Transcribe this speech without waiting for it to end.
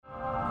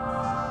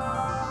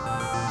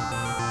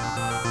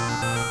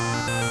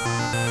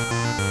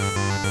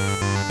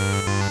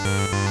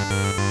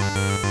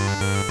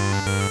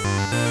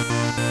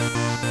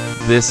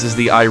This is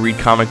the I Read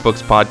Comic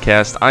Books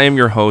podcast. I am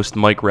your host,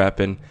 Mike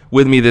Rappin.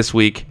 With me this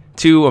week,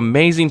 two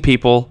amazing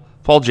people,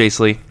 Paul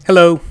Jasley.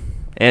 Hello.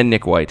 And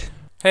Nick White.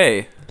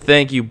 Hey.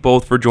 Thank you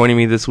both for joining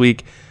me this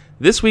week.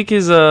 This week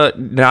is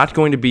not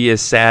going to be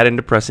as sad and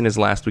depressing as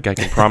last week, I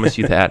can promise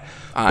you that.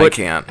 I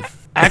can't.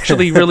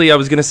 Actually, really, I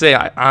was going to say,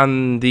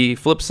 on the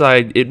flip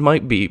side, it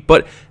might be.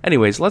 But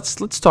anyways, let's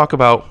talk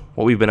about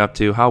what we've been up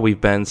to, how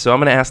we've been. So I'm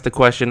going to ask the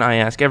question I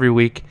ask every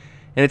week,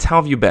 and it's how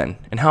have you been?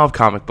 And how have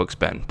comic books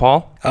been?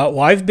 Paul? Well,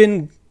 I've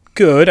been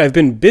good. I've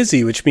been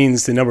busy, which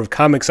means the number of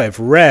comics I've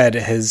read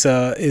is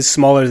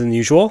smaller than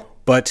usual.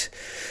 But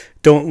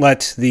don't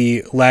let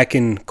the lack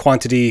in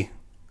quantity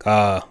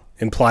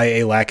imply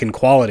a lack in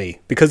quality,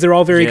 because they're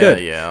all very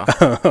good.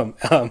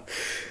 Yeah.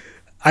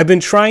 I've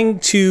been trying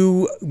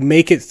to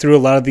make it through a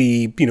lot of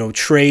the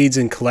trades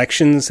and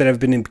collections that I've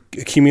been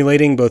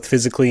accumulating, both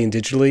physically and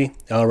digitally,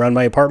 around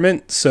my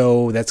apartment.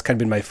 So that's kind of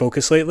been my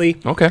focus lately.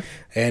 Okay.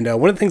 And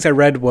one of the things I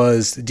read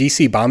was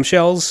DC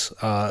Bombshells,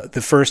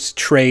 the first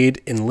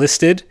trade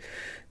Enlisted.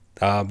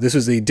 This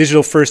was the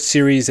digital first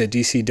series that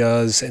DC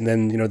does, and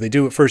then they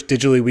do it first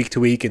digitally week to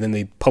week, and then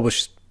they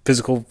publish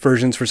physical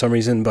versions for some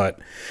reason, but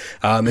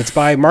it's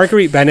by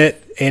Marguerite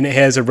Bennett, and it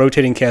has a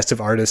rotating cast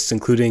of artists,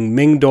 including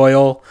Ming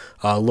Doyle,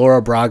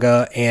 Laura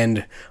Braga,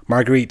 and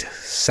Marguerite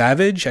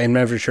Savage. I'm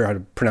never sure how to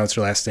pronounce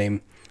her last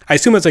name. I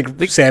assume it's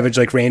like Savage,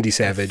 like Randy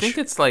Savage. I think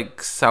it's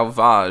like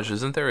Salvage.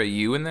 Isn't there a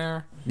U in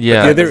there?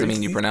 Yeah. That doesn't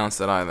mean you pronounce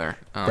that either.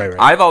 Right.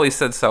 I've always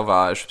said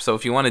Salvage, so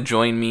if you want to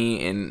join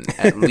me in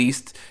at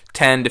least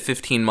 10 to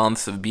 15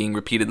 months of being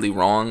repeatedly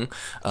wrong,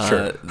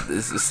 Sure.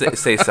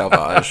 say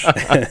Salvage.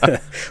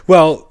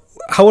 Well,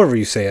 however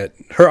you say it,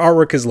 her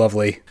artwork is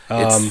lovely.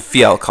 It's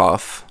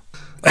Fialkov.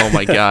 Oh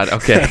my God.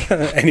 Okay.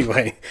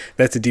 Anyway,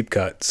 that's a deep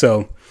cut.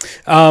 So,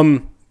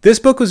 this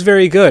book was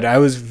very good. I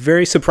was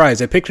very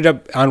surprised. I picked it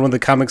up on one of the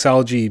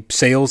Comixology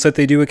sales that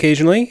they do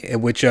occasionally,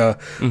 which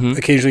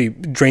occasionally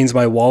drains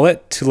my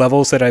wallet to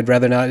levels that I'd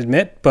rather not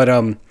admit. But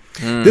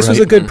this was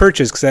a good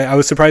purchase because I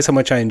was surprised how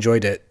much I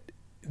enjoyed it.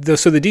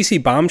 So the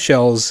DC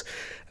Bombshells,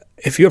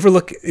 if you ever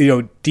look,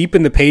 deep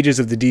in the pages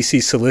of the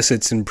DC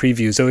solicits and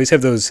previews, they always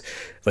have those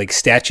like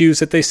statues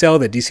that they sell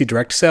that DC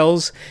Direct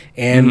sells,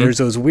 and there's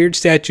those weird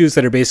statues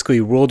that are basically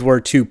World War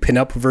II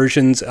pinup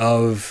versions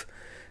of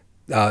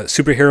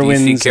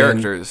superheroines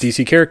and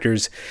DC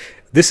characters.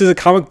 This is a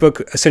comic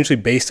book essentially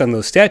based on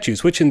those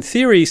statues, which in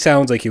theory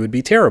sounds like it would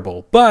be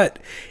terrible, but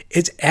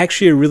it's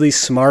actually a really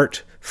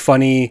smart,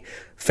 funny,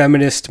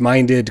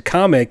 feminist-minded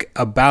comic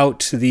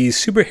about these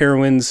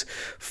superheroines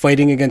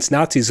fighting against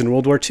Nazis in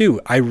World War II.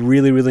 I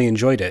really, really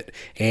enjoyed it.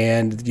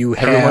 And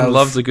Everyone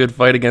loves a good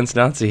fight against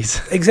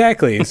Nazis.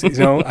 Exactly.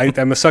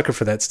 I'm a sucker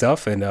for that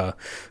stuff, and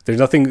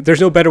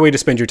there's no better way to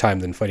spend your time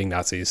than fighting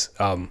Nazis.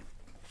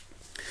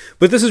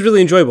 But this is really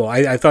enjoyable.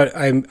 I thought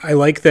I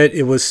like that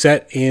it was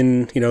set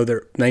in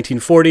the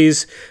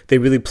 1940s. They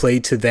really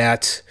played to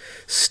that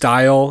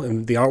style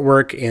and the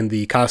artwork and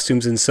the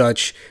costumes and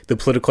such, the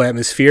political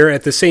atmosphere.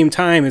 At the same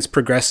time, it's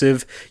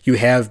progressive. You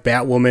have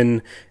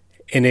Batwoman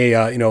in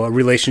a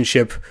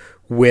relationship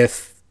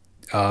with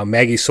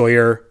Maggie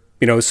Sawyer.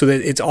 So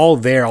that it's all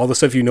there, all the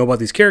stuff about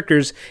these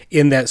characters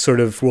in that sort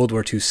of World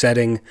War II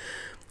setting.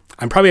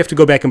 I probably have to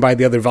go back and buy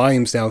the other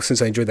volumes now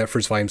since I enjoyed that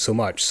first volume so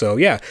much. So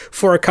yeah,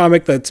 for a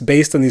comic that's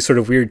based on these sort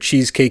of weird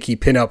cheesecakey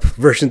pinup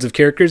versions of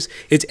characters,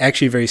 it's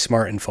actually very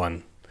smart and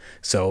fun.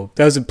 So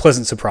that was a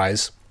pleasant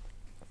surprise.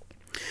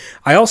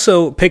 I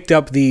also picked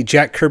up the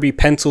Jack Kirby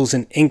Pencils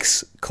and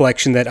Inks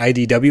collection that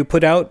IDW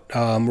put out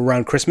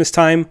around Christmas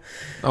time.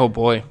 Oh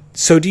boy.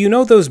 So do you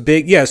know those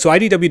big... Yeah, so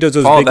IDW does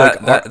those big...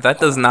 That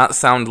does not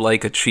sound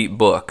like a cheap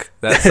book.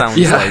 That sounds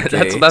like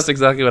that's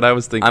exactly what I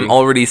was thinking. I'm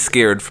already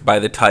scared by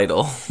the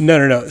title.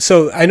 No.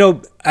 So I know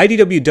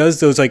IDW does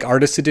those like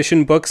artist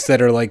edition books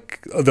that are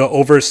like the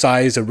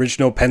oversized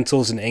original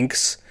pencils and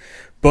inks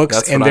books.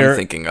 That's and what they're I'm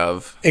thinking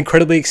of.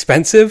 Incredibly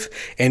expensive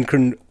and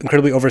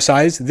incredibly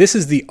oversized. This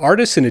is the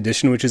artisan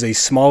edition, which is a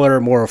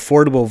smaller, more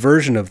affordable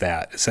version of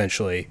that,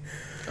 essentially.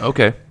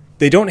 Okay.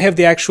 They don't have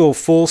the actual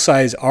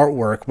full-size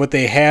artwork. What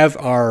they have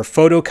are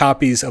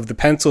photocopies of the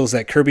pencils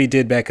that Kirby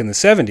did back in the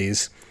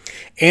 70s,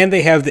 and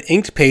they have the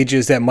inked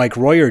pages that Mike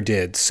Royer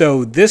did.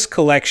 So this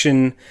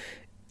collection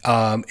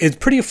is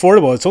pretty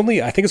affordable.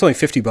 I think it's only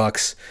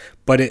 $50,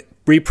 but it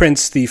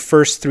reprints the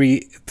first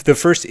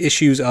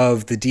issues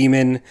of The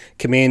Demon,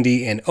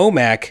 Kamandi, and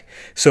OMAC.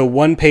 So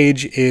one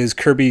page is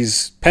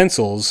Kirby's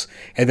pencils,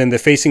 and then the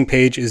facing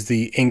page is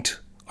the inked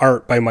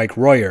art by Mike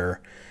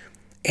Royer.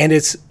 And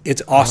it's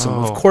awesome.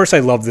 Of course I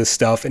love this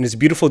stuff, and it's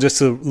beautiful just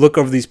to look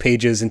over these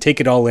pages and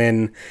take it all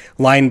in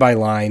line by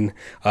line.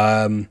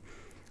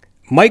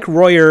 Mike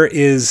Royer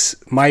is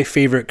my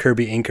favorite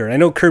Kirby inker. I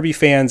know Kirby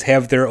fans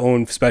have their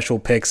own special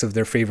picks of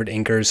their favorite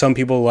inkers. Some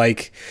people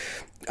like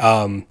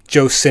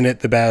Joe Sinnott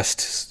the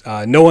best.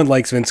 No one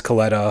likes Vince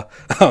Coletta.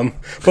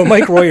 But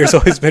Mike Royer's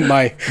always been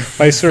my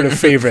sort of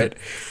favorite.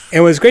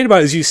 And what's great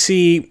about it is you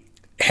see,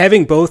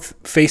 having both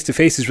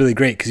face-to-face is really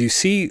great because you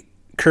see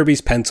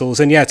Kirby's pencils,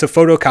 and yeah, it's a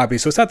photocopy,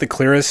 so it's not the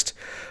clearest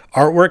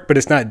artwork, but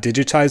it's not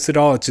digitized at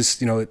all. It's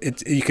just,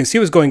 you can see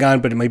what's going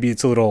on, but maybe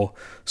it's a little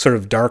sort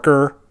of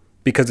darker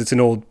because it's an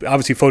old,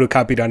 obviously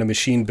photocopied on a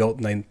machine built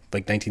in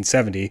like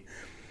 1970.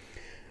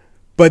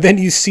 But then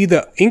you see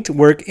the inked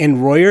work,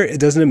 and Royer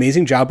does an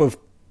amazing job of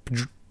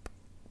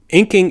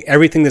inking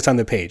everything that's on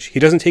the page. He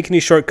doesn't take any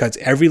shortcuts.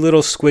 Every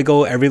little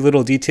squiggle, every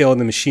little detail in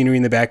the machinery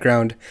in the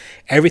background,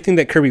 everything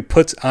that Kirby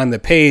puts on the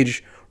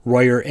page,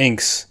 Royer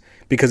inks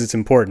because it's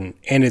important.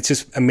 And it's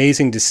just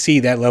amazing to see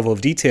that level of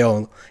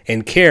detail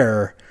and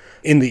care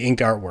in the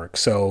inked artwork.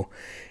 So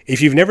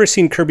if you've never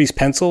seen Kirby's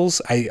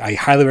pencils, I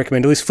highly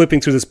recommend at least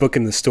flipping through this book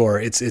in the store.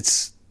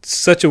 It's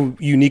such a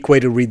unique way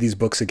to read these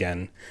books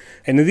again.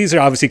 And these are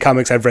obviously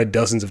comics I've read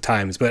dozens of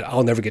times, but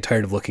I'll never get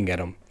tired of looking at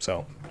them.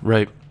 So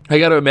Right. I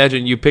got to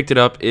imagine you picked it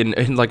up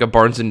in like a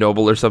Barnes &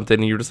 Noble or something,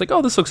 and you were just like,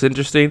 oh, this looks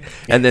interesting.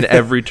 And then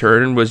every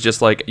turn was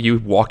just like you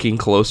walking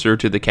closer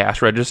to the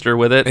cash register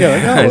with it.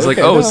 Yeah, and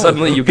it's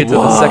suddenly you get to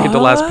the second to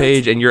last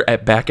page, and you're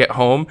back at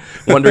home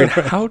wondering,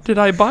 how did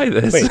I buy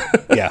this? Wait,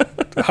 yeah.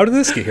 How did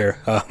this get here?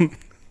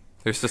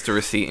 There's just a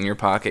receipt in your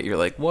pocket. You're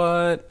like,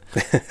 what?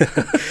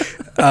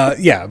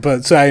 Yeah,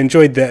 but so I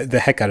enjoyed the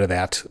heck out of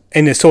that,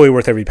 and it's totally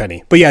worth every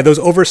penny. But yeah, those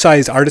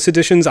oversized artist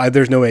editions,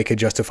 there's no way I could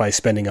justify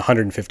spending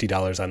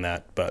 $150 on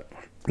that, but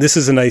this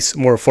is a nice,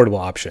 more affordable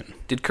option.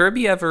 Did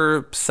Kirby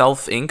ever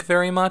self-ink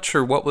very much,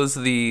 or what was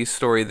the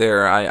story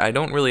there? I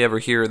don't really ever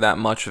hear that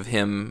much of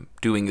him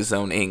doing his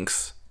own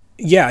inks.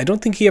 Yeah, I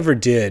don't think he ever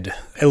did,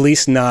 at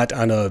least not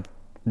on a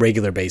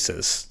regular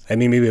basis. I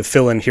mean, maybe a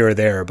fill-in here or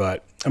there,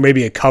 or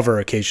maybe a cover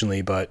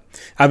occasionally, but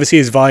obviously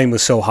his volume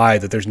was so high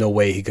that there's no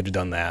way he could have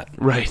done that.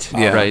 Right.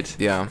 Yeah. Right.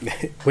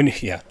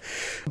 Yeah.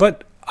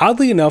 But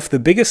oddly enough, the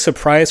biggest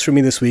surprise for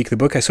me this week, the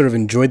book I sort of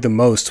enjoyed the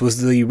most,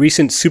 was the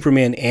recent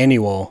Superman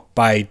Annual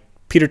by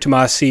Peter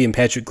Tomasi and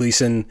Patrick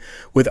Gleason,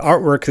 with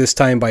artwork this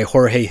time by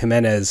Jorge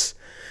Jimenez.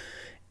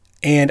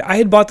 And I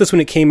had bought this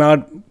when it came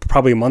out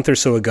probably a month or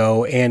so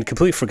ago and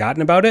completely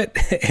forgotten about it.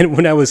 And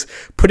when I was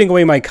putting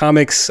away my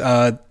comics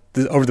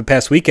over the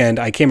past weekend,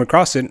 I came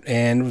across it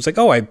and was like,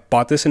 oh, I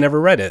bought this and never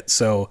read it.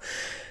 So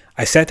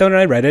I sat down and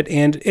I read it,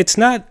 and it's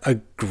not a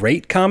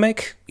great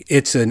comic.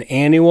 It's an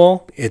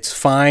annual. It's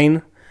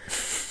fine.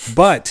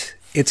 But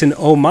it's an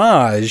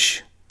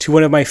homage to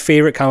one of my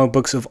favorite comic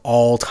books of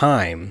all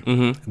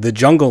time, The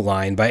Jungle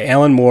Line by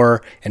Alan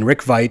Moore and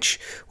Rick Veitch,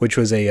 which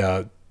was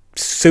a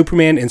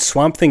Superman and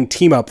Swamp Thing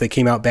team up that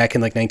came out back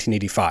in like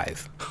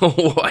 1985.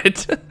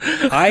 What?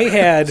 I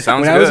had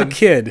Sounds when I was a good.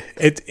 kid.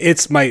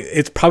 It's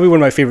probably one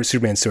of my favorite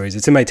Superman stories.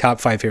 It's in my top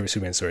 5 favorite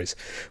Superman stories.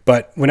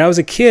 But when I was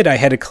a kid, I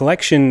had a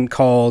collection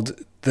called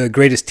The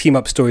Greatest Team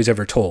Up Stories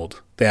Ever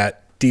Told that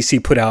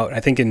DC put out, I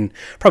think in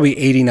probably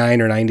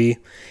 89 or 90.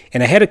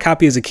 And I had a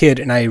copy as a kid,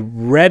 and I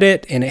read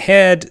it, and it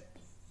had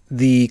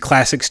the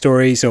classic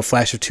stories,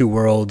 Flash of Two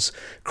Worlds,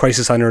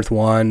 Crisis on Earth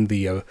 1,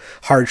 the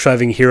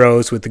hard-traveling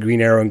heroes with the Green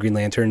Arrow and Green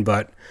Lantern.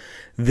 But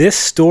this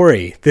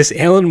story, this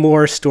Alan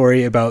Moore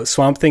story about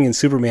Swamp Thing and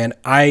Superman,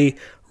 I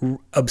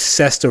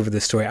obsessed over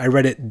this story. I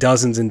read it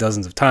dozens and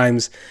dozens of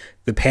times.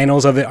 The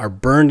panels of it are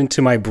burned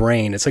into my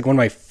brain. It's like one of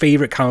my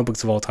favorite comic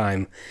books of all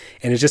time.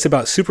 And it's just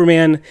about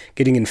Superman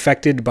getting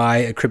infected by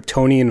a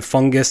Kryptonian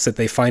fungus that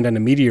they find on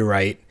a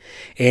meteorite.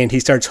 And he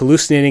starts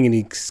hallucinating, and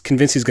he's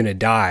convinced he's going to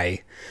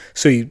die.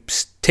 So he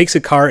takes a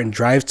car and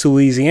drives to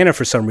Louisiana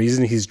for some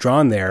reason. He's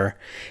drawn there.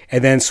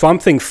 And then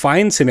Swamp Thing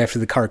finds him after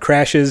the car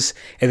crashes,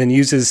 and then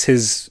uses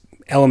his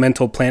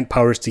elemental plant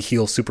powers to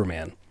heal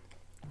Superman.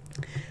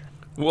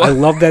 What? I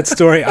love that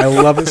story. I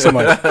love it so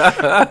much.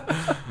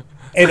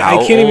 And How I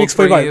can't even old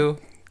explain were why. you?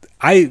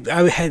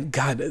 I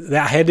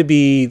had to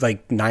be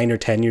like 9 or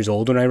 10 years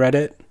old when I read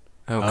it.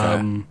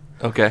 Okay.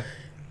 Okay.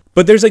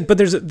 But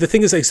the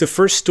thing is, like, it's the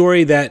first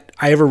story that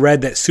I ever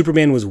read that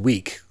Superman was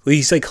weak.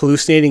 He's like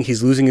hallucinating.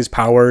 He's losing his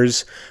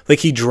powers. Like,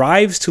 he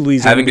drives to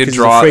Louisiana having because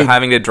he's afraid.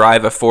 having to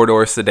drive a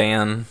 4-door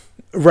sedan.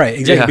 Right,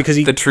 exactly. Yeah, because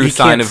The true he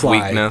sign can't of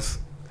fly. weakness.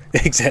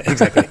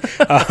 Exactly.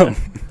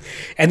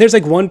 And there's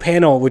like one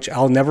panel which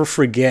I'll never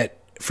forget.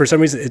 For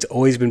some reason, it's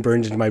always been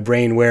burned into my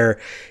brain,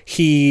 where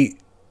he's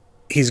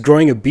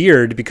growing a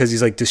beard because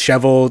he's like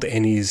disheveled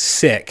and he's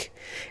sick.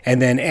 And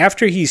then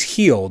after he's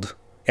healed,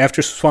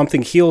 after Swamp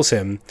Thing heals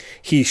him,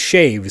 he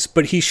shaves.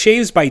 But he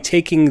shaves by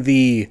taking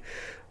the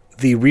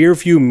rear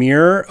view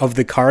mirror of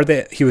the car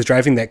that he was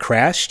driving that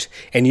crashed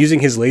and using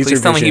his laser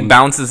Please tell me vision. he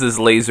bounces his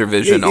laser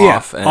vision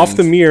off. And... off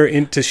the mirror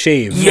into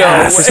shave.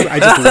 Yes! I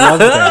just love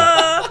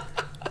that.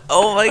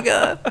 Oh my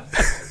god.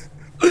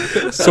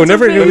 So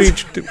whenever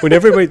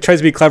everybody tries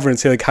to be clever and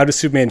say, like, how does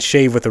Superman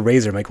shave with a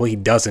razor? I'm like, well, he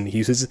doesn't. He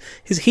uses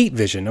his heat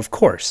vision, of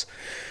course.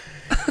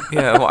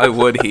 Yeah, why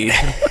would he?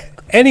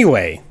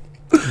 Anyway,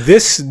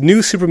 this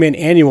new Superman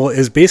Annual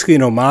is basically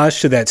an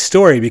homage to that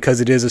story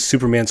because it is a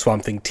Superman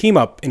Swamp Thing team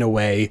up in a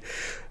way.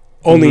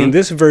 Only in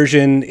this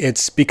version,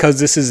 it's because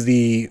this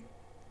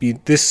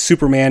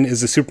Superman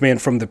is the Superman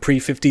from the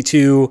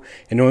pre-52,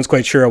 and no one's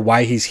quite sure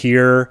why he's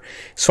here.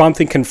 Swamp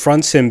Thing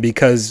confronts him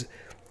because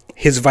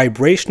his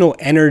vibrational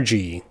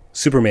energy,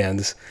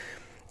 Superman's,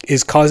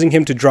 is causing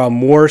him to draw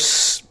more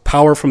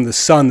power from the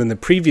sun than the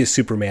previous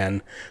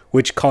Superman,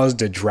 which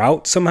caused a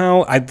drought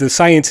somehow. The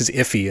science is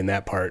iffy in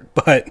that part,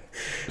 but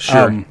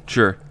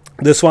sure.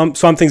 The Swamp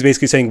Thing's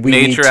basically saying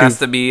nature has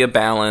to be a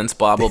balance.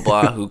 Blah blah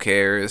blah. Who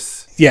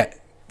cares? Yeah,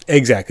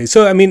 exactly.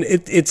 So I mean,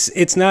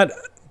 it's not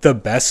the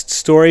best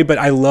story, but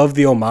I love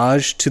the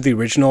homage to the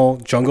original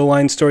Jungle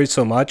Line story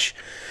so much.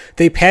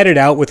 They padded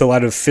out with a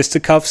lot of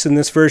fisticuffs in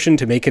this version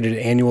to make it an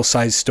annual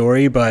size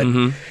story, but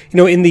you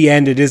know, in the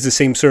end, it is the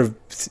same sort of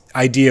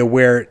idea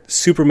where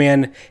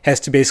Superman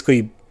has to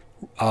basically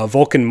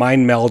Vulcan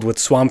mind meld with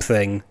Swamp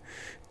Thing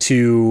to,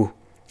 you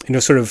know,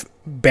 sort of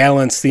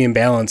balance the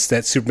imbalance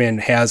that Superman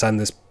has on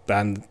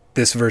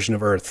this version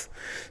of Earth.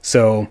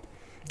 So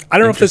I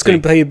don't know if that's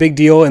going to play a big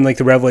deal in like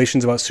the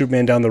revelations about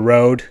Superman down the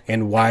road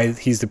and why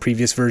he's the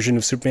previous version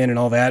of Superman and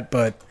all that,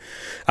 but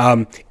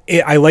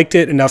I liked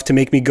it enough to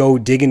make me go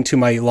dig into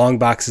my long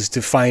boxes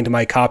to find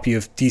my copy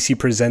of DC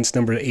Presents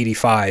number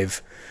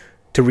 85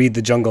 to read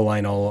the Jungle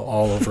Line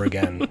all over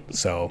again.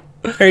 So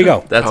there you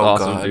go. That's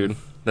awesome, dude.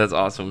 That's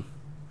awesome.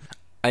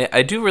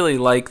 I do really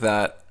like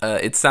that.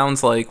 It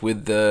sounds like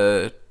with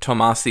the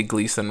Tomasi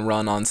Gleason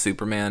run on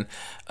Superman,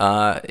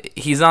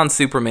 he's on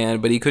Superman,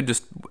 but he could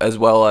just as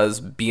well as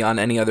be on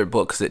any other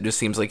book, 'cause it just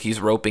seems like he's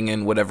roping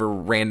in whatever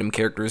random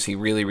characters he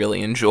really,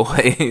 really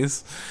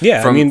enjoys.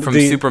 Yeah, from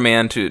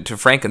Superman to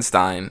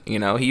Frankenstein, you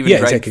know, he even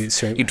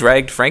he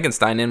dragged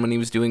Frankenstein in when he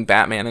was doing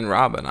Batman and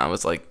Robin. I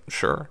was like,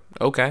 sure,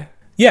 okay.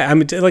 Yeah, I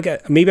mean,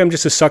 like maybe I'm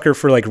just a sucker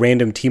for like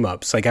random team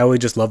ups. Like I always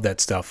just love that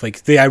stuff.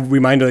 Like I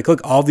remind like, look,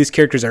 all these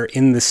characters are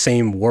in the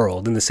same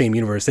world, in the same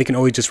universe. They can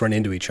always just run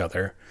into each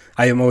other.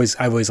 I've always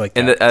liked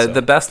that. And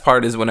the best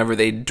part is whenever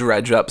they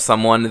dredge up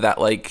someone that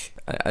like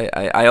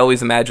I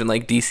always imagine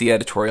like DC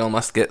editorial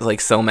must get like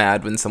so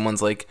mad when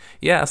someone's like,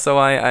 yeah, so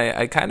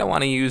I kind of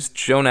want to use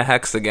Jonah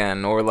Hex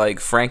again, or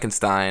like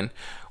Frankenstein,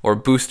 or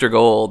Booster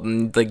Gold,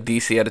 and like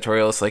DC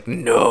editorial is like,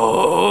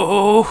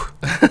 no.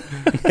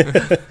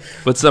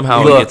 But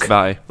somehow it gets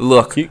by.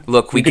 Look,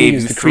 we gave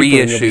you 3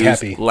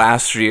 issues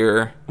last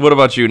year. What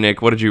about you,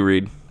 Nick? What did you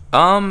read?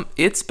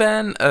 It's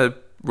been a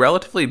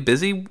relatively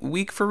busy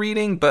week for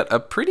reading, but a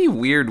pretty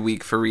weird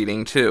week for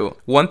reading too.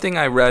 One thing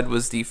I read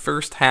was the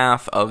first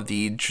half of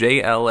the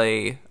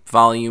JLA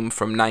volume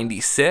from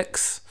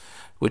 '96,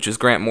 which is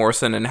Grant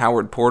Morrison and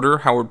Howard Porter.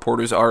 Howard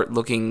Porter's art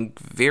looking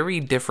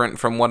very different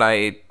from what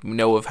I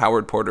know of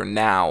Howard Porter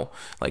now,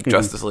 like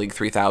Justice League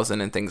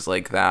 3000 and things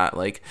like that.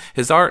 Like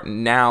his art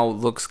now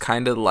looks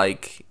kind of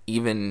like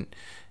even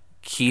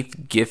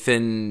Keith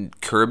Giffen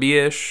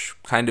Kirby-ish,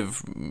 kind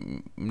of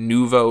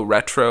nouveau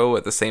retro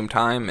at the same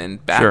time.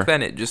 And back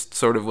then it just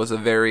sort of was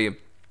a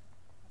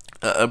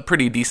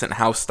pretty decent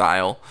house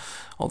style.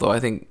 Although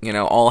I think, you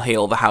know, all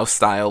hail the house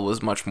style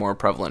was much more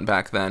prevalent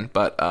back then.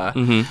 But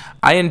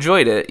I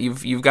enjoyed it.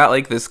 You've got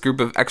like this group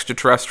of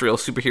extraterrestrial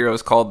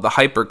superheroes called the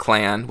Hyper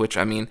Clan, which,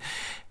 I mean,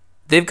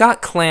 they've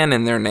got clan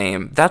in their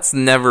name. That's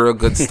never a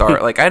good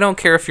start. Like, I don't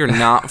care if you're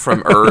not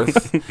from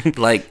Earth.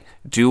 Like,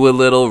 do a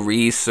little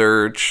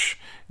research.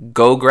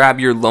 Go grab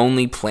your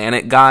Lonely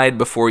Planet guide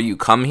before you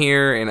come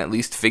here and at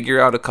least figure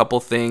out a couple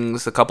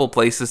things, a couple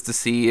places to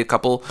see, a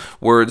couple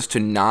words to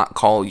not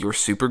call your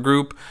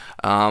supergroup.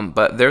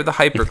 But they're the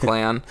Hyper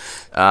Clan.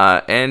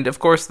 And, of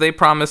course, they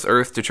promise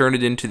Earth to turn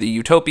it into the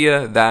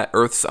utopia that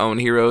Earth's own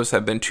heroes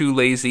have been too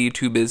lazy,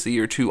 too busy,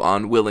 or too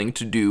unwilling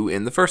to do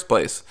in the first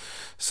place.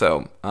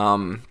 So,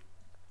 in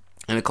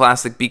a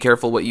classic Be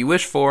Careful What You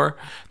Wish For,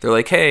 they're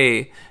like,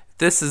 hey,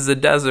 this is a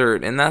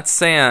desert, and that's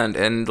sand,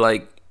 and,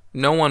 like,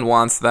 no one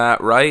wants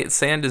that, right?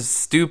 Sand is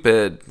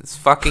stupid. It's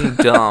fucking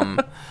dumb.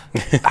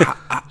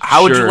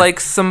 How would you like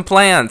some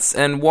plants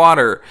and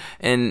water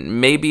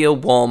and maybe a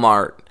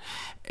Walmart?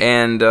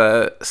 And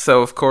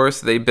so, of course,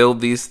 they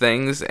build these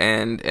things,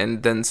 and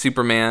then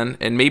Superman,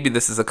 and maybe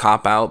this is a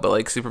cop-out, but,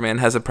 like, Superman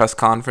has a press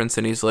conference,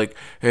 and he's like,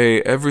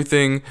 hey,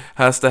 everything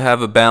has to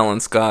have a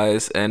balance,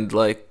 guys. And,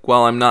 like,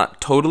 while I'm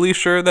not totally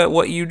sure that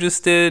what you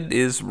just did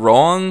is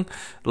wrong,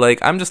 like,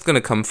 I'm just going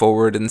to come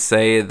forward and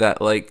say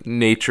that, like,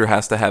 nature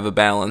has to have a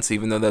balance,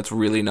 even though that's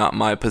really not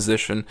my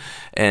position.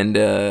 And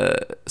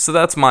so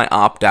that's my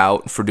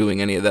opt-out for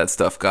doing any of that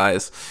stuff,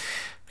 guys.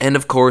 And,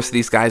 of course,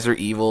 these guys are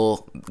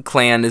evil.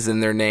 Clan is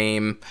in their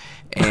name.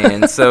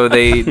 And so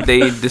they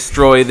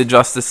destroy the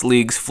Justice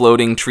League's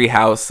floating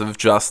treehouse of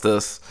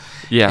justice.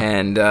 Yeah.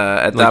 And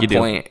at that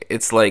point,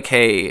 it's like,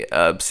 hey,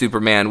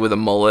 Superman with a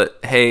mullet.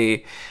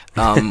 Hey,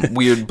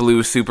 weird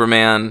blue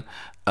Superman.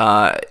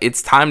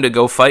 It's time to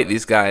go fight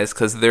these guys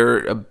because they're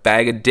a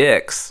bag of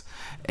dicks.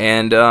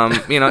 And,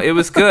 you know, it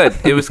was good.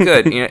 It was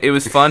good. You know, it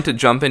was fun to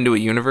jump into a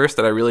universe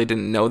that I really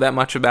didn't know that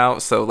much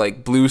about. So,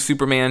 like, Blue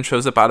Superman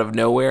shows up out of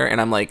nowhere,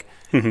 and I'm like,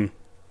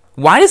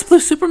 why is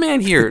Blue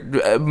Superman here?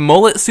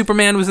 Mullet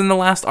Superman was in the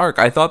last arc.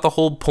 I thought the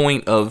whole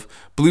point of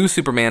Blue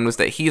Superman was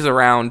that he's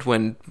around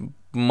when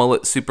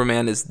Mullet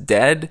Superman is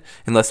dead,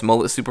 unless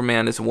Mullet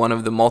Superman is one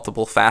of the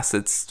multiple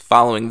facets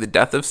following the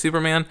death of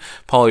Superman.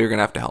 Paul, you're going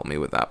to have to help me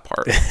with that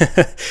part.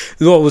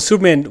 Well, with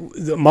Superman,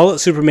 Mullet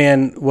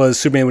Superman was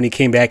Superman when he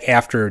came back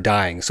after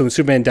dying. So when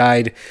Superman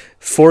died,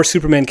 4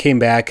 Supermen came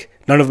back,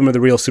 none of them are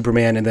the real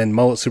Superman, and then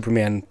Mullet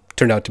Superman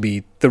turned out to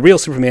be the real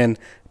Superman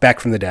back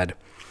from the dead.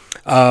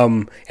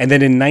 And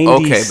then in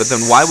 97... Okay, but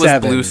then why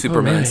was Blue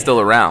Superman still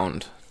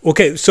around?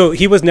 Okay, so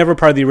he was never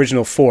part of the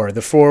original four.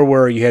 The four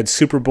were, you had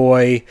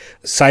Superboy,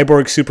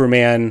 Cyborg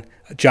Superman,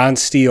 John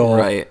Steel,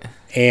 right,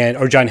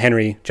 or John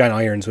Henry, John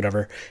Irons,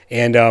 whatever,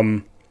 and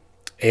the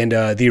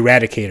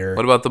Eradicator.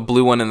 What about the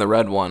blue one and the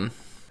red one?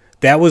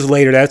 That was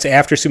later. That's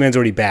after Superman's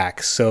already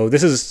back. So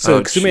this is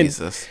Superman.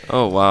 Jesus.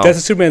 Oh wow. That's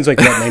Superman's like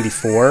what,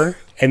 94,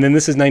 and then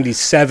this is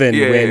 97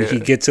 when he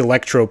gets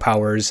Electro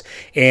powers.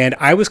 And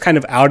I was kind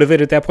of out of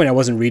it at that point. I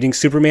wasn't reading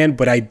Superman,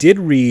 but I did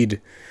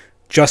read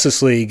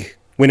Justice League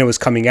when it was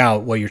coming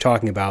out, what you're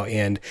talking about.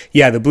 And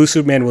yeah, the Blue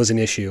Superman was an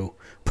issue,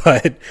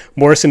 but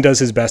Morrison does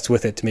his best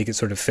with it to make it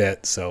sort of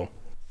fit. So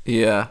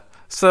yeah.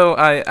 So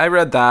I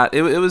read that.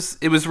 It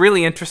was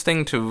really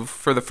interesting to,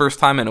 for the first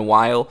time in a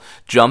while,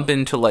 jump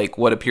into like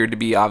what appeared to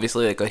be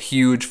obviously like a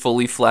huge,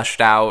 fully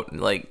fleshed out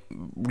like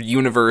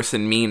universe,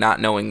 and me not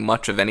knowing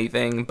much of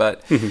anything.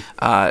 But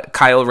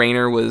Kyle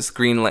Rayner was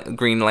Green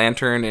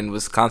Lantern and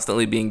was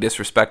constantly being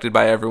disrespected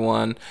by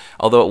everyone.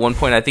 Although at one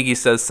point I think he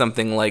says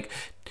something like,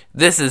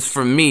 "This is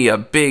from me, a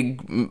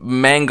big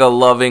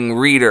manga-loving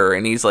reader,"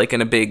 and he's like in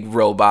a big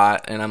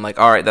robot, and I'm like,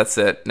 all right, that's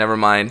it. Never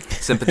mind.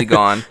 Sympathy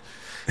gone.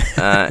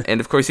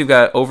 And of course you've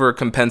got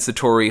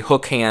overcompensatory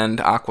hook hand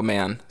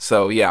Aquaman.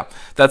 So yeah,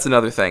 that's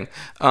another thing.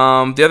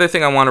 The other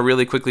thing I want to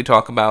really quickly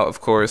talk about, of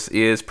course,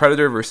 is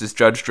Predator versus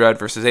Judge Dredd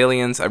versus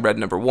Aliens. I read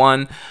number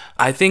 1.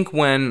 I think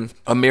when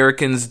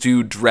Americans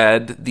do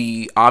Dredd,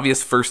 the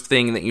obvious first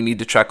thing that you need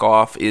to check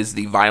off is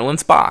the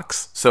violence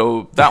box.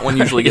 So that one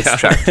usually gets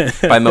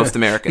checked by most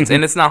Americans,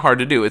 and it's not hard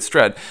to do. It's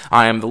Dredd.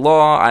 I am the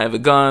law. I have a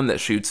gun that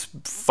shoots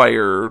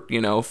fire,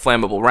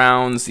 flammable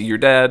rounds. You're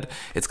dead.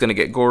 It's going to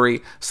get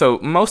gory. So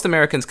most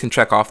Americans can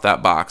check off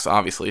that box,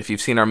 obviously. If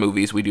you've seen our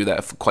movies, we do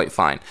that quite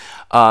fine.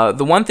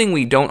 The one thing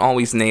we don't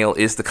always nail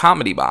is the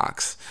comedy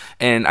box.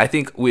 And I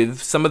think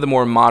with some of the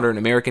more modern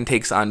American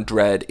takes on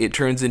Dredd, it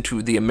turns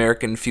into the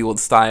American-fueled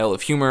style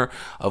of humor,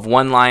 of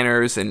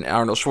one-liners, and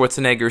Arnold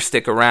Schwarzenegger,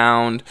 stick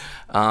around,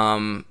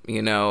 hang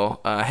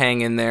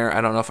in there.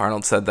 I don't know if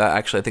Arnold said that.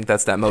 Actually, I think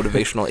that's that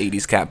motivational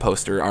 80s cat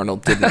poster.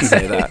 Arnold didn't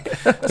say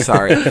that.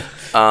 Sorry.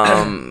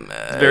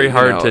 It's very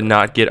hard to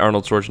not get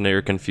Arnold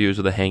Schwarzenegger confused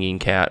with a hanging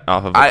cat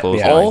off of a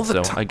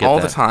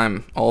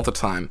clothesline. All the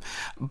time.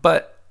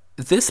 But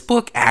this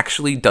book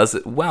actually does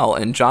it well,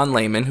 and John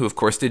Layman, who of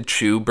course did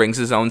Chew, brings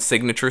his own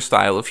signature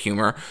style of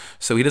humor,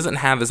 so he doesn't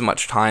have as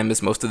much time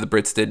as most of the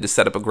Brits did to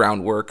set up a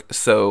groundwork.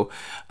 So,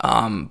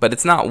 but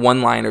it's not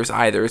one-liners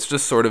either. It's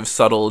just sort of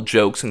subtle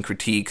jokes and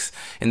critiques.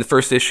 In the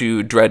first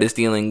issue, Dredd is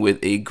dealing with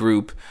a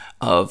group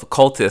of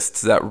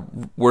cultists that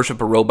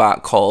worship a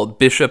robot called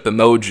Bishop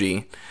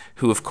Emoji,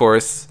 who of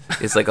course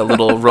is like a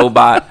little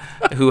robot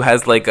who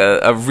has like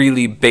a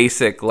really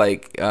basic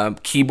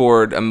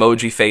keyboard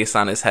emoji face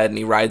on his head, and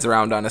he rides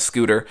around on a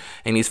scooter,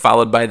 and he's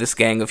followed by this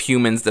gang of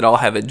humans that all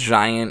have a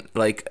giant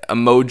like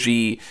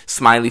emoji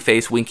smiley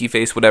face, winky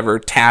face, whatever,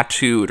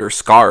 tattooed or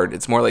scarred.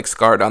 It's more like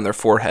scarred on their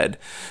forehead.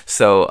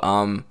 So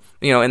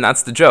and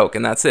that's the joke,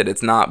 and that's it.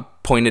 It's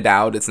not pointed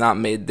out. It's not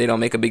made. They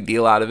don't make a big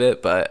deal out of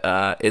it, but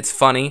it's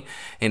funny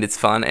and it's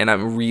fun, and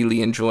I'm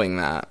really enjoying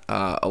that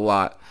a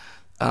lot.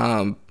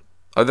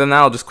 Other than that,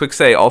 I'll just quick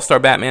say All-Star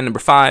Batman number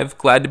 5.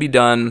 Glad to be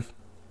done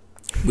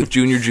with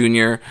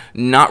Junior.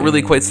 Not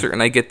really quite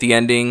certain I get the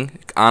ending,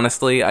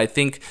 honestly. I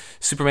think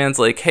Superman's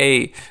like,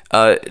 hey,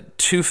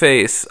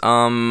 Two-Face,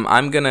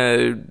 I'm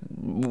gonna...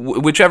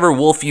 whichever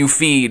wolf you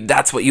feed,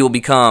 that's what you'll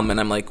become. And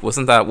I'm like,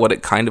 wasn't that what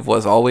it kind of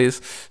was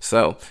always?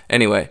 So,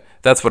 anyway,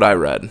 that's what I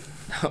read.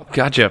 Oh,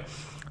 gotcha.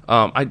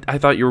 I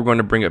thought you were going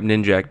to bring up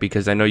Ninjak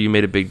because I know you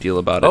made a big deal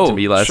about it to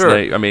me last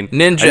night. I mean,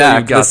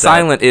 Ninjak, the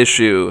silent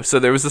issue. So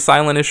there was a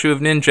silent issue of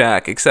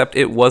Ninjak, except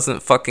it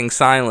wasn't fucking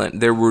silent.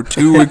 There were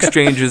 2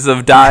 exchanges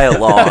of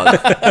dialogue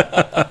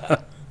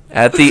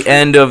at the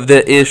end of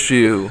the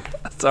issue.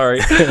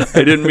 Sorry,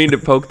 I didn't mean to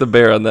poke the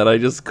bear on that. I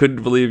just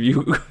couldn't believe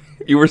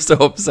you were so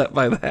upset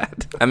by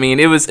that. I mean,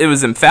 it was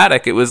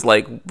emphatic. It was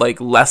like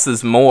less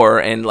is more,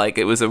 and like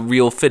it was a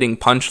real fitting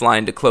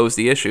punchline to close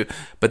the issue.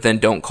 But then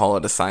don't call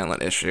it a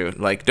silent issue.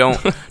 Like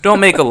don't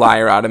make a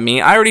liar out of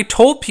me. I already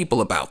told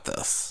people about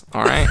this.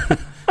 All right.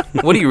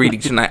 What are you reading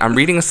tonight? I'm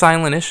reading a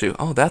silent issue.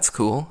 Oh, that's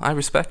cool. I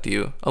respect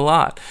you a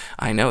lot.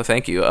 I know.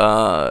 Thank you.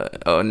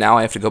 Now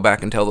I have to go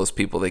back and tell those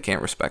people they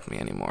can't respect me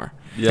anymore.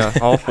 Yeah.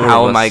 All 4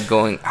 How of am us. I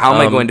going? How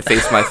am I going to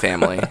face my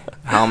family?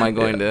 How am I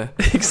going to?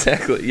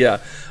 Exactly. Yeah.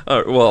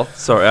 Well,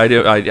 sorry.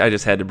 I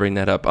just had to bring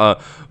that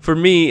up. For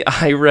me,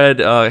 I read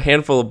a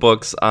handful of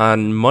books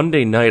on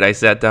Monday night. I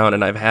sat down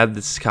and I've had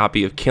this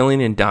copy of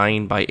Killing and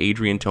Dying by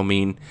Adrian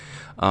Tomine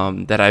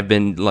that I've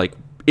been like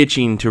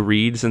itching to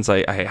read since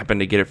I happened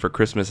to get it for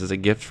Christmas as a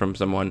gift from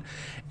someone,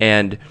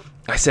 and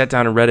I sat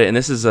down and read it. And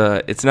this is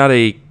it's not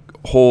a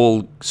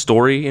whole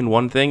story in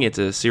one thing. It's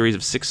a series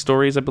of 6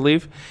 stories, I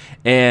believe,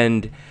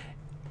 and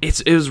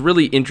it was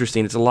really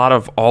interesting. It's a lot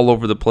of all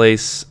over the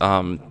place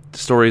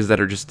stories that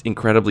are just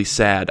incredibly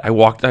sad.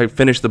 I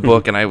finished the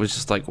book and I was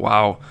just like,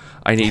 wow,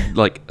 I need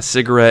like a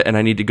cigarette and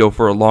I need to go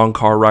for a long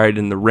car ride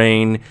in the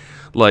rain.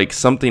 Like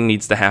something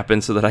needs to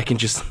happen so that I can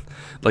just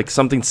like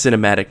something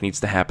cinematic needs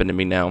to happen to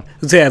me now.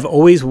 I've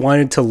always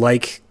wanted to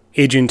like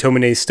Adrian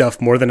Tominay's stuff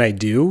more than I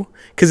do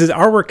because his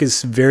artwork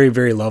is very,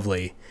 very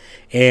lovely.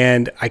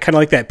 And I kind of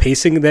like that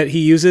pacing that he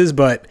uses,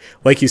 but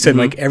like you said,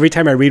 like every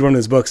time I read one of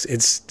his books,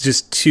 it's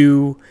just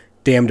too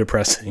damn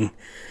depressing.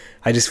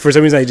 For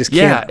some reason, I just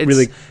can't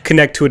really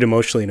connect to it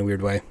emotionally in a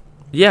weird way.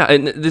 Yeah,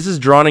 and this is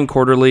drawn in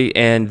quarterly,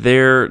 and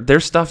their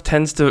stuff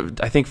tends to,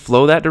 I think,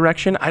 flow that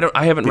direction.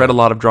 I haven't read a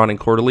lot of drawn in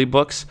quarterly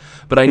books,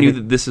 but I knew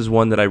that this is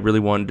one that I really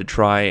wanted to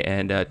try.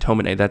 And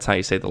Tomine, that's how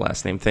you say the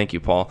last name. Thank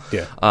you, Paul.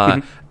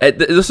 Yeah.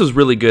 This was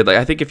really good. Like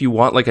I think if you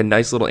want like a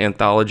nice little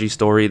anthology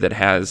story that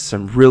has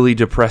some really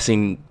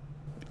depressing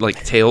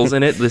like tales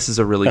in it, this is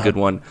a really good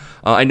one.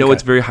 I know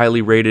it's very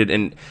highly rated,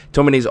 and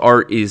Tomine's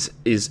art is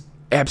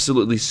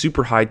absolutely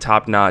super high,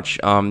 top notch.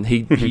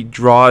 He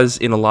draws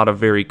in a lot of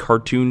very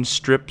cartoon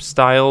strip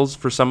styles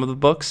for some of the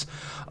books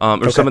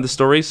or some of the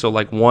stories. So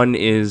like one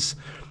is,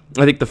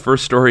 I think the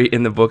first story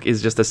in the book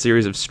is just a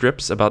series of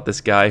strips about this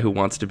guy who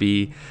wants to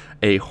be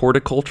a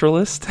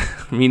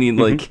horticulturalist, meaning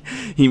like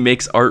he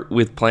makes art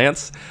with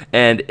plants,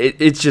 and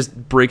it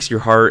just breaks your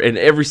heart. And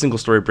every single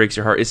story breaks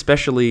your heart,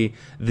 especially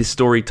the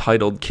story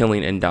titled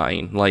 "Killing and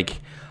Dying."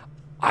 Like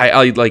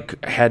I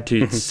like had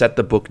to set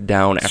the book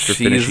down after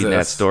finishing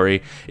that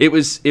story. It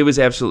was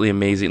absolutely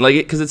amazing. Like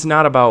because it's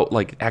not about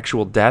like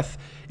actual death.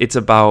 It's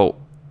about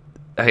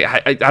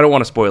I don't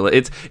want to spoil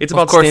it. It's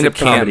about stand-up comedy. Of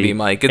course it can be,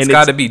 Mike. It's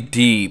got to be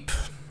deep.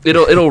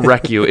 It'll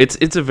wreck you.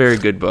 It's a very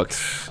good book.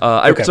 So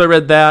I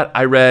read that.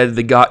 I read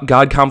the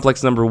God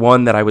Complex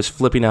 #1 that I was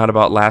flipping out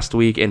about last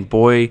week, and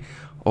boy,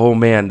 oh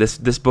man,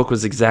 this book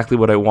was exactly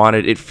what I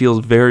wanted. It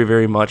feels very,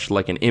 very much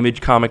like an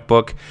Image comic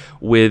book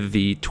with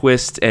the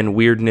twist and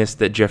weirdness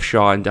that Jeff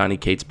Shaw and Donny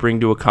Cates bring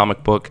to a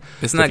comic book.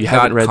 Isn't that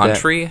God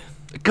Country?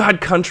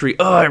 God Country.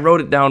 Oh, I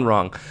wrote it down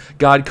wrong.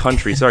 God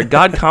Country. Sorry.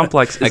 God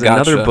Complex is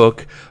another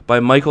book by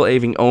Michael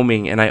Aving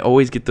Oeming, and I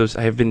always get those.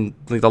 I have been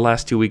like the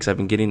last 2 weeks I've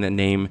been getting the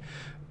name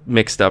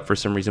mixed up for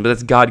some reason, but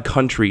that's God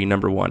Country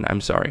 #1.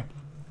 I'm sorry.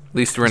 At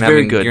least you're not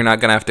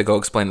going to have to go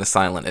explain the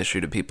silent issue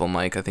to people,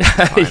 Mike. I think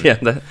that's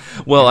fine.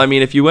 Well, I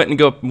mean, if you went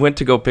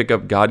to go pick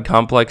up God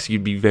Complex,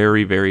 you'd be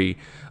very, very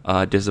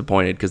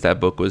disappointed because that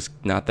book was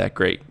not that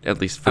great,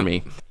 at least for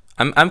me.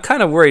 I'm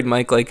kind of worried,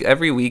 Mike. Like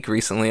every week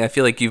recently, I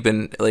feel like you've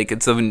been like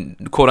it's a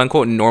quote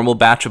unquote normal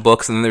batch of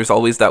books, and then there's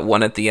always that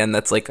one at the end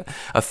that's like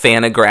a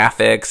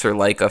Fanagraphics or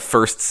like a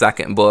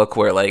second book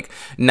where like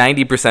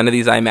 90% of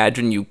these, I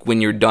imagine you when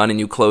you're done and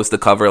you close the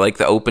cover, like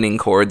the opening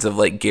chords of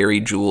like Gary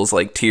Jules'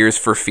 like Tears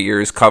for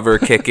Fears cover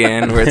kick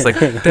in, where it's like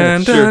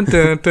dun dun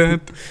dun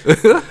dun.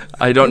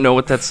 I don't know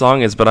what that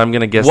song is, but I'm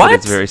gonna guess that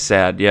it's very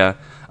sad. Yeah.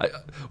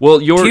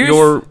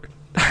 Your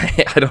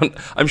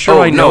I'm sure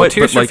I know it.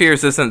 Tears for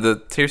Fears isn't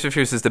the Tears for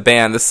Fears is the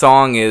band. The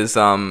song is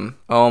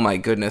oh my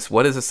goodness,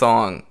 what is the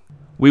song?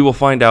 We will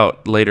find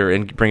out later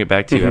and bring it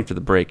back to you after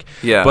the break.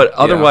 Yeah. But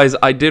otherwise,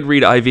 I did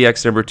read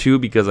IVX #2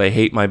 because I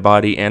hate my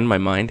body and my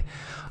mind.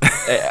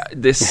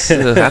 That's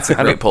a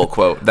great pull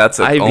quote. That's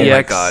a IVX oh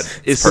my god.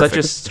 Is such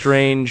a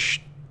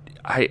strange.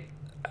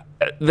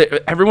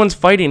 Everyone's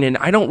fighting and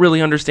I don't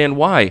really understand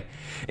why.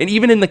 And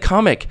even in the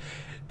comic,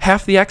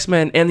 half the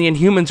X-Men and the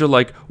Inhumans are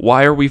like,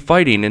 why are we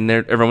fighting? And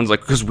everyone's like,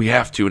 because we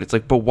have to. And it's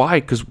like, but why?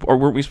 Because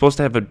weren't we supposed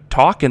to have a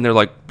talk? And they're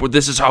like, well,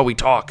 this is how we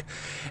talk.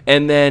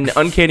 And then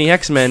Uncanny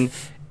X-Men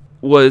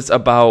was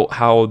about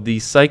how the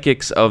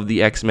psychics of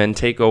the X-Men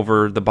take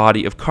over the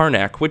body of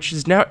Karnak, which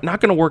is not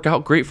going to work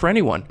out great for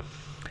anyone.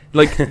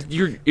 Like,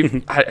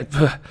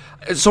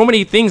 so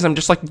many things, I'm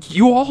just like,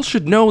 you all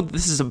should know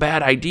this is a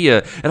bad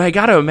idea. And I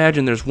gotta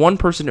imagine there's one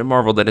person at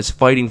Marvel that is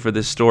fighting for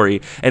this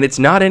story, and it's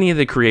not any of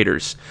the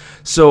creators.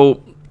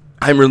 So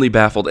I'm really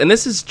baffled. And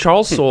this is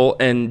Charles Soule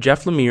and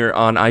Jeff Lemire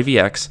on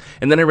IVX.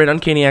 And then I read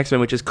Uncanny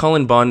X-Men, which is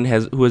Cullen Bunn,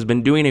 who has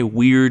been doing a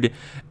weird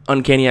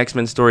Uncanny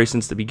X-Men story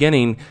since the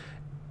beginning.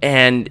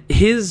 And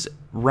his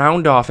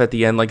round off at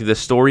the end, like the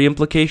story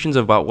implications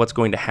about what's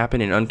going to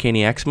happen in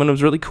Uncanny X-Men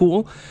was really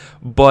cool.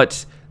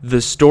 But the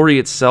story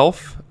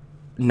itself,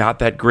 not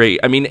that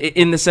great. I mean,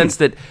 in the sense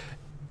that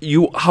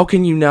how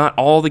can you not,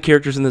 all the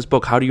characters in this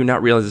book, how do you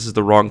not realize this is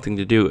the wrong thing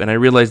to do? And I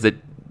realize that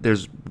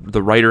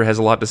the writer has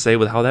a lot to say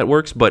with how that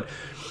works, but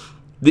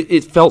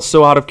it felt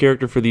so out of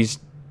character for these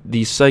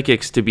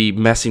psychics to be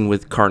messing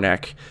with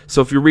Karnak.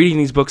 So if you're reading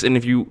these books and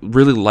if you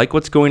really like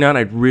what's going on,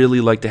 I'd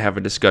really like to have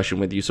a discussion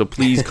with you. So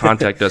please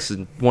contact us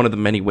in one of the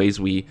many ways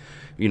we,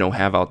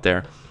 have out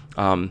there.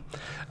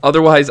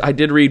 Otherwise, I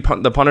did read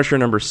The Punisher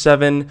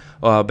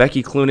 #7,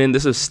 Becky Cloonan.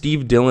 This is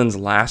Steve Dillon's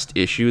last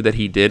issue that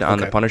he did on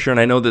The Punisher,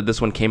 and I know that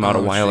this one came out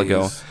a while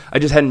ago. I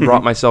just hadn't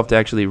brought myself to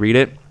actually read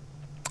it.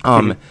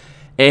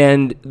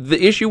 And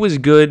the issue was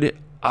good.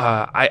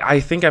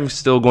 I think I'm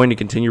still going to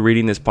continue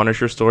reading this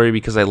Punisher story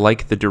because I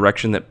like the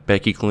direction that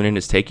Becky Cloonan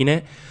is taking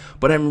it.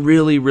 But I'm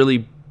really,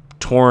 really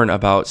torn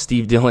about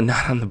Steve Dillon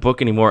not on the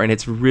book anymore, and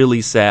it's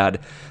really sad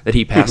that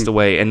he passed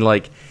away. And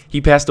like,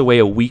 he passed away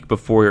a week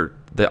before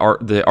the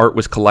art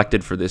was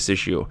collected for this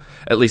issue,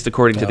 at least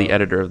according to the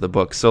editor of the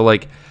book. So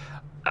like,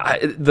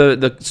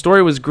 the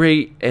story was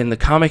great, and the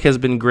comic has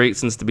been great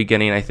since the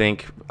beginning. I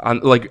think,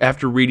 like,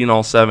 after reading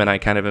all 7, I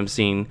kind of am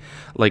seeing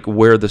like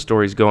where the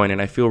story's going,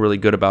 and I feel really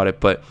good about it.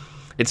 But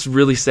it's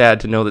really sad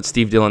to know that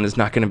Steve Dillon is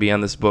not going to be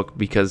on this book,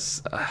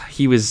 because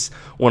he was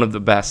one of the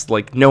best.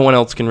 Like, no one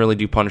else can really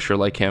do Punisher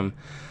like him.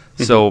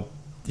 So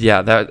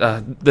yeah,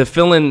 that the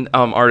fill-in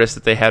artist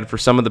that they had for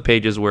some of the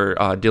pages where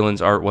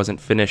Dillon's art wasn't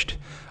finished,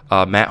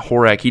 Matt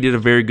Horak, he did a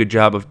very good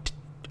job of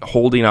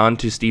holding on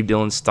to Steve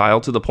Dillon's style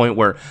to the point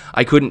where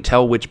I couldn't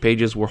tell which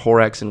pages were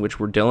Horak's and which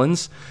were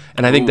Dillon's.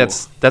 And I think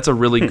that's a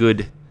really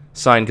good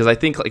sign, because I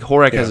think like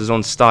Horak has his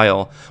own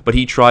style, but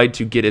he tried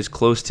to get as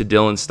close to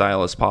Dillon's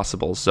style as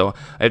possible. So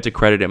I have to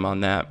credit him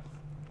on that.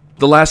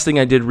 The last thing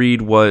I did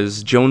read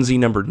was Jonesy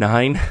number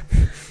 9.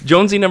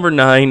 Jonesy number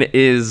 9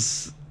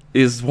 is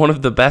one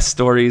of the best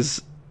stories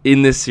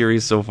in this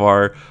series so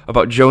far,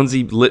 about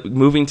Jonesy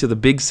moving to the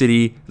big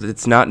city.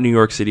 It's not New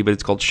York City, but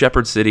it's called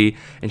Shepherd City,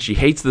 and she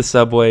hates the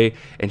subway,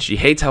 and she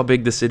hates how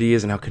big the city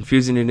is and how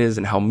confusing it is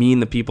and how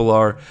mean the people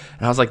are.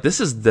 And I was like, this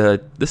is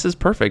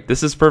perfect.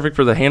 This is perfect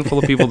for the handful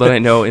of people that I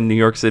know in New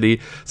York City,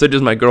 such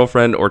as my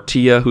girlfriend or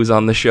Tia, who's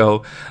on the show,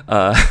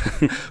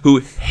 who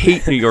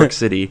hate New York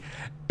City.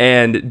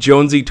 And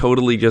Jonesy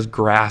totally just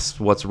grasps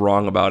what's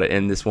wrong about it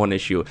in this one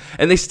issue.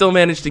 And they still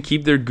manage to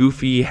keep their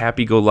goofy,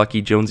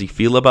 happy-go-lucky Jonesy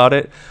feel about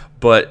it.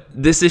 But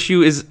this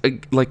issue is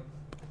like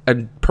a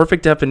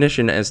perfect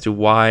definition as to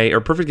why,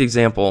 or perfect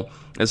example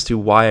as to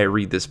why I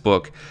read this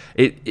book.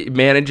 It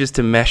manages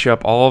to mesh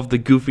up all of the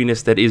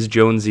goofiness that is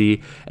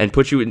Jonesy and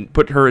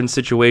put her in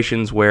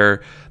situations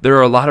where there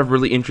are a lot of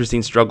really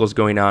interesting struggles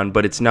going on,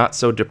 but it's not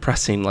so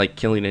depressing like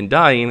Killing and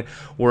Dying,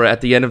 where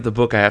at the end of the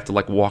book I have to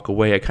like walk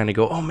away. I kind of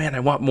go, oh man, I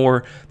want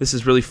more. This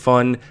is really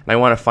fun, and I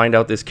want to find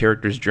out this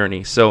character's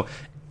journey. So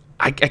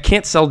I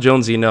can't sell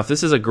Jonesy enough.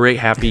 This is a great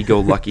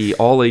happy-go-lucky,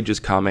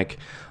 all-ages comic.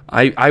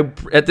 I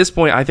at this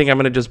point, I think I'm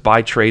going to just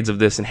buy trades of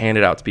this and hand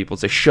it out to people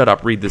and say, shut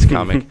up, read this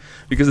comic,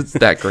 because it's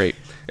that great.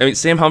 I mean,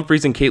 Sam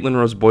Humphries and Caitlin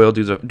Rose Boyle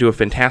do a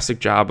fantastic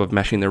job of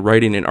meshing their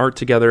writing and art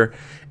together,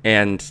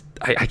 and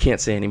I can't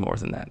say any more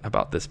than that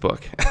about this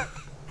book.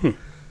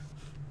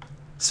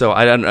 So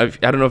I don't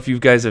know if you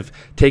guys have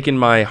taken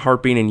my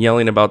harping and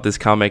yelling about this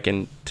comic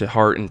and to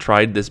heart and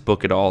tried this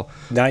book at all.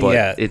 Not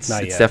yet. It's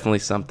definitely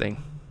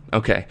something.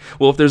 Okay.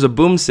 Well, if there's a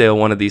boom sale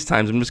one of these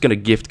times, I'm just going to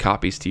gift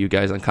copies to you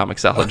guys on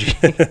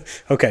Comixology.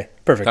 Okay,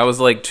 perfect. That was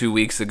like 2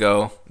 weeks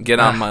ago. Get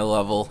on my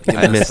level.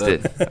 I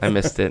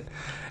missed it.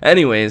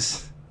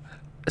 Anyways,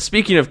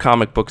 speaking of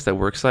comic books that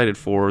we're excited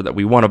for, that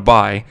we want to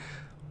buy,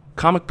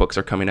 comic books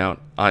are coming out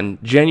on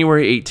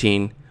January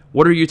 18.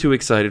 What are you two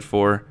excited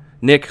for?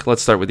 Nick,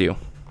 let's start with you.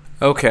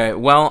 Okay,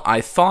 well, I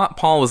thought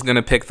Paul was going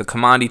to pick the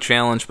Commodity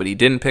Challenge, but he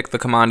didn't pick the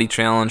Commodity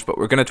Challenge, but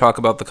we're going to talk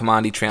about the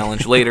Commodity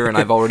Challenge later, and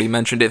I've already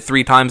mentioned it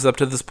 3 times up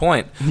to this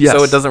point,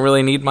 so it doesn't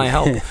really need my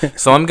help.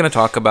 So I'm going to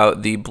talk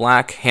about the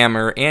Black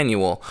Hammer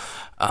Annual.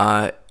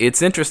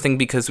 It's interesting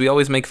because we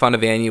always make fun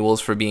of annuals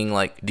for being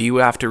like, do you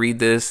have to read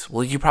this?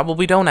 Well, you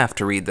probably don't have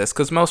to read this,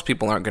 because most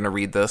people aren't going to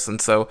read this,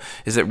 and so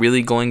is it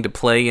really going to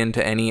play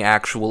into any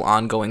actual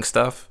ongoing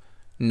stuff?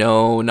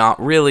 No,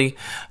 not really,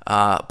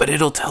 but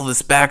it'll tell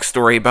this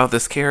backstory about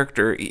this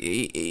character.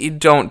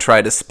 Don't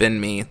try to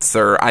spin me,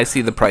 sir. I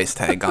see the price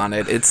tag on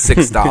it. It's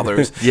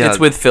 $6. Yeah. It's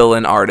with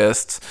fill-in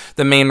artists.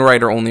 The main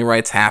writer only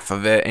writes half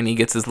of it, and he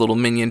gets his little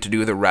minion to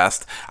do the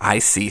rest. I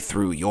see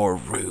through your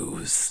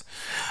ruse.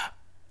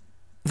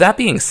 That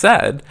being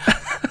said...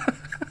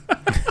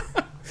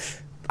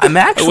 I'm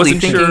actually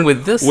thinking sure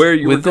with this where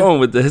you were going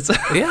with this.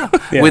 Yeah.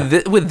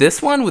 With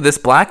this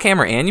Black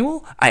Hammer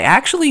Annual, I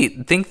actually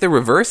think the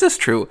reverse is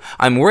true.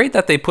 I'm worried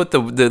that they put the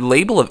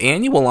label of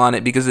annual on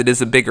it because it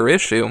is a bigger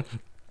issue,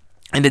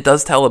 and it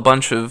does tell a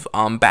bunch of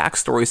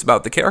backstories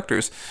about the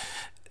characters.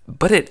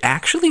 But it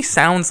actually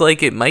sounds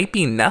like it might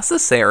be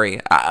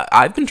necessary.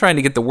 I've been trying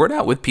to get the word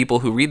out with people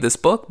who read this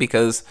book,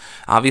 because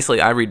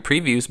obviously I read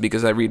previews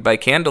because I read by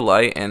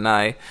candlelight, and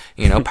I,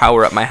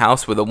 power up my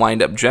house with a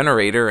wind-up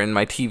generator, and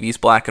my TV's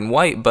black and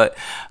white. But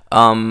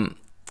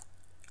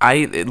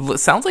it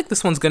sounds like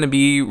this one's going to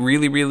be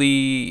really,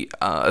 really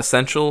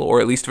essential, or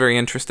at least very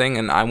interesting,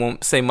 and I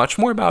won't say much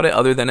more about it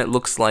other than it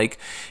looks like,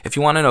 if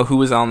you want to know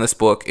who is on this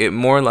book, it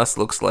more or less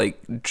looks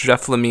like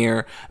Jeff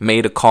Lemire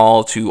made a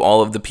call to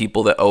all of the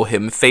people that owe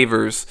him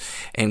favors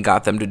and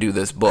got them to do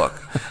this book.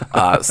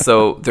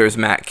 So there's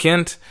Matt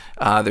Kindt,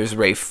 there's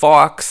Ray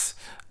Fawkes,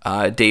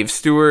 Dave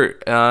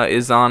Stewart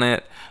is on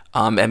it,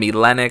 Emmy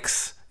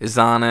Lennox is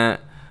on it,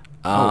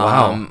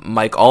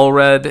 Mike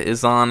Allred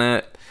is on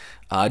it,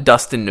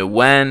 Dustin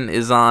Nguyen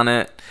is on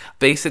it.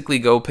 Basically,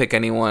 go pick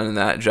anyone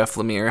that Jeff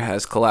Lemire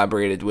has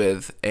collaborated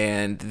with,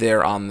 and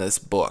they're on this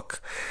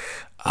book.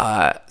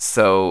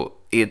 So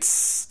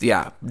it's,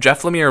 Jeff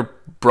Lemire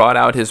brought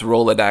out his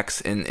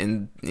Rolodex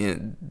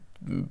in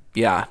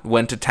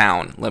went to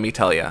town, let me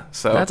tell you.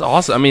 So that's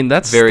awesome. I mean,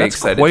 that's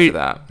excited for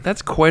that.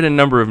 That's quite a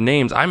number of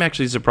names. I'm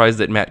actually surprised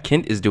that Matt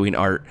Kindt is doing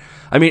art.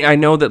 I mean, I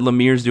know that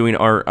Lemire's doing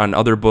art on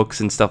other books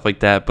and stuff like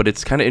that, but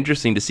it's kind of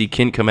interesting to see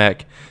Kindt come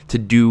back to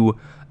do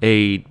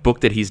a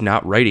book that he's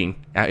not writing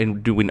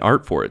and doing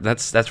art for it.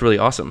 That's really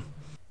awesome.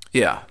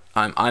 Yeah,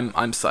 I'm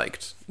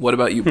psyched. What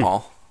about you,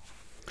 Paul?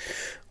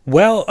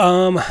 Well,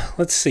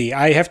 let's see.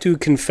 I have to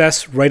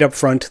confess right up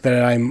front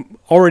that I'm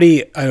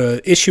already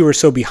an issue or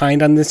so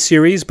behind on this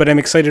series, but I'm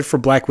excited for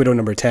Black Widow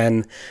number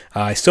 10.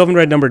 I still haven't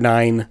read number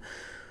 9,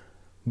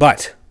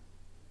 but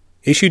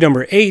issue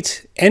number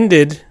 8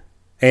 ended,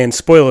 and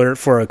spoiler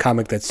for a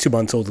comic that's 2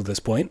 months old at this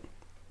point,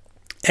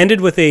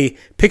 ended with a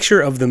picture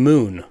of the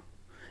moon,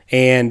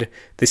 and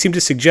they seem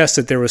to suggest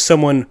that there was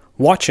someone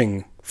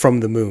watching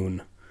from the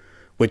moon,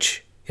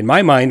 which in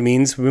my mind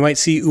means we might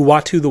see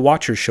Uatu the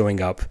Watcher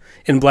showing up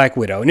in Black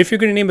Widow. And if you're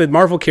going to name a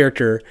Marvel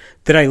character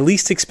that I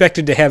least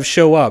expected to have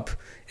show up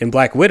in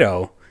Black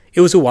Widow,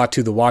 it was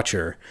Uatu the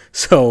Watcher.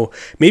 So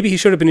maybe he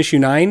showed up in issue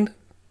 9.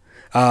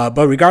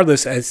 But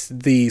regardless, as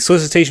the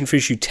solicitation for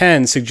issue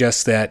 10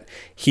 suggests that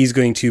he's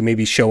going to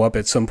maybe show up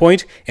at some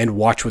point and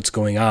watch what's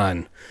going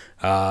on.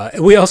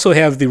 We also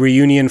have the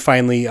reunion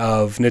finally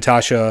of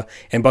Natasha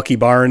and Bucky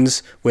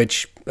Barnes,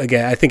 which,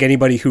 again, I think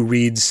anybody who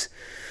reads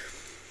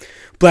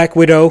Black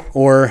Widow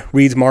or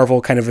reads Marvel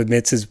kind of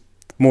admits is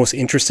most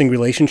interesting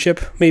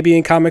relationship maybe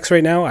in comics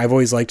right now. I've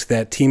always liked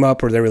that team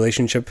up or their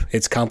relationship.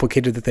 It's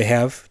complicated that they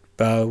have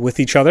with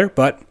each other,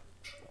 but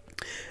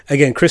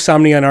again, Chris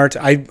Samnee on art.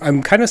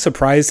 I'm kind of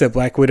surprised that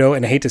Black Widow,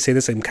 and I hate to say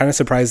this, I'm kind of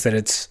surprised that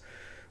it's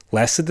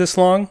lasted this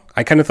long.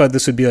 I kind of thought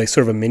this would be like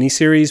sort of a mini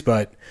series,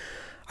 but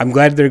I'm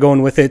glad they're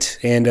going with it.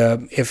 And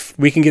if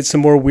we can get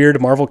some more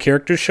weird Marvel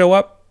characters show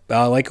up,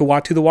 like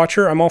Uatu the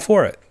Watcher, I'm all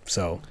for it.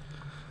 So.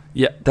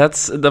 Yeah,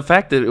 that's the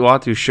fact that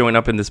Uatu's showing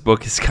up in this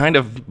book is kind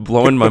of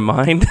blowing my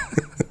mind.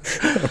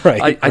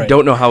 Right. I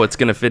don't know how it's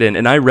going to fit in,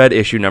 and I read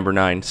issue number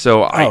 9,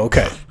 so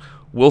okay.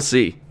 We'll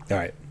see. All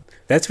right,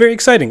 that's very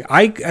exciting.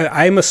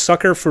 I'm a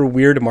sucker for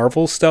weird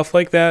Marvel stuff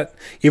like that.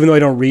 Even though I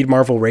don't read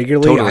Marvel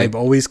regularly, totally. I've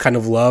always kind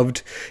of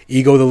loved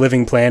Ego the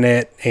Living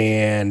Planet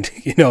and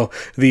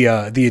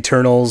the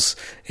Eternals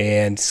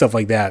and stuff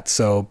like that.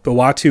 So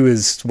Uatu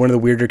is one of the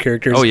weirder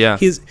characters. Oh yeah,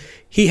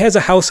 he has a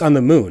house on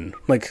the moon.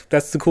 Like,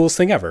 that's the coolest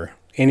thing ever.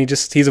 And he's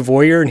a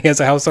voyeur and he has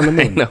a house on the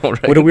moon. I know,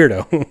 right? What a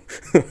weirdo.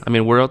 I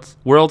mean, where else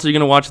are you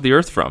going to watch the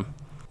Earth from?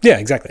 Yeah,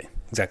 exactly.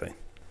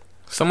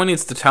 Someone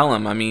needs to tell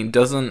him. I mean,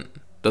 doesn't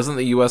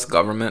the U.S.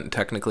 government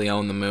technically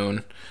own the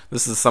moon?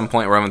 This is some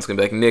point where everyone's going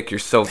to be like, Nick, you're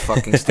so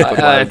fucking stupid.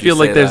 I feel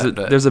like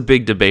there's a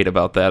big debate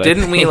about that.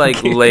 Didn't we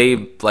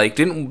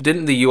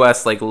didn't the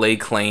U.S. lay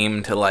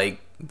claim to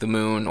the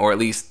moon, or at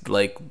least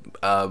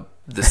the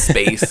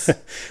space?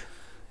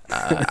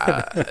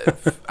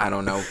 I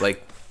don't know,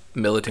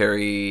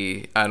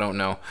 military. I don't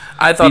know.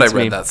 I thought I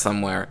read that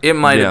somewhere. It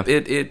might have.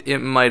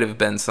 It might have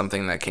been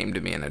something that came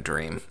to me in a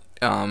dream.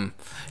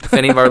 If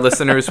any of our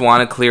listeners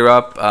want to clear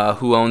up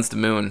who owns the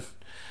moon,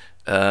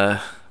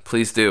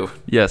 please do.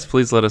 Yes,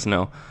 please let us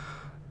know.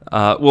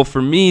 Well,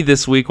 for me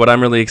this week, what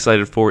I'm really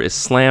excited for is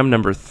Slam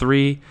number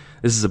 3.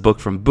 This is a book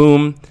from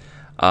Boom.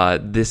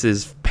 This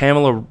is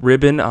Pamela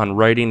Ribon on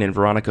writing and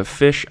Veronica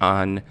Fish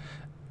on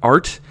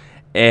art.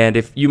 And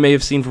if you may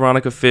have seen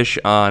Veronica Fish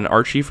on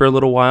Archie for a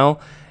little while,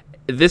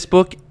 this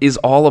book is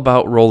all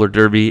about roller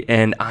derby,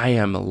 and I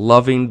am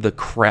loving the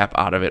crap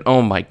out of it.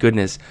 Oh my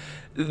goodness.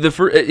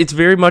 It's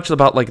very much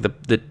about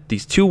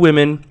these two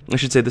women. I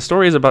should say the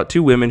story is about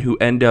two women who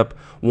end up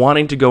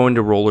wanting to go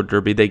into roller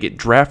derby. They get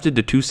drafted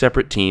to 2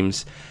 separate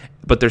teams,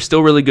 but they're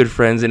still really good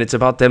friends, and it's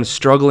about them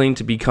struggling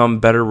to become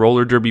better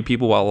roller derby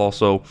people while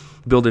also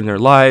building their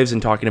lives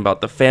and talking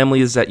about the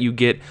families that you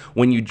get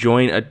when you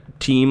join a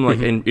team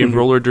in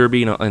roller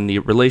derby, and the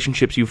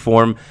relationships you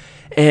form.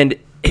 And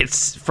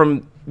it's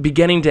from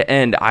beginning to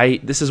end.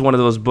 This is one of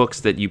those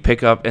books that you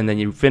pick up and then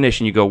you finish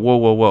and you go,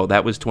 whoa,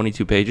 that was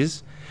 22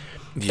 pages.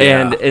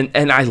 Yeah.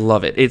 And I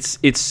love it.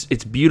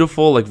 It's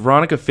beautiful.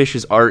 Veronica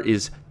Fish's art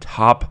is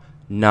top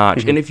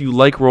notch. And if you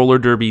like roller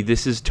derby,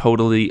 this is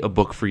totally a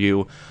book for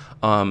you.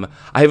 I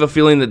have a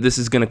feeling that this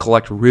is going to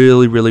collect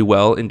really, really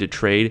well into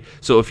trade.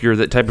 So if you're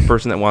the type of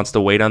person that wants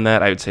to wait on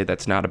that, I would say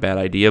that's not a bad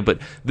idea. But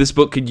this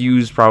book could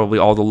use probably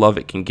all the love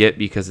it can get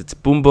because it's a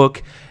Boom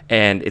book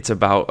and it's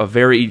about a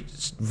very,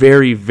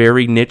 very,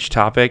 very niche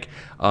topic.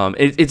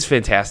 It's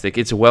fantastic.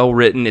 It's well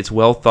written. It's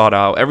well thought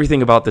out.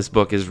 Everything about this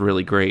book is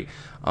really great.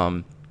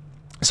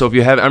 So if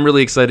you have, I'm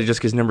really excited just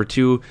because number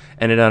 2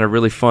 ended on a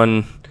really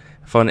fun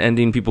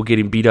ending, people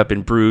getting beat up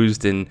and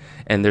bruised, and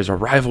there's a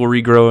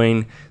rivalry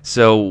growing.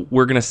 So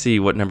we're gonna see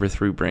what number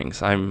 3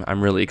 brings.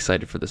 I'm really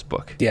excited for this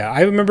book. Yeah,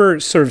 I remember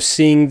sort of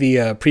seeing the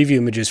preview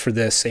images for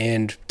this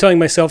and telling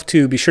myself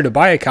to be sure to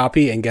buy a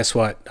copy, and guess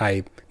what?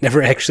 I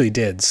never actually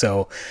did.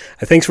 So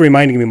thanks for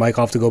reminding me, Mike.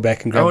 I'll have to go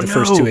back and grab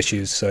first 2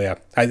 issues. So yeah,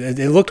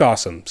 it looked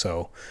awesome.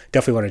 So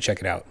definitely want to check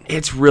it out.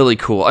 It's really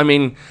cool. I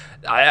mean,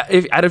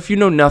 if you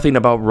know nothing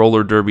about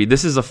roller derby,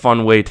 this is a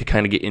fun way to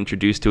kind of get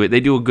introduced to it. They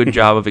do a good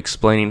job of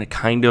explaining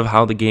kind of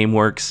how the game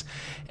works.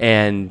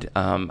 And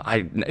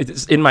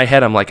in my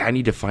head, I'm like, I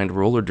need to find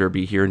roller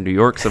derby here in New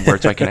York somewhere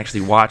so I can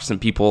actually watch some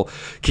people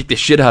kick the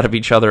shit out of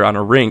each other on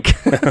a rink.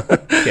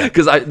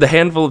 Because the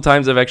handful of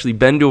times I've actually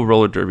been to a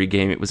roller derby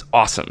game, it was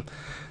awesome.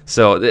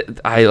 So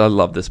I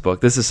love this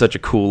book. This is such a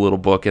cool little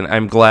book, and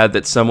I'm glad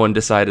that someone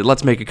decided,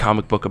 let's make a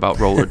comic book about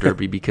roller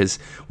derby because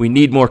we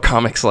need more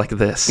comics like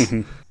this.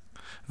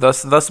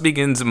 Thus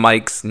begins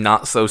Mike's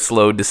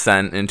not-so-slow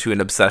descent into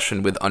an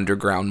obsession with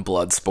underground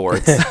blood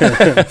sports.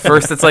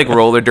 First, it's like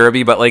roller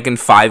derby, but like in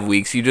 5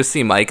 weeks, you just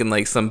see Mike in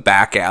like some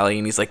back alley,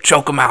 and he's like,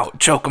 choke him out,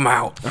 choke him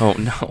out. Oh,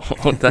 no.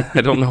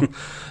 I don't know.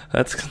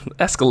 That's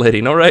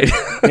escalating. All right.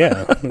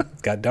 Yeah,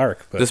 it got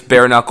dark. But. This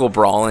bare-knuckle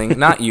brawling.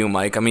 Not you,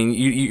 Mike. I mean,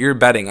 you're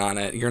betting on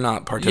it. You're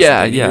not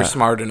participating. Yeah. You're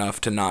smart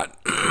enough to not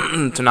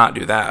to not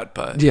do that,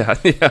 but... Yeah.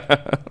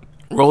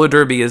 Roller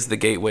derby is the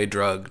gateway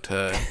drug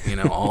to,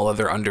 all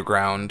other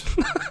underground.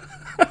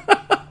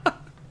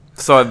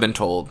 So I've been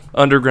told.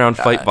 Underground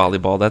fight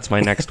volleyball. That's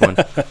my next one.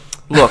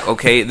 Look,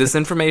 okay, this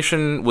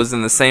information was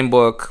in the same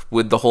book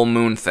with the whole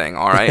moon thing,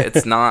 all right?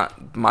 It's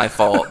not my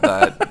fault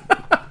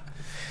that...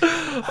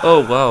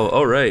 Oh, wow.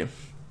 All right.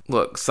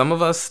 Look, some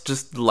of us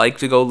just like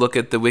to go look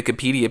at the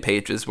Wikipedia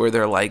pages where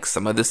they're like,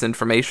 some of this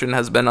information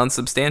has been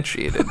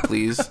unsubstantiated,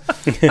 please.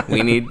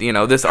 We need,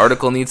 this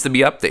article needs to be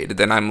updated.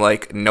 And I'm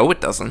like, no,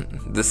 it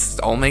doesn't. This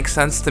all makes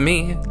sense to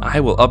me. I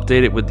will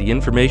update it with the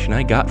information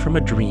I got from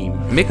a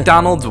dream.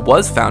 McDonald's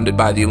was founded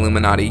by the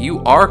Illuminati.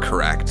 You are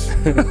correct.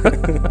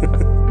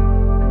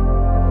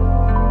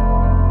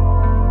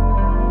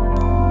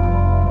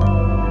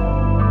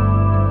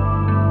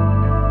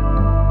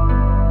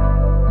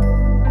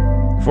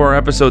 For our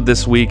episode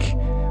this week,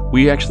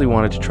 we actually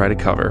wanted to try to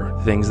cover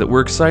things that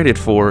we're excited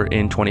for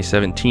in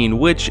 2017,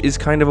 which is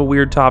kind of a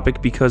weird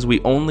topic because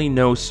we only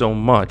know so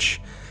much.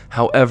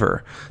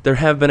 However, there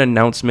have been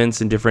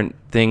announcements and different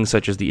things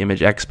such as the Image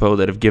Expo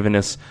that have given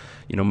us,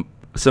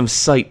 some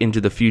sight into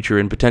the future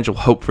and potential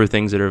hope for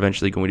things that are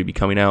eventually going to be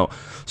coming out.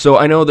 So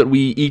I know that we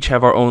each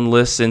have our own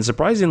lists, and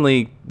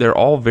surprisingly, they're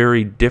all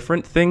very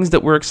different things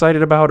that we're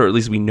excited about, or at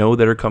least we know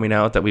that are coming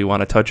out that we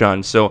want to touch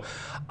on. So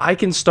I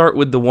can start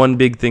with the one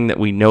big thing that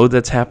we know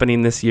that's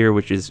happening this year,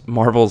 which is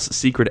Marvel's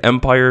Secret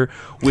Empire,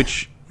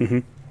 which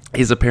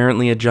is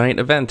apparently a giant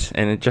event.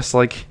 And it just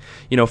like,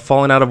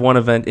 falling out of one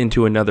event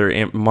into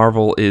another,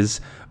 Marvel is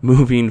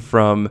moving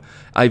from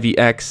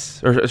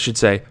IVX, or I should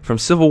say, from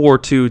Civil War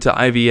II to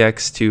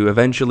IVX to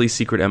eventually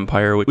Secret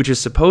Empire, which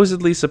is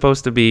supposedly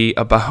supposed to be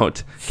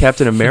about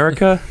Captain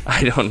America.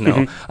 I don't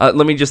know.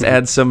 Let me just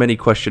add so many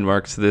question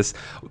marks to this.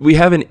 We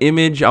have an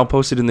image, I'll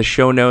post it in the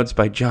show notes,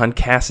 by John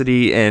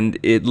Cassidy, and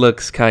it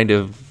looks kind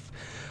of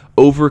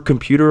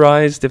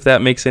over-computerized, if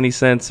that makes any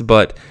sense,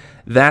 but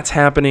that's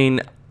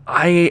happening.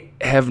 I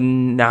have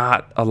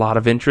not a lot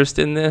of interest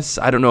in this.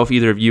 I don't know if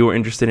either of you are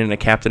interested in a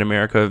Captain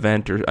America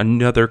event or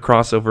another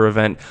crossover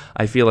event.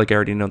 I feel like I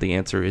already know the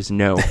answer is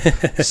no.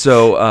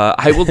 So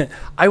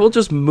I will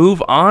just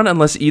move on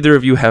unless either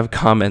of you have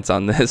comments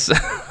on this.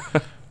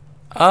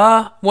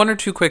 One or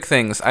two quick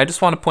things. I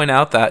just want to point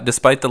out that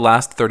despite the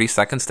last 30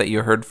 seconds that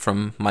you heard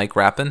from Mike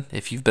Rappin,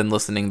 if you've been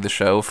listening to the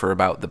show for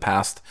about the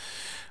past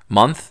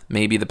month,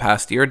 maybe the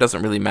past year, it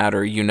doesn't really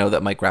matter. You know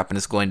that Mike Rappin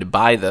is going to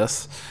buy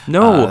this.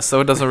 No.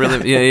 So it doesn't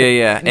really...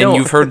 Yeah. And no.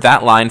 You've heard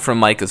that line from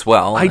Mike as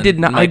well. I did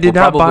not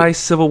buy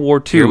Civil War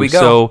 2. Here we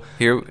go.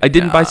 So I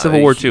didn't buy Civil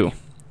War 2.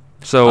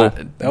 So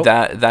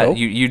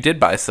you did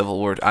buy Civil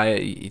War.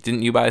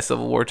 Didn't you buy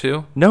Civil War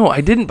 2? No, I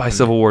didn't buy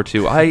Civil War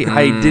 2.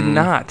 I did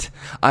not.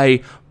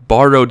 I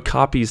borrowed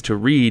copies to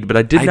read, but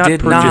I did not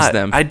purchase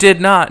them. I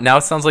did not. Now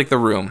it sounds like The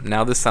Room.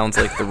 Now this sounds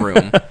like The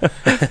Room.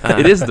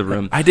 It is The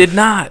Room. I did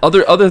not.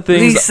 Other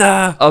things.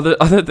 Lisa.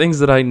 Other things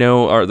that I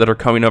know that are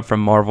coming up from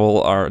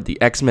Marvel are the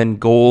X-Men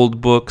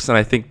Gold books, and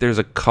I think there's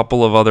a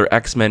couple of other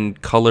X-Men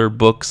color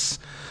books,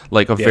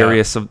 like of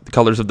various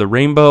colors of the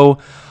rainbow.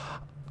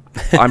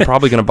 I'm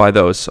probably going to buy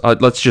those.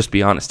 Let's just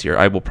be honest here.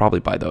 I will probably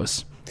buy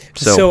those.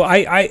 So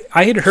I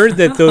had heard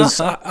that those.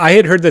 I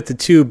had heard that the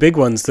two big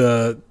ones,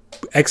 the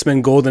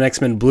X-Men Gold and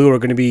X-Men Blue, are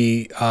going to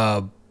be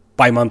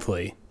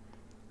bi-monthly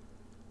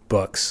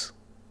books.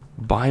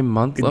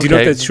 Bi-monthly? Do you know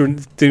if that's true?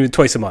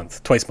 Twice a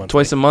month.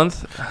 Twice a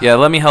month? Yeah,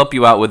 let me help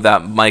you out with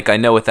that, Mike. I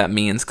know what that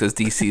means because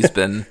DC's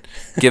been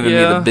giving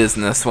me the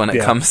business when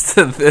it comes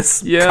to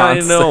this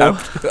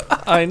concept.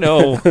 I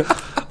know.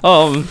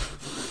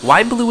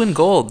 Why blue and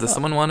gold? Does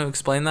someone want to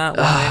explain that?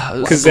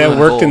 Because that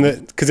worked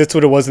because that's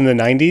what it was in the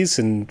 90s,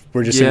 and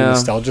we're just in a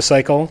nostalgia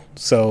cycle.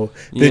 So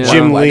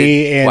Jim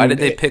Lee why did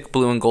they pick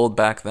blue and gold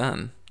back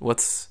then?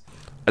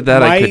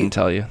 I couldn't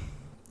tell you.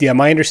 Yeah,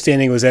 my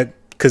understanding was that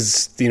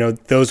because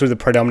those were the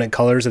predominant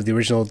colors of the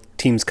original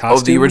team's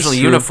costumes. Oh, the original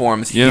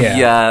uniforms. Yeah.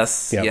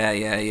 Yes. Yep.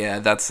 Yeah.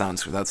 That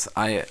sounds.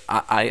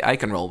 I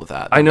can roll with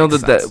that. I know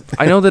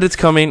that it's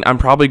coming. I'm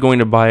probably going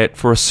to buy it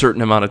for a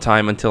certain amount of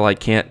time until I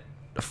can't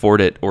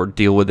afford it or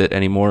deal with it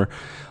anymore.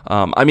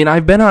 I mean,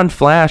 I've been on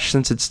Flash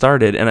since it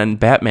started, and on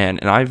Batman,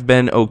 and I've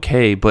been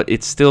okay, but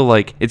it's still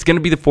like, it's going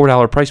to be the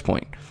 $4 price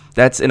point.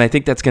 And I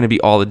think that's going to be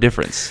all the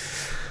difference.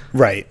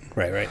 Right.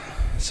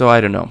 So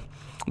I don't know.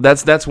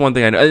 That's one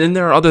thing I know. And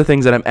there are other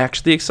things that I'm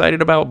actually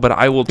excited about, but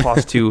I will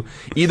toss to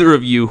either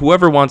of you,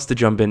 whoever wants to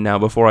jump in now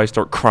before I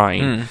start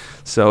crying.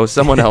 So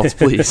someone else,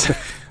 please.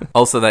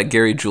 Also, that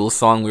Gary Jules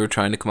song we were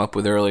trying to come up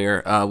with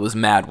earlier was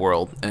Mad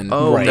World. And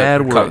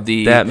Mad World.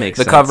 That makes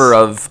sense. The cover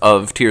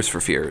of Tears for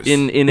Fears.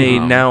 In a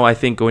now, I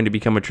think, going to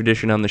become a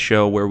tradition on the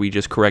show where we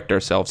just correct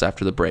ourselves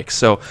after the break.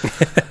 So,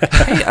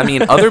 hey, I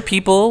mean, other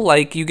people,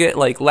 like you get,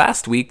 like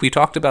last week we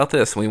talked about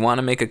this. We want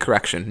to make a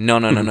correction.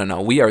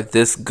 No. We are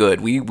this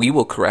good. We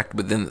will correct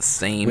within the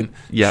same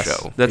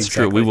show. That's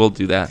true. We will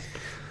do that.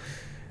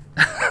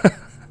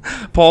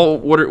 Paul,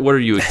 what are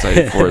you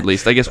excited for, at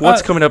least? I guess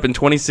what's coming up in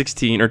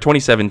 2016 or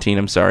 2017,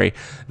 I'm sorry,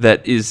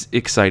 that is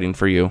exciting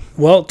for you?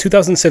 Well,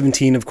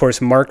 2017, of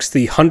course, marks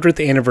the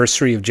 100th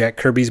anniversary of Jack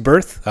Kirby's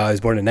birth. He was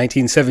born in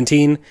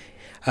 1917.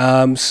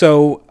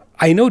 So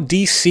I know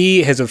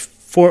DC has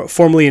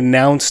formally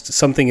announced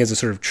something as a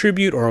sort of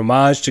tribute or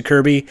homage to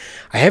Kirby.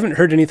 I haven't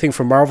heard anything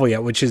from Marvel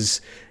yet, which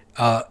is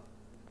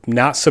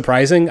not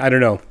surprising. I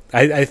don't know.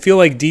 I feel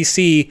like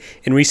DC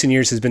in recent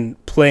years has been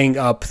playing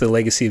up the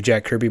legacy of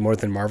Jack Kirby more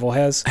than Marvel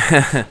has.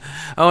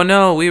 Oh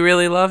no, we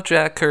really love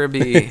Jack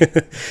Kirby.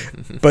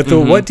 But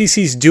what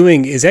DC's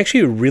doing is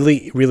actually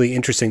really, really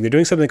interesting. They're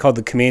doing something called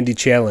the Kamandi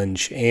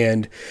Challenge,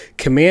 and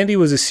Kamandi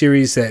was a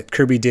series that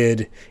Kirby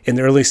did in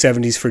the early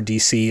 70s for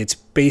DC. It's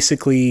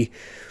basically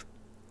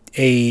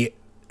a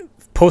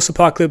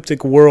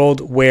post-apocalyptic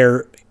world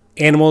where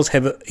animals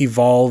have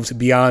evolved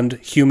beyond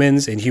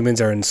humans, and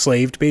humans are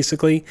enslaved,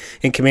 basically.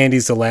 And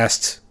Kamandi's the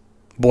last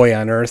boy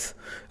on Earth.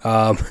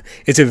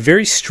 It's a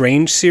very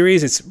strange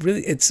series.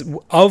 It's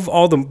of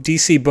all the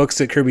DC books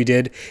that Kirby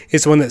did,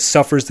 it's the one that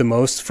suffers the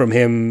most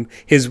from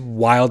his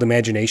wild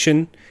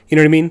imagination. You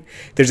know what I mean?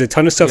 There's a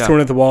ton of stuff thrown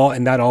at the wall,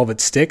 and not all of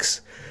it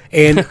sticks.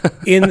 And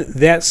in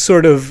that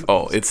sort of...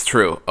 Oh, it's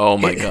true. Oh,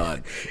 my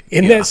God.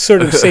 In that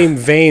sort of same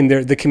vein,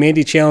 the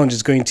Kamandi Challenge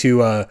is going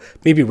to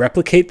maybe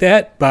replicate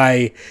that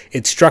by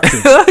its structure.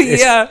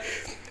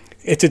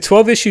 It's a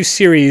 12-issue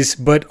series,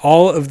 but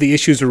all of the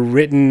issues are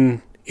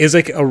written... is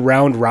like a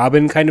round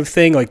robin kind of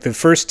thing. Like the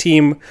first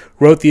team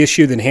wrote the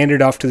issue, then handed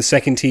it off to the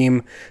second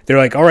team. They're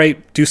like, all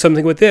right, do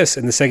something with this.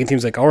 And the second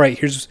team's like, all right,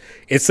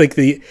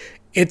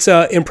 it's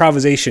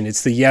improvisation.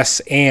 It's the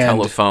yes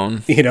and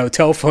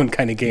telephone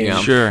kind of game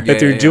that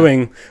they're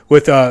doing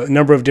with a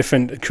number of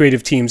different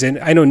creative teams. And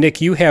I know,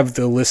 Nick, you have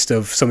the list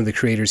of some of the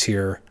creators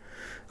here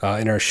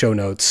in our show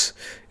notes.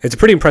 It's a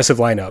pretty impressive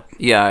lineup.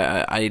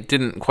 Yeah, I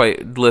didn't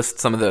quite list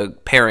some of the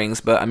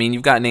pairings, but I mean,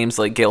 you've got names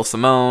like Gail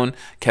Simone,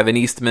 Kevin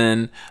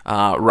Eastman,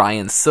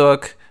 Ryan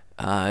Sook,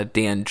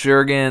 Dan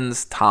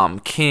Jurgens, Tom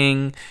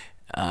King,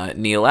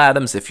 Neil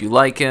Adams, if you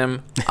like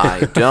him.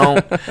 I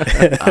don't.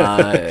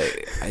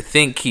 I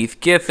think Keith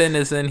Giffen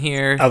is in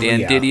here.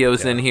 Dan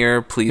Didio's in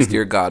here. Please,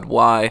 dear God,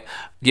 why?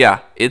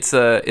 Yeah, it's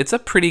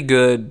a pretty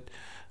good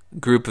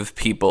group of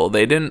people.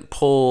 They didn't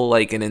pull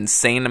like an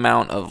insane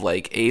amount of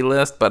like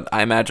A-list, but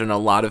I imagine a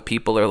lot of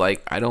people are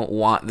like, I don't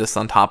want this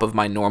on top of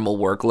my normal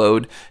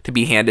workload to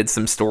be handed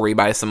some story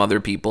by some other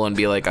people and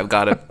be like, I've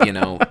got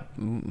to,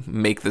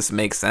 make this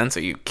make sense.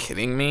 Are you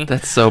kidding me?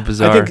 That's so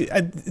bizarre. I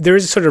think there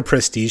is a sort of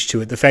prestige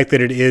to it. The fact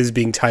that it is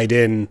being tied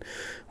in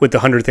with the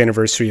 100th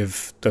anniversary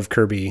of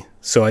Kirby.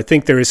 So I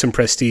think there is some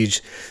prestige.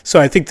 So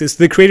I think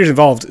the creators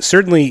involved,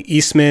 certainly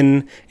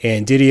Eastman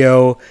and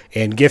Didio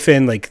and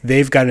Giffen, like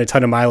they've gotten a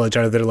ton of mileage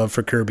out of their love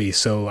for Kirby.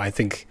 So I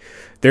think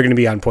they're going to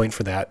be on point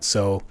for that.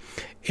 So,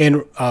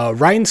 and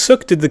Ryan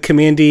Sook did the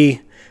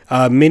Kamandi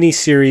mini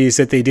series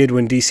that they did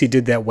when DC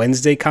did that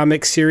Wednesday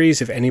comic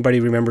series. If anybody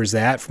remembers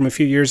that from a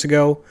few years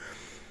ago.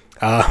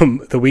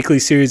 The weekly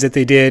series that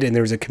they did, and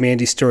there was a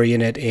Kamandi story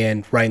in it,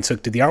 and Ryan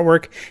Sook did the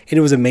artwork, and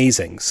it was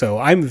amazing. So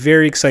I'm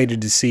very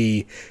excited to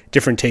see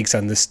different takes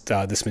on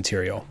this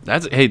material.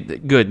 Hey,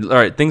 good. All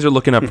right, things are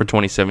looking up for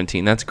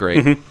 2017. That's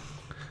great.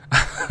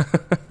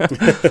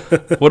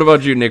 What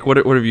about you, Nick? What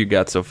have you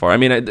got so far? I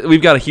mean,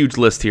 we've got a huge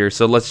list here,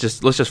 so let's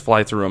just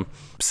fly through them.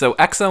 So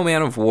X-O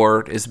Man of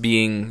War is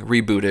being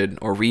rebooted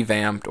or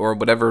revamped or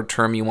whatever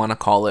term you want to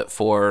call it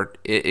for.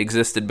 It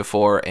existed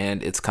before,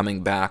 and it's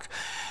coming back.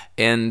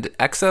 And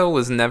X-O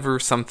was never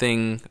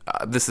something,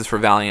 this is for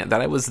Valiant,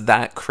 that I was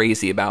that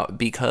crazy about,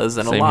 because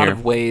in a lot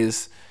of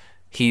ways,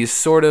 he's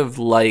sort of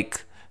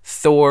like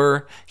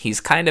Thor. He's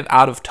kind of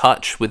out of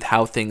touch with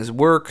how things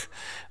work,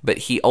 but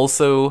he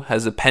also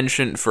has a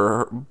penchant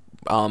for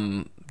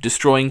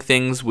destroying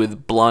things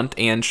with blunt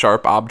and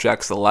sharp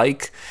objects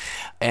alike,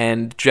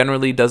 and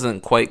generally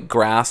doesn't quite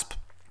grasp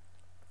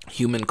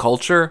human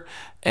culture,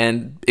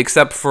 and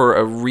except for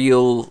a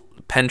real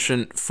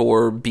penchant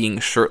for being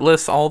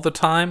shirtless all the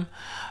time.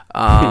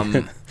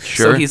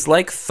 So he's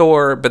like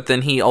Thor, but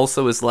then he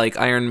also is like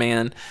Iron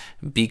Man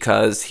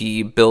because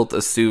he built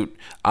a suit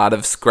out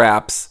of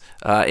scraps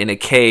in a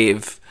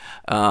cave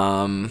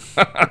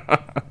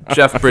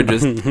Jeff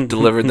Bridges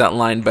delivered that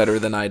line better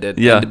than I did.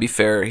 Yeah. And to be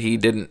fair, he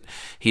didn't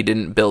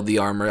build the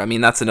armor. I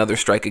mean, that's another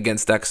strike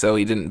against Exo.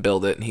 He didn't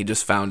build it. He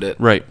just found it.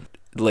 Right.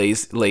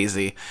 Lazy.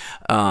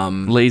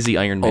 Lazy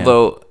Iron Man.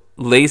 Although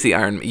lazy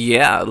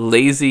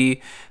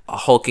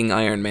hulking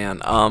Iron Man.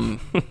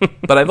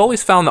 But I've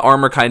always found the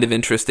armor kind of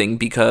interesting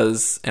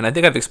because, and I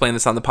think I've explained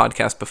this on the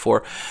podcast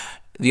before,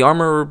 the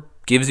armor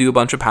gives you a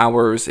bunch of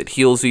powers. It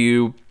heals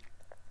you,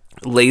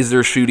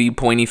 laser shooty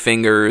pointy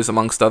fingers,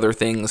 amongst other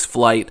things,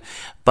 flight.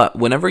 But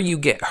whenever you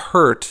get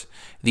hurt,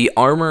 the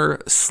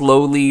armor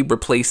slowly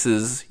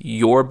replaces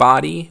your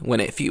body. When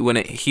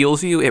it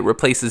heals you, it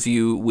replaces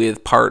you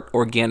with part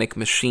organic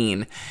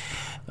machine.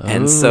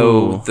 And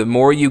so the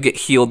more you get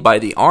healed by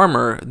the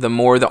armor, the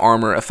more the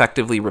armor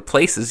effectively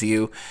replaces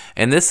you.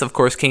 And this, of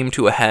course, came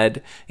to a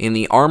head in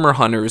the Armor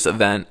Hunters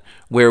event,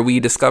 where we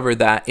discovered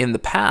that in the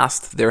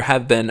past, there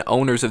have been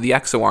owners of the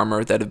Exo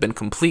armor that have been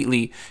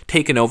completely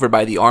taken over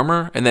by the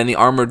armor, and then the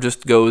armor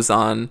just goes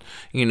on,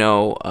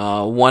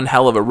 one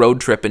hell of a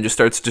road trip and just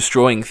starts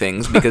destroying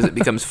things because it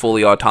becomes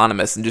fully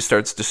autonomous and just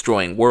starts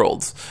destroying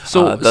worlds.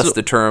 So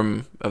the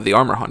term of the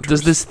Armor Hunters.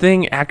 Does this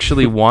thing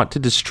actually want to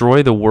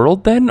destroy the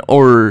world then,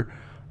 or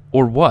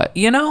what?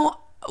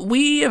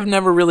 We have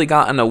never really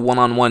gotten a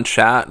one-on-one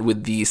chat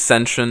with the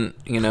sentient,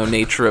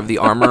 nature of the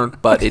armor,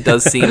 but it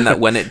does seem that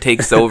when it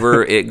takes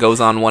over, it goes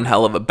on one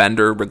hell of a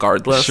bender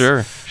regardless.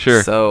 Sure.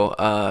 So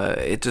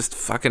it just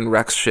fucking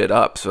wrecks shit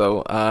up.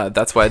 So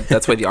that's why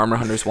the Armor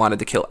Hunters wanted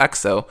to kill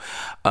Exo.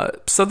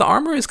 So the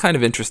armor is kind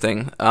of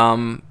interesting.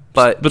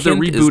 But they're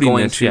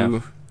rebooting this,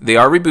 yeah. They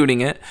are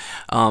rebooting it.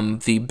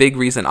 The big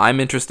reason I'm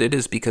interested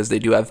is because they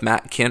do have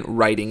Matt Kindt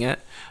writing it,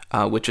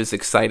 which is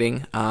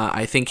exciting.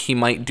 I think he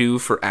might do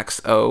for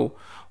XO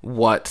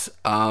what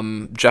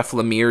Jeff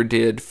Lemire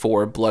did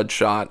for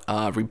Bloodshot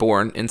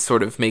Reborn and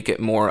sort of make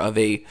it more of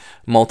a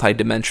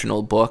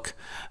multi-dimensional book.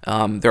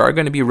 There are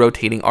going to be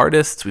rotating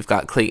artists. We've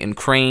got Clayton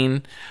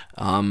Crane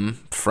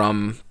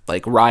from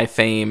like Rye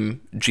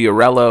fame,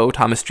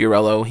 Thomas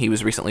Giorello. He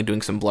was recently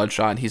doing some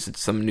Bloodshot. He's at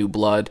some New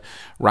Blood.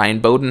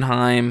 Ryan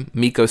Bodenheim,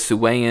 Miko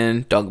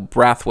Suwayan, Doug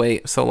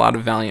Brathwaite. So a lot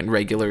of Valiant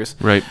regulars.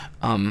 Right.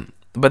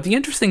 But the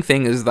interesting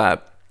thing is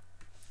that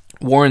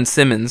Warren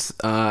Simmons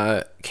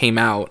came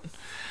out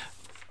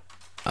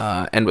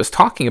and was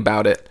talking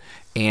about it,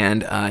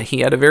 and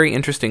he had a very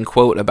interesting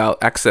quote about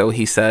Exo.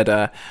 He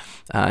said,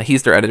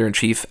 he's their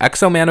editor-in-chief,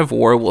 "Exo Man of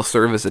War will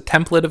serve as a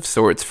template of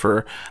sorts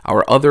for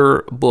our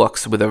other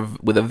books with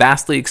a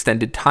vastly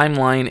extended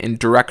timeline and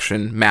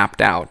direction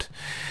mapped out.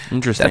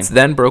 Interesting. That's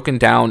then broken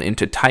down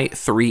into tight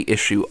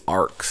 3-issue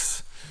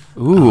arcs."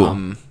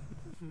 Ooh.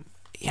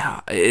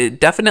 Yeah,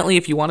 definitely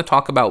if you want to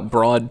talk about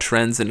broad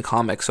trends in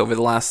comics over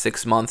the last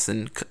 6 months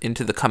and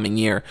into the coming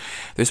year,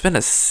 there's been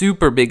a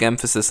super big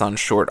emphasis on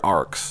short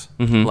arcs.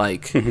 Mm-hmm.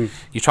 Like,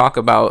 you talk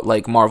about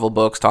like Marvel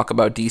books, talk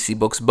about DC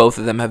books, both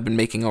of them have been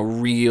making a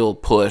real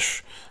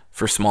push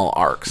for small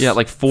arcs. Yeah,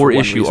 like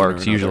 4-issue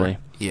arcs usually.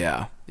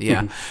 Yeah.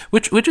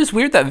 Which is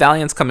weird that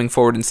Valiant's coming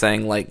forward and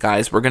saying, like,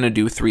 guys, we're going to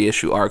do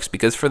 3-issue arcs,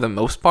 because for the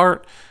most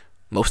part,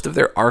 most of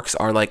their arcs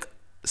are like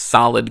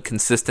solid,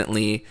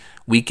 consistently,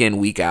 week in,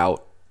 week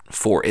out,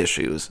 4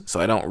 issues.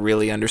 So I don't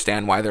really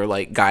understand why they're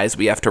like, guys,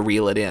 we have to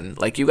reel it in.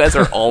 Like, you guys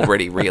are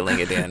already reeling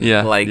it in.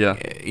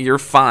 You're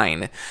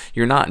fine.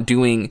 You're not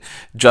doing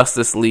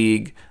Justice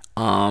League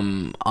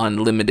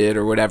Unlimited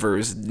or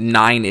whatever's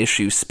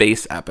 9-issue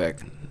space epic.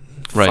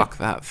 Right. Fuck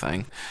that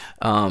thing.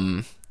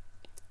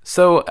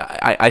 So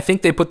I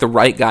think they put the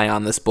right guy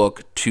on this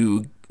book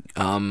to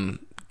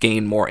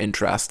gain more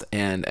interest,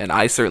 and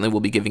I certainly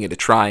will be giving it a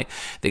try.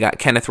 They got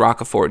Kenneth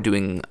Rocafort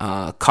doing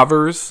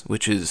covers,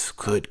 which is,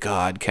 good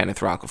God, Kenneth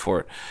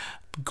Rocafort.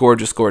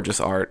 Gorgeous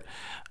art.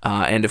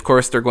 And of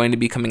course, they're going to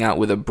be coming out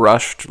with a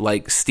brushed,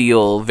 like,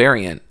 steel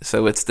variant.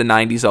 So it's the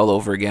 90s all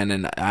over again,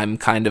 and I'm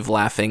kind of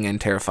laughing and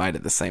terrified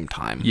at the same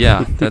time.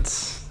 Yeah,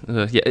 that's...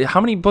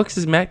 How many books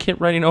is Matt Kindt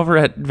writing over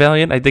at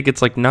Valiant? I think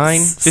it's like 9,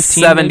 15?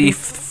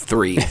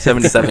 73.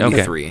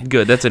 73. Okay,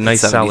 good. That's a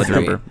nice solid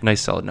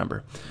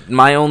number.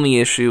 My only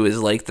issue is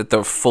like that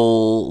the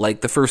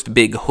first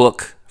big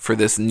hook for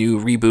this new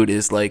reboot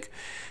is like,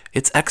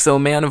 it's Exo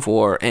Man of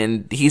War,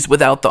 and he's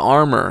without the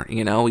armor.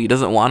 He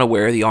doesn't want to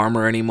wear the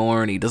armor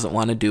anymore, and he doesn't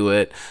want to do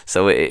it.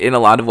 So in a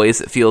lot of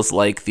ways, it feels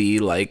like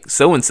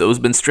so-and-so's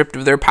been stripped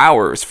of their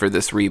powers for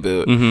this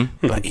reboot.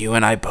 Mm-hmm. But you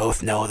and I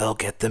both know they'll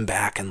get them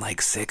back in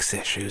like 6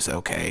 issues,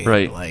 okay?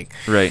 Right.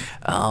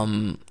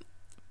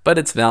 But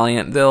it's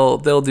Valiant.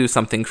 They'll do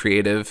something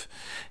creative.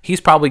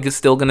 He's probably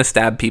still going to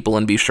stab people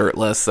and be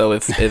shirtless. So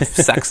if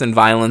sex and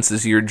violence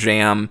is your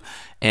jam,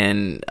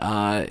 and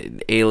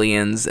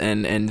aliens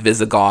and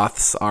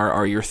Visigoths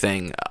are your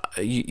thing,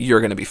 you're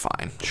going to be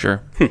fine.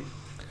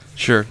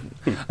 Sure.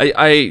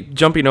 I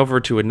jumping over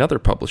to another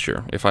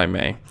publisher, if I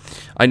may.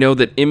 I know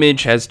that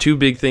Image has 2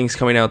 big things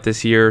coming out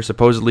this year.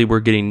 Supposedly we're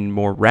getting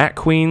more Rat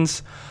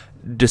Queens.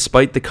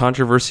 despite the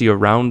controversy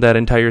around that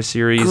entire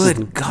series,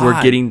 Good God.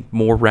 we're getting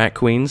more Rat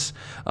Queens.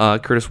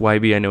 Curtis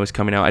Wybe, I know, is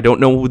coming out. I don't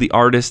know who the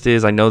artist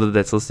is. I know that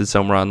that's listed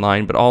somewhere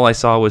online, but all I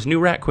saw was new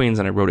Rat Queens,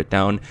 and I wrote it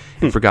down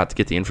and forgot to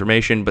get the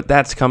information. But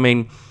that's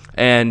coming.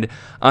 And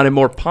on a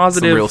more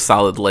positive... Some real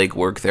solid leg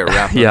work there,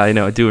 Rapper. Yeah, I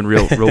know, doing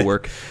real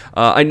work.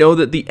 I know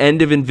that the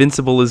end of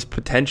Invincible is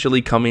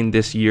potentially coming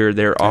this year.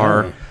 There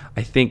are,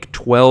 I think,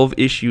 12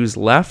 issues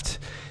left.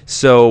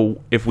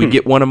 So if we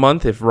get one a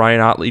month, if Ryan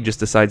Ottley just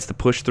decides to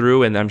push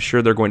through, and I'm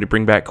sure they're going to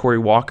bring back Cory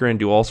Walker and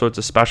do all sorts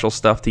of special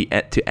stuff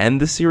to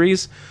end the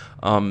series,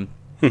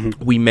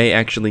 we may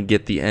actually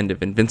get the end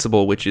of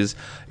Invincible, which is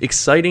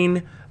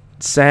exciting,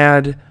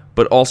 sad,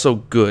 but also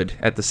good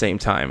at the same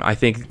time. I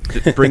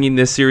think bringing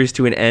this series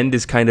to an end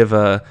is kind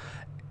of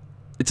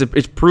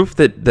it's proof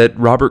that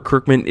Robert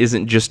Kirkman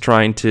isn't just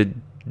trying to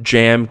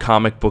jam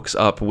comic books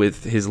up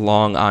with his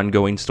long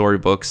ongoing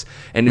storybooks,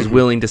 and is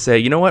willing to say,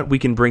 you know what, we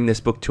can bring this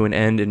book to an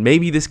end, and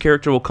maybe this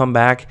character will come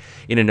back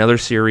in another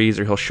series,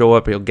 or he'll show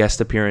up, he'll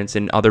guest appearance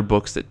in other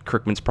books that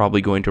Kirkman's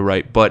probably going to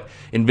write. But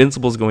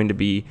Invincible's going to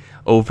be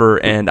over,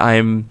 and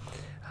I'm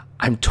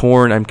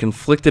torn. I'm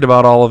conflicted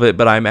about all of it,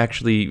 but I'm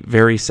actually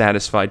very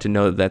satisfied to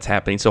know that that's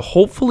happening. So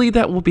hopefully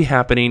that will be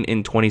happening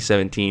in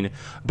 2017,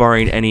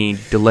 barring any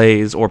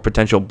delays or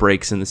potential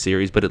breaks in the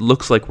series. But it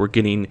looks like we're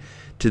getting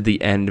to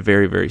the end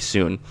very, very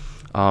soon.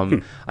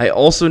 I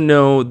also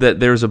know that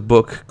there's a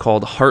book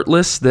called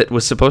Heartless that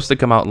was supposed to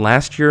come out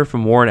last year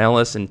from Warren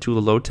Ellis and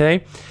Tula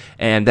Lotay,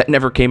 and that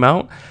never came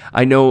out.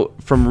 I know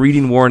from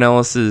reading Warren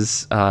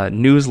Ellis's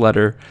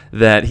newsletter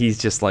that he's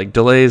just like,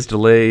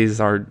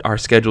 delays, our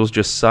schedules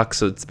just suck,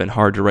 so it's been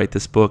hard to write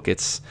this book.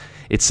 It's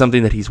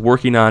something that he's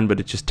working on, but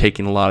it's just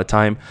taking a lot of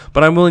time.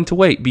 But I'm willing to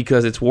wait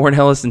because it's Warren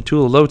Ellis and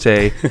Tula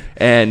Lotay,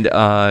 and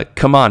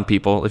come on,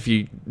 people! If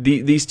you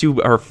these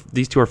two are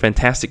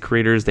fantastic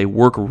creators. They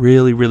work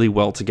really, really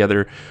well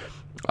together.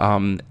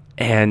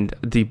 And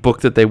the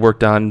book that they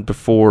worked on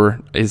before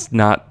is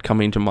not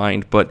coming to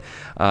mind, but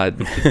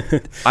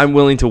I'm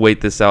willing to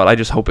wait this out. I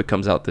just hope it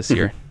comes out this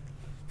year.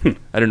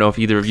 I don't know if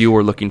either of you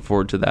are looking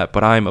forward to that,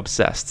 but I'm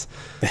obsessed.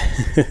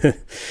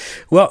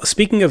 Well,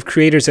 speaking of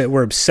creators that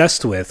we're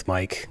obsessed with,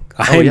 Mike,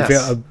 I'm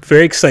yes.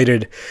 very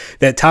excited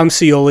that Tom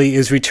Scioli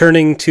is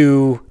returning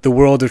to the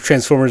world of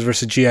Transformers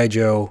vs. G.I.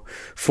 Joe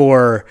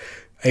for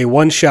a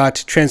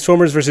one-shot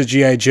Transformers vs.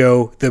 G.I.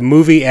 Joe, the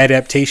movie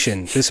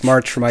adaptation, this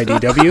March from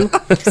IDW.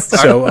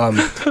 So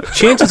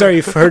chances are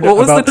you've heard what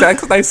was about... the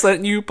text I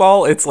sent you,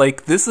 Paul? It's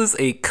like, this is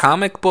a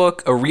comic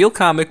book, a real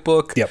comic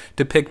book,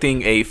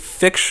 depicting a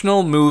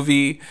fictional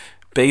movie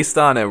based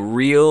on a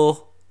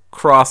real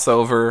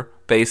crossover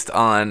based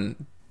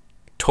on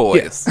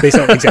toys. Yeah, based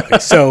on, exactly.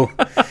 So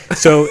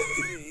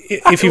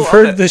if you've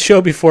heard the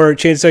show before,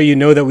 chances are you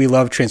know that we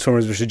love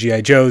Transformers vs.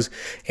 G.I. Joes.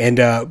 And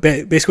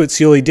basically what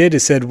Scioli did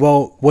is said,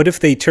 well, what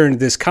if they turned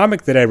this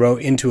comic that I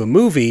wrote into a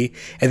movie,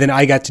 and then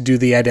I got to do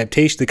the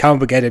adaptation, the comic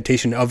book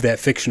adaptation of that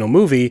fictional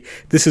movie?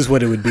 This is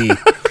what it would be.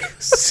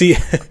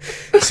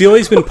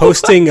 Scioli's been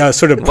posting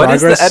sort of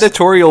progress. What is the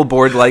editorial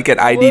board like at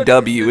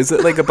IDW? Is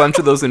it like a bunch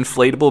of those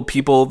inflatable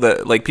people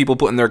that like people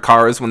put in their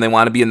cars when they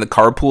want to be in the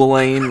carpool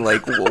lane?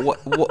 Like,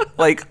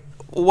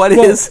 what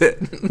is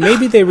it?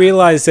 Maybe they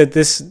realized that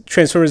this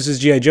Transformers vs.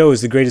 G.I. Joe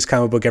is the greatest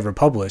comic book ever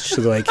published.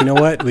 So they're like, you know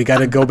what? We got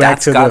to go back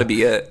to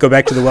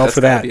the well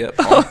for that.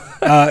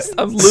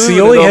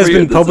 Scioli has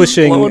been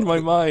publishing. Blowing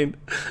my mind.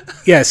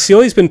 Yeah,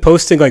 Scioli's been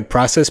posting like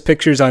process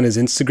pictures on his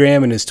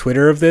Instagram and his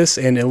Twitter of this,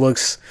 and it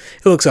looks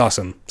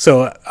awesome.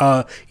 So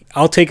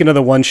I'll take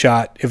another one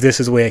shot if this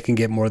is the way I can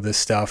get more of this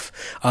stuff.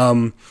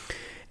 And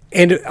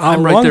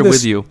I'm right there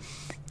with you.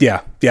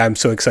 Yeah, I'm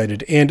so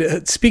excited.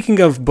 And speaking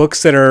of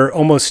books that are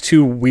almost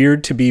too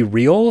weird to be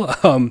real,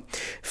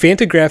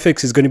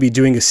 Fantagraphics is going to be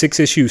doing a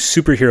 6-issue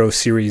superhero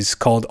series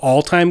called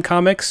All Time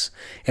Comics,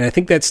 and I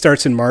think that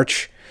starts in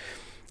March.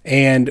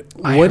 And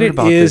what it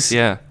is,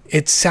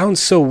 it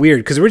sounds so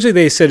weird, because originally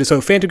they said,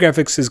 so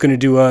Fantagraphics is going to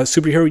do a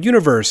superhero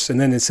universe, and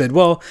then they said,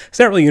 well, it's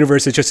not really a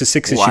universe, it's just a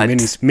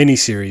 6-issue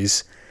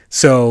mini-series.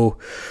 So...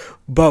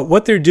 But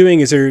what they're doing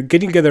is they're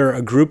getting together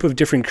a group of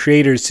different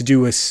creators to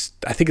do I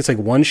think it's like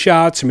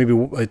one-shots or maybe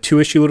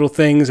 2-issue little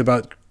things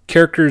about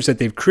characters that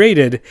they've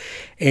created.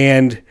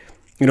 And,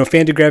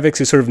 Fantagraphics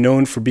is sort of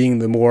known for being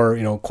the more,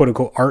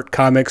 quote-unquote art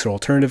comics or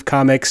alternative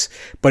comics.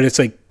 But it's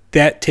like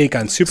that take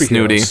on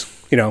superheroes.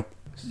 Snooty.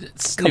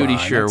 Snooty,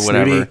 sure,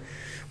 whatever.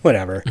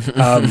 Whatever.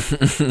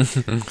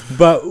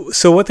 But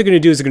so what they're going to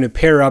do is they're going to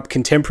pair up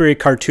contemporary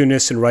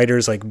cartoonists and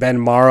writers like Ben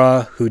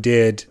Marra, who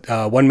did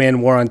One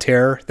Man War on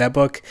Terror, that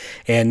book,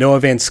 and Noah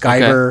Van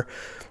Sciver,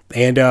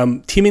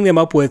 and teaming them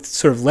up with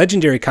sort of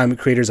legendary comic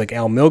creators like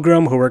Al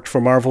Milgrom, who worked for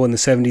Marvel in the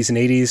 70s and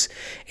 80s.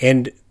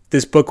 And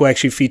this book will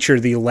actually feature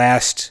the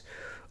last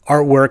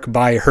artwork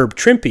by Herb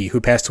Trimpe, who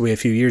passed away a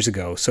few years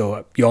ago.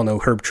 So you all know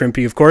Herb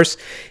Trimpe, of course.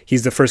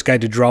 He's the first guy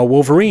to draw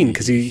Wolverine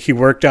because he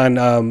worked on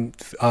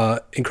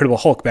Incredible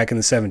Hulk back in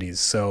the 70s.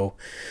 So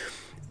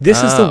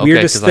this is the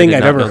weirdest thing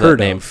I've ever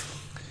heard of.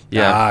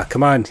 Yeah.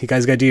 Come on. You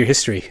guys got to do your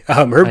history.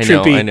 Herb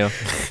Trimpe. I know.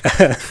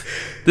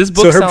 This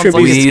book Herb sounds Trimpe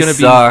like is- it's We gonna be.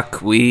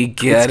 suck. We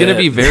get It's gonna it.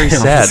 be very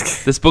sad.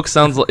 This book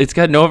sounds. It's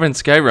got Nova and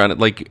Skyver on it.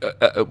 Like,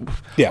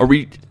 Yeah. are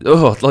we?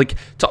 Oh, like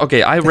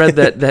okay. I read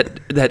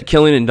that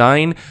Killing and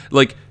Dying.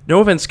 Like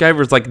Nova and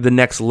Skyver is like the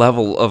next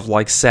level of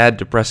like sad,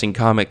 depressing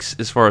comics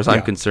as far as I'm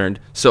Yeah. concerned.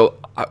 So,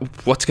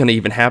 what's gonna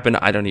even happen?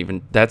 I don't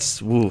even.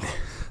 That's. Ooh,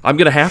 I'm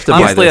gonna have to buy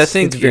Honestly, this. I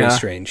think It's very yeah.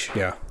 strange.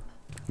 Yeah.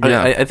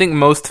 Yeah. I think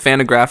most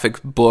Fantagraphic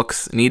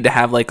books need to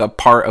have like a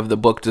part of the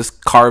book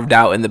just carved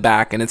out in the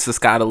back, and it's just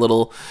got a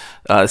little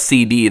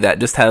CD that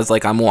just has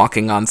like "I'm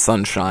walking on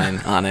sunshine"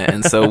 on it.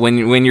 And so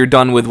when you're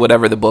done with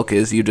whatever the book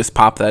is, you just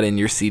pop that in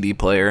your CD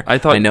player. I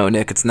know,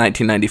 Nick, it's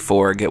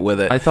 1994. Get with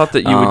it. I thought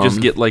that you would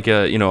just get like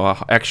a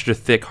extra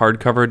thick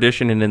hardcover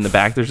edition, and in the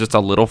back there's just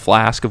a little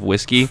flask of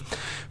whiskey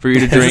for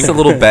you to drink. just a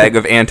little bag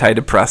of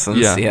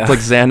antidepressants. Yeah, It's like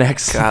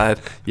Xanax. God.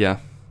 Yeah.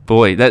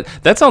 Boy,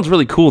 that sounds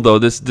really cool though.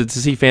 To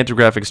see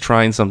Fantagraphics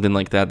trying something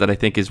like that I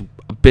think is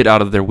a bit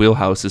out of their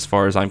wheelhouse as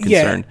far as I'm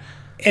concerned.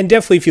 Yeah. And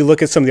definitely, if you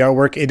look at some of the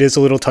artwork, it is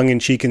a little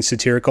tongue-in-cheek and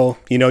satirical.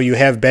 You know, you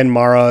have Ben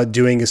Marra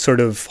doing a sort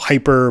of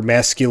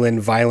hyper-masculine,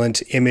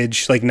 violent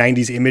image, like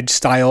 90s image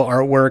style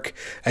artwork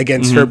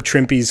against Herb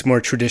Trimpe's more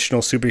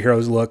traditional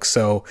superheroes look.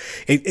 So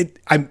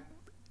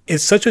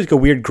it's such a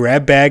weird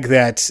grab bag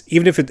that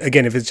even if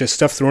it's just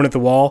stuff thrown at the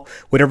wall,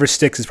 whatever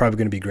sticks is probably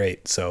going to be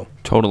great. So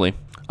Totally.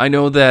 I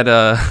know that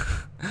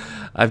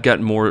I've got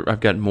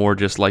more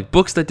just like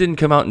books that didn't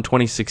come out in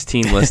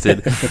 2016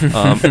 listed.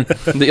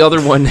 The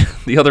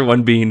other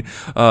one being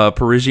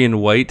Parisian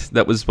White,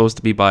 that was supposed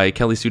to be by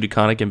Kelly Sue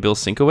DeConnick and Bill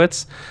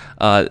Sienkiewicz.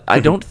 I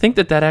don't think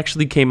that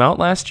actually came out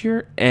last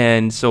year,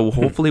 and so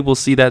hopefully we'll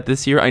see that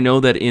this year. I know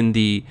that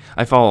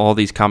I follow all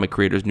these comic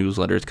creators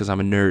newsletters because I'm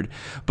a nerd,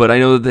 but I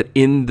know that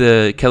in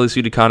the Kelly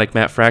Sue DeConnick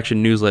Matt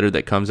Fraction newsletter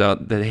that comes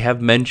out, that they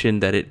have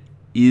mentioned that it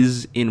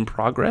is in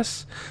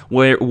progress.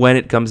 When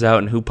it comes out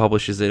and who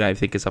publishes it, I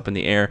think is up in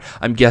the air.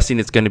 I'm guessing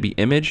it's going to be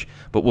Image,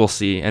 but we'll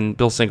see. And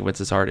Bill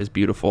Sienkiewicz's art is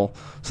beautiful,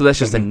 so that's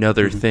just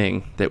another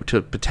thing that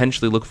to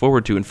potentially look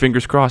forward to. And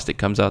fingers crossed it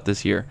comes out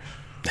this year.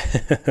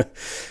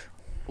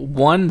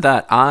 One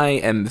that I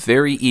am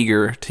very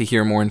eager to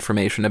hear more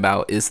information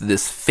about is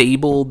this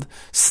fabled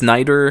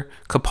Snyder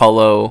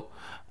Capullo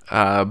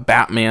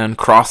Batman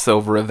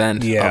crossover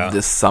event of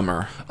this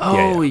summer.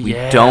 Oh, We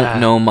don't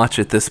know much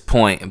at this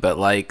point, but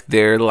like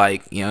they're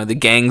like, the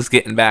gang's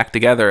getting back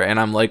together, and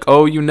I'm like,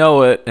 oh, you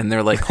know it, and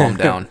they're like, calm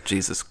down,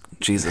 Jesus,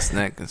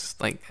 Nick. It's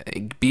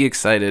like, be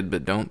excited,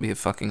 but don't be a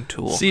fucking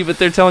tool. See, but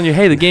they're telling you,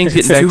 hey, the gang's getting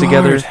It's back too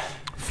together hard.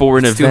 for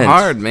an It's event. too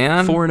hard,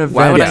 man. For an event.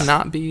 Why would I Yeah.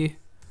 not be?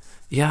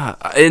 Yeah,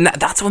 and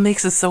that's what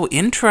makes it so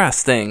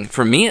interesting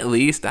for me, at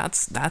least.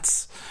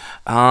 That's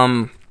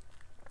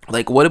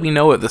like, what do we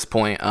know at this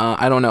point?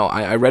 I don't know.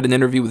 I read an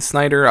interview with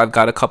Snyder. I've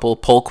got a couple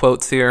pull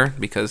quotes here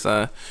because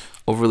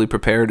overly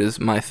prepared is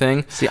my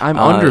thing. See, I'm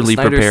underly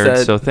Snyder prepared,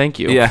 said- so thank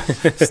you. Yeah.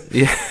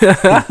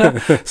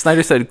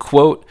 Snyder said,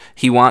 quote,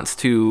 he wants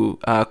to,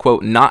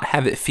 quote, not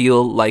have it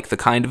feel like the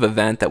kind of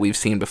event that we've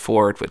seen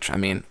before, which, I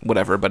mean,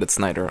 whatever, but it's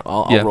Snyder.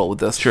 I'll roll with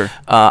this. Sure.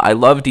 I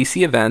love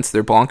DC events.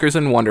 They're bonkers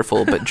and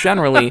wonderful, but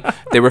generally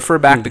they refer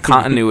back to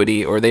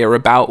continuity, or they are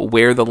about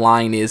where the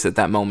line is at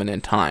that moment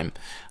in time.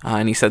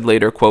 And he said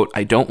later, quote,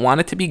 I don't want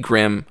it to be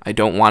grim. I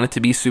don't want it to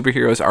be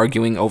superheroes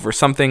arguing over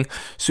something.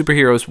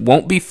 Superheroes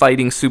won't be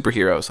fighting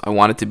superheroes. I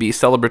want it to be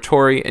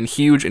celebratory and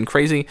huge and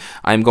crazy.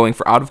 I'm going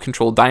for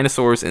out-of-control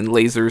dinosaurs and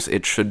lasers.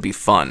 It should be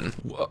fun.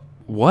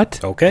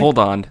 What? Okay. Hold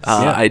on.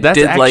 I That's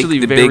did like actually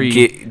the very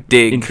big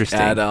dig interesting.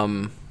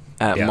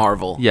 at Yeah.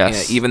 Marvel.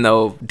 Yes. Yeah, even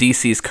though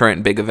DC's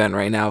current big event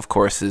right now, of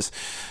course, is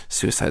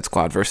Suicide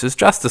Squad versus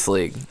Justice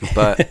League.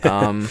 But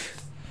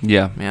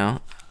Yeah.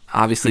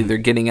 obviously they're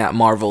getting at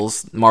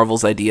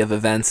Marvel's idea of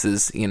events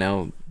is,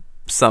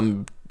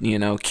 some,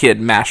 kid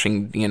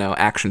mashing,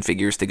 action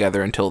figures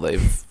together until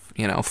they've,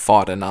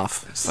 fought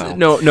enough. So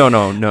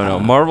No.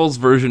 Marvel's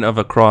version of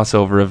a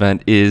crossover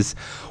event is,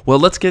 well,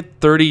 let's get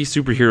 30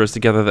 superheroes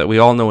together that we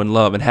all know and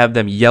love and have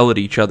them yell at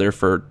each other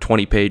for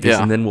 20 pages,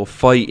 Yeah. and then we'll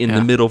fight in the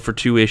Yeah. middle for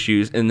 2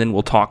 issues, and then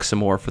we'll talk some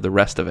more for the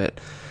rest of it.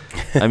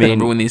 I remember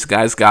mean, when these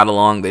guys got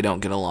along, they don't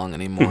get along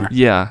anymore.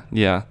 yeah.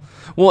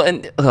 Well,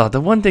 and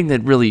the one thing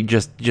that really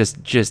just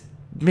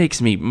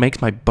makes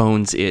my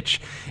bones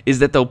itch is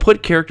that they'll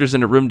put characters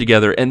in a room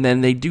together, and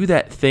then they do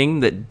that thing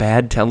that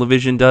bad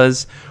television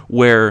does,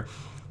 where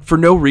for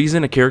no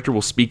reason a character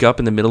will speak up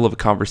in the middle of a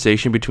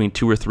conversation between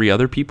 2 or 3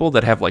 other people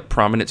that have like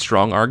prominent,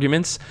 strong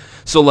arguments.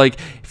 So, like,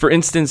 for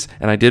instance,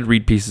 and I did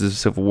read pieces of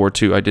Civil War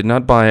 2. I did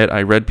not buy it.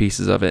 I read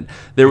pieces of it.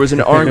 There was an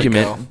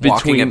argument Walking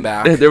between it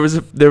back. there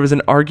was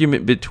an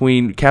argument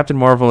between Captain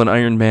Marvel and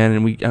Iron Man,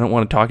 and I don't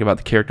want to talk about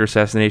the character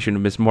assassination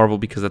of Miss Marvel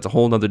because that's a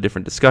whole other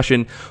different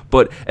discussion.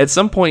 But at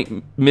some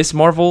point, Miss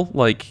Marvel,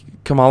 like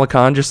Kamala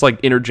Khan, just like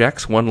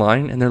interjects one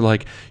line, and they're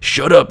like,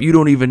 "Shut up! You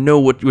don't even know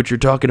what you're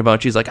talking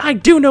about." She's like, "I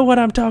do know what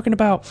I'm talking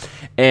about,"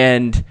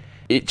 and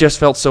it just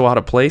felt so out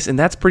of place, and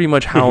that's pretty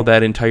much how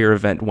that entire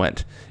event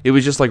went. It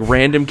was just like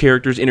random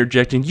characters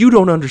interjecting, "You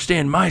don't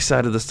understand my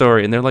side of the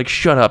story," and they're like,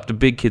 "Shut up! The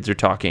big kids are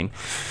talking."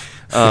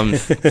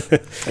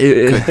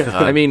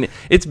 I mean,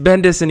 it's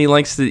Bendis, and he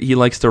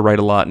likes to write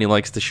a lot, and he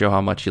likes to show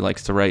how much he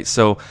likes to write.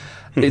 So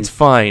it's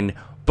fine,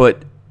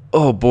 but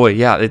oh boy,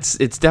 yeah, it's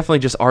definitely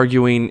just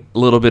arguing, a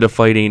little bit of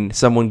fighting,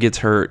 someone gets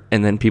hurt,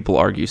 and then people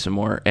argue some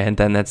more, and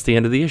then that's the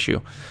end of the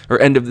issue,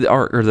 or end of the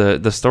art, or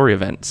the story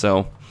event.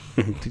 So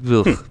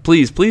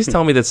please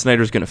tell me that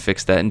Snyder's going to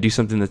fix that and do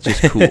something that's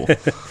just cool.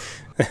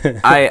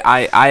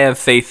 I have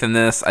faith in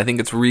this. I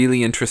think it's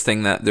really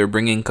interesting that they're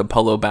bringing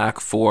Capullo back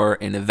for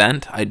an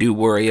event. I do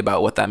worry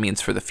about what that means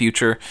for the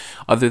future.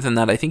 Other than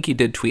that, I think he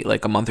did tweet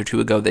like a month or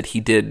two ago that he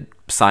did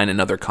sign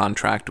another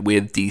contract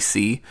with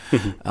DC.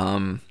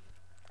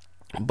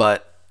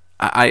 But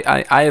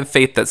I have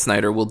faith that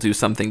Snyder will do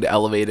something to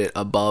elevate it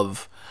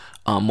above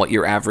what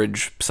your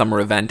average summer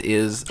event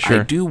is.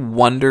 Sure. I do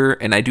wonder,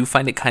 and I do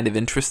find it kind of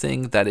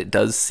interesting that it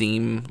does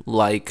seem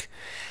like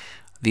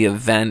the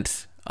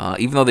event,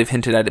 even though they've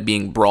hinted at it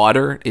being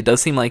broader, it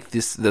does seem like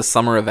this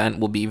summer event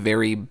will be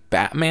very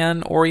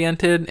Batman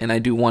oriented, and I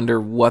do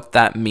wonder what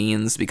that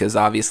means, because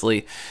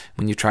obviously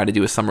when you try to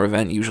do a summer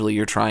event, usually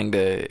you're trying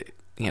to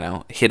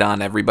hit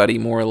on everybody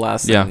more or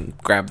less, and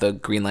grab the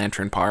Green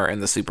Lantern part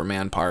and the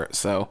Superman part.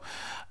 So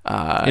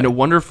in a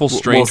wonderful,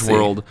 strange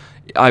world,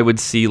 I would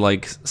see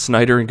like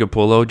Snyder and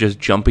Capullo just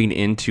jumping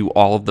into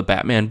all of the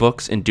Batman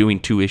books and doing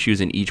 2 issues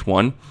in each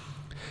one.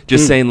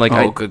 Just saying like,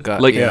 good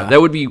God.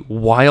 That would be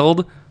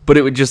wild, but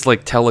it would just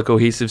like tell a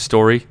cohesive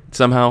story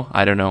somehow.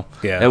 I don't know.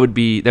 Yeah, that would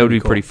be cool.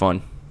 Pretty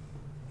fun.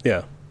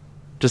 Yeah.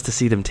 Just to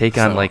see them take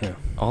on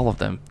all of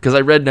them. Because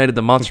I read Night of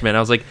the Monster Man, I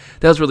was like,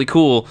 that was really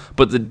cool.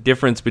 But the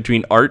difference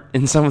between art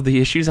in some of the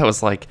issues, I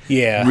was like,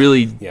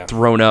 really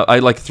thrown up. I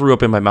like threw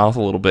up in my mouth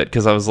a little bit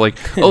because I was like,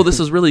 oh, this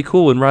is really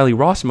cool. And Riley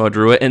Rossmo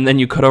drew it. And then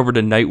you cut over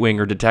to Nightwing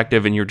or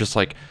Detective, and you're just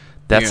like,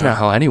 that's not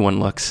how anyone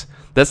looks.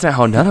 That's not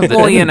how none of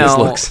this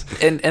looks.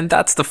 And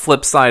that's the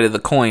flip side of the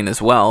coin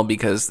as well,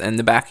 because in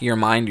the back of your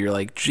mind, you're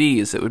like,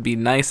 geez, it would be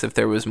nice if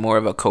there was more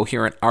of a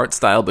coherent art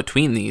style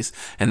between these.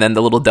 And then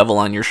the little devil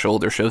on your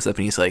shoulder shows up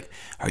and he's like,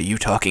 are you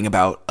talking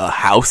about a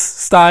house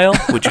style?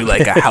 Would you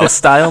like a house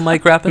style,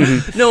 Mike Rappin?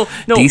 No.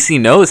 DC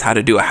knows how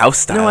to do a house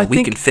style. No,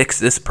 we can fix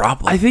this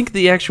problem. I think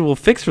the actual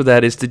fix for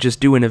that is to just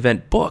do an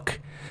event book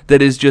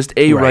that is just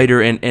a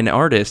writer and an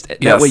artist.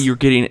 That way you're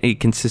getting a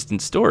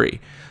consistent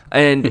story.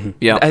 And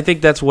I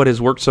think that's what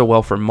has worked so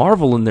well for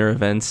Marvel in their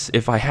events,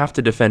 if I have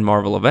to defend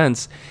Marvel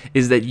events,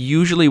 is that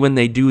usually when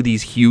they do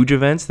these huge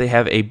events, they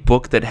have a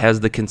book that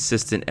has the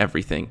consistent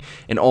everything.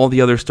 And all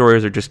the other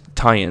stories are just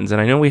tie-ins. And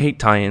I know we hate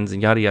tie-ins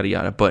and yada, yada,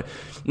 yada. But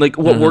like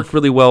what worked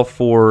really well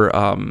for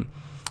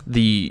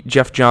the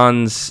Jeff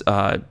Johns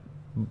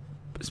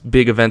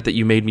big event that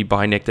you made me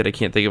buy, Nick, that I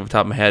can't think of off the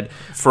top of my head,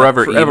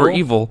 Forever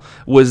Evil,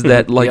 was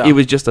that like it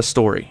was just a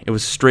story. It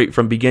was straight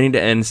from beginning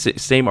to end,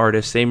 same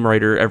artist, same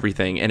writer,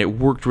 everything, and it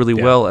worked really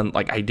well. And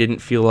like I didn't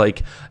feel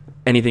like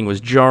anything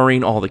was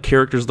jarring. All the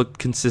characters looked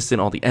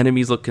consistent, all the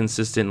enemies looked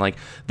consistent, like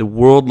the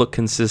world looked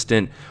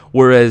consistent.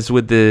 Whereas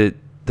with the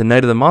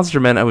Night of the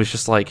Monster Men, I was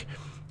just like,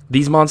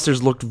 these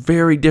monsters looked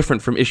very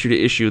different from issue to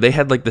issue. They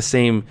had like the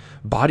same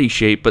body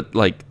shape, but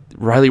like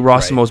Riley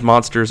Rossmo's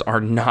monsters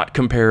are not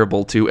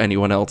comparable to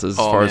anyone else's,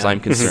 as far as I'm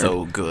concerned.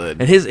 So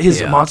good. And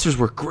his monsters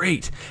were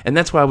great. And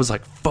that's why I was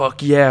like,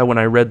 fuck yeah, when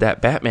I read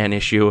that Batman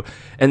issue.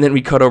 And then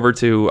we cut over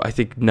to, I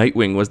think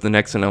Nightwing was the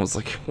next one. I was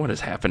like, what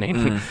is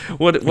happening?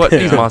 What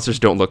These monsters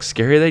don't look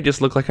scary. They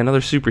just look like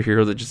another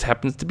superhero that just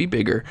happens to be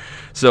bigger.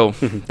 So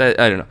I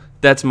don't know.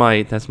 That's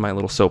my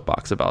little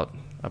soapbox about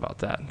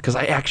that. Because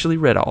I actually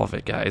read all of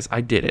it, guys.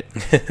 I did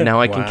it. Now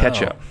I can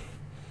catch up.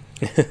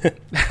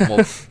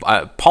 Well,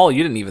 Paul,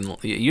 you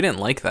didn't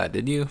like that,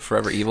 did you?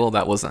 Forever Evil?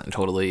 That wasn't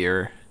totally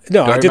your.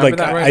 No, I did like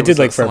that. Right? I did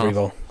like Forever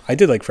Evil. I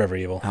did like Forever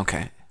Evil.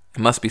 Okay, it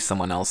must be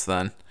someone else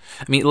then.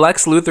 I mean,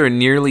 Lex Luthor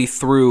nearly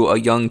threw a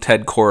young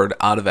Ted Kord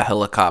out of a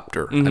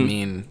helicopter. I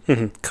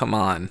mean, come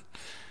on.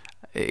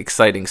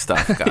 Exciting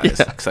stuff, guys.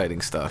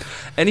 Exciting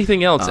stuff.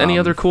 Anything else? Any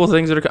other cool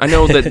things that are? I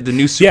know that the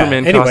new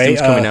Superman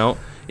costume's coming out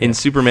in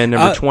Superman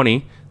number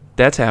 20.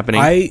 That's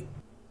happening.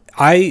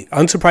 I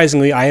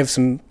unsurprisingly, I have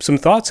some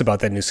thoughts about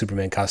that new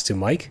Superman costume,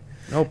 Mike.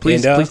 Oh,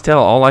 please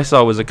tell. All I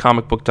saw was a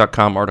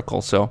comicbook.com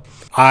article. So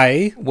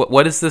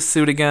what is this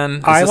suit again?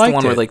 Is this the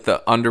one where like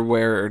the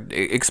underwear?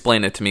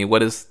 Explain it to me.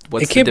 What's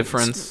the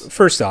difference?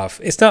 First off,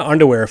 it's not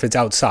underwear if it's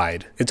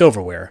outside. It's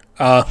overwear.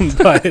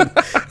 But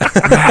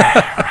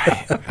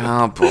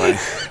oh boy.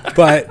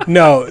 But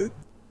no.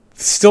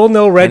 Still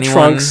no red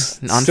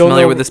trunks.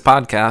 Unfamiliar with this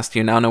podcast,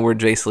 you now know where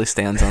Jace Lee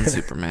stands on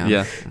Superman.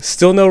 Yeah.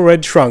 Still no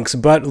red trunks,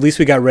 but at least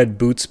we got red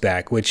boots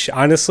back, which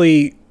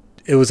honestly,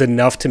 it was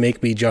enough to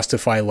make me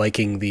justify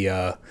liking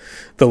the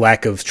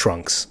lack of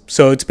trunks.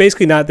 So it's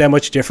basically not that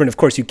much different. Of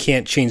course, you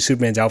can't change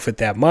Superman's outfit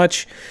that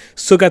much.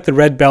 Still got the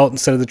red belt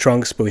instead of the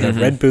trunks, but we have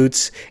red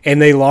boots, and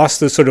they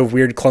lost the sort of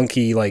weird,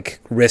 clunky,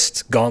 like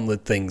wrist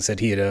gauntlet things that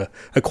he had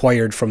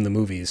acquired from the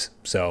movies.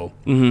 So,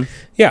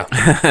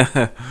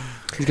 yeah.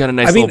 He's got a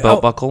nice little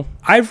belt buckle.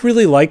 I've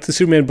really liked the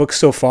Superman books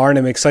so far, and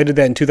I'm excited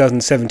that in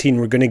 2017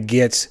 we're going to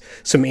get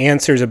some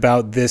answers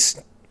about this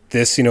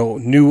this,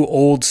 new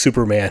old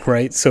Superman,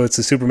 right? So it's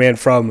a Superman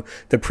from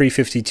the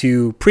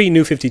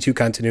pre-New 52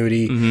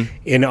 continuity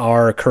in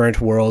our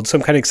current world. So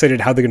I'm kind of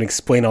excited how they're going to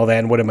explain all that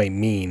and what it might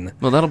mean.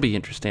 Well, that'll be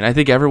interesting. I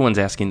think everyone's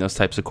asking those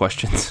types of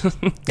questions.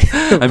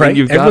 I mean,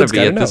 you've got to be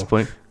at this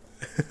point.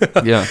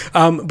 Yeah.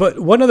 But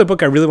one other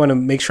book I really want to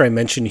make sure I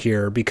mention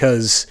here,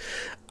 because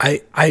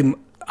I'm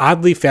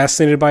oddly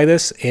fascinated by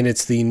this, and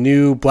it's the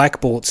new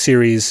Black Bolt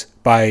series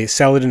by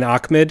Saladin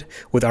Ahmed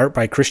with art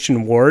by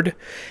Christian Ward.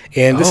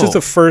 And this is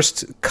the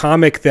first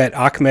comic that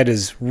Ahmed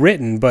has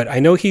written, but I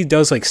know he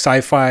does like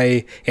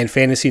sci-fi and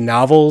fantasy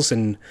novels,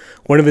 and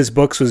one of his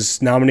books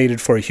was nominated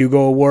for a Hugo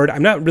Award.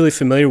 I'm not really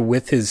familiar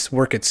with his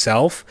work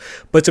itself,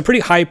 but it's a pretty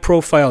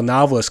high-profile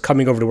novelist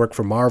coming over to work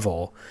for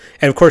Marvel.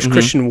 And of course,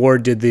 Christian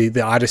Ward did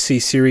the Odyssey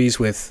series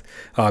with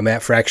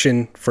Matt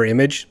Fraction for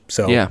Image.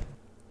 So yeah.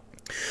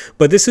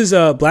 But this is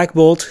Black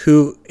Bolt,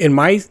 who, in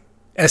my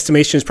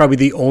estimation, is probably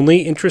the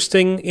only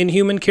interesting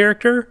Inhuman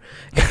character.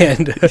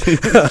 And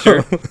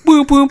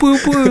Boo, boo, boo,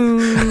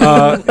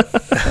 boo.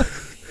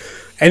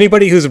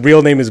 Anybody whose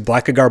real name is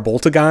Blackagar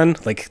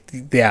Boltagon, like,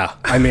 yeah,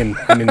 I'm in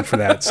for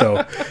that.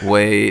 So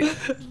wait,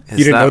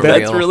 you didn't know that?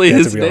 That's really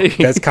his name.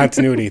 That's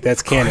continuity.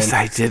 That's canon. Of course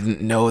I didn't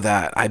know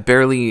that. I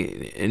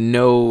barely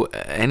know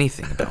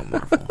anything about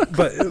Marvel.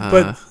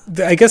 But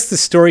I guess the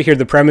story here,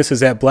 the premise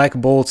is that Black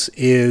Bolt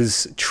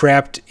is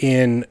trapped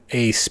in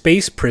a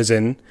space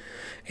prison,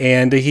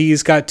 and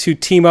he's got to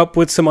team up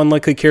with some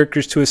unlikely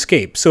characters to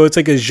escape. So it's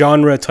like a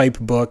genre-type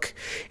book.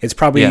 It's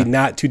probably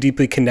not too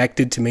deeply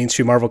connected to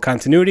mainstream Marvel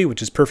continuity,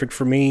 which is perfect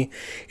for me.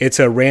 It's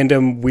a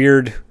random,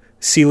 weird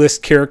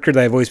C-list character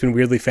that I've always been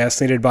weirdly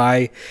fascinated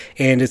by,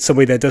 and it's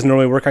somebody that doesn't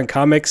normally work on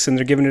comics, and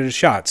they're giving it a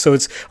shot. So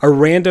it's a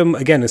random,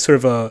 again, it's sort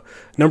of a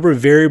number of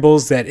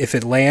variables that if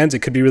it lands, it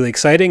could be really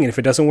exciting, and if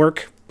it doesn't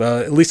work,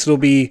 at least it'll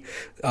be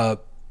a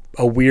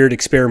weird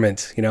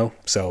experiment,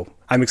 So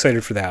I'm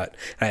excited for that.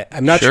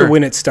 I'm not sure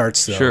when it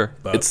starts, though. Sure.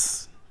 But.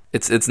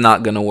 It's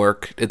not gonna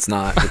work. It's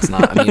not.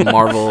 I mean,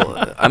 Marvel.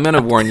 I'm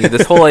gonna warn you.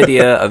 This whole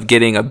idea of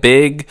getting a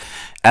big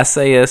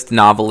essayist,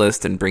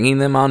 novelist, and bringing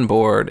them on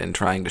board and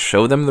trying to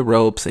show them the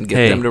ropes and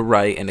get them to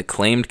write an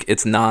acclaimed.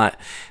 It's not.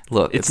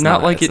 Look, it's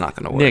not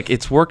gonna work. Nick,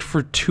 it's worked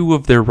for 2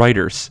 of their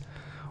writers.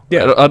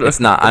 Yeah, it's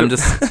not. I'm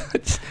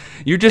just.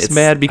 You're just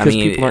mad because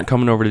people aren't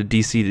coming over to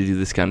DC to do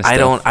this kind of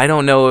stuff. I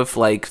don't know if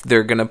like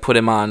they're gonna put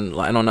him on.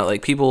 I don't know.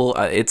 Like people,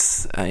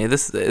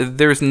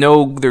 there's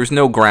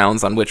no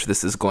grounds on which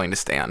this is going to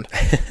stand.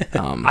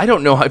 I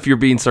don't know if you're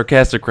being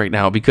sarcastic right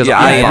now because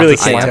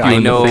I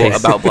know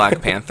about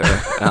Black Panther.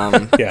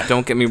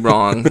 Don't get me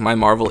wrong. My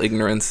Marvel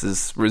ignorance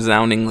is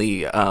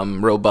resoundingly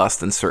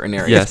robust in certain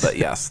areas. But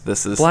yes,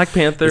 this is Black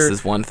Panther. This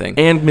is one thing.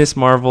 And Miss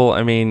Marvel.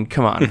 I mean,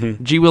 come on.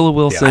 G. Willow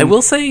Wilson. I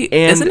will say,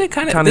 isn't it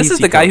kind of? This is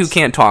the guy who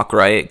can't talk.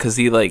 Right, because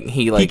he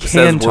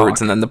says words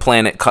and then the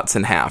planet cuts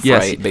in half.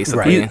 Yes, right,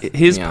 basically.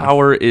 His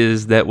power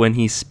is that when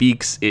he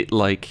speaks, it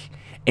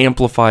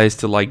amplifies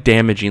to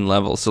damaging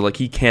levels. So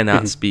he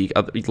cannot speak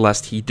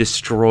lest he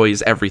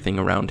destroys everything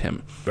around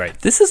him. Right.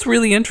 This is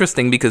really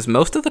interesting because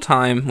most of the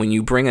time when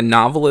you bring a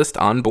novelist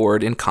on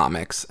board in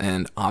comics,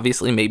 and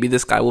obviously maybe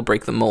this guy will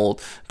break the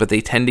mold, but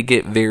they tend to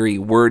get very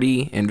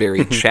wordy and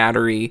very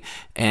chattery,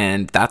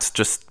 and that's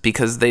just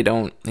because they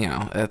don't.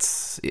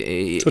 That's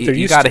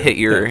you got to hit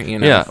your.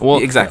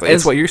 Exactly.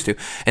 It's what you're used to.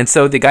 And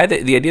so the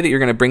idea that you're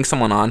going to bring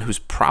someone on who's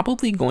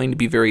probably going to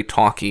be very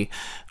talky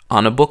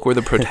on a book where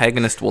the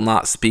protagonist will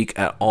not speak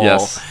at all.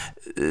 Yes.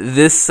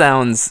 This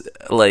sounds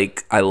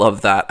like I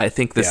love that. I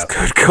think this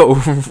could go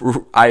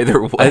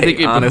either way. I think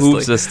it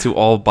behooves us to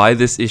all buy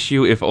this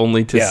issue, if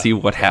only to see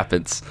what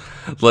happens.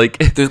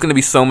 There's going to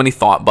be so many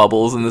thought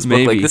bubbles in this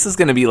book. This is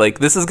going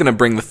to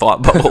bring the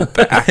thought bubble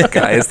back,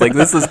 guys.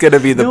 This is going to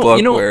be the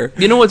book where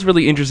what's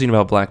really interesting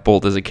about Black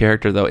Bolt as a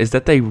character, though, is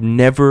that they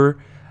never,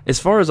 as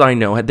far as I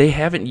know, they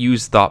haven't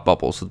used thought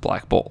bubbles with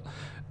Black Bolt.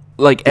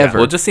 Ever.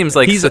 Well, it just seems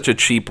like he's such a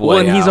cheap way. Well,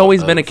 and he's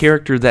always been a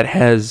character that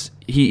has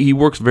he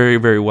works very,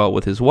 very well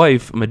with his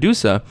wife,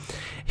 Medusa.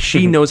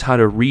 She knows how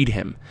to read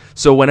him.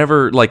 So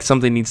whenever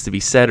something needs to be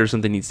said or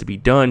something needs to be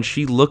done,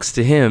 she looks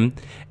to him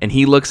and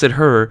he looks at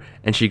her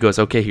and she goes,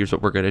 "Okay, here's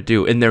what we're going to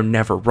do." And they're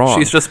never wrong.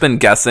 She's just been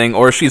guessing,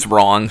 or she's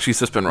wrong. She's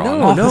just been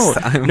wrong this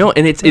time. No,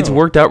 and it's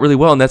worked out really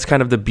well, and that's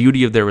kind of the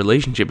beauty of their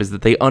relationship, is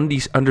that they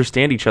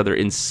understand each other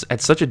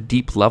at such a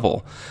deep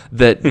level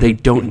that they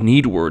don't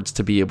need words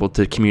to be able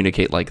to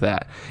communicate like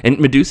that. And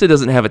Medusa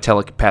doesn't have a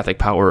telepathic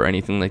power or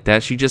anything like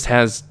that. She just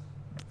has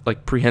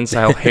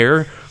prehensile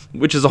hair,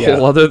 which is a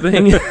whole other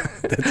thing.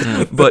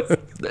 But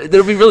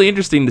it'll be really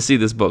interesting to see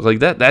this book.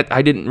 That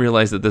I didn't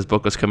realize that this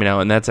book was coming out,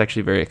 and that's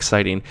actually very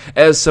exciting.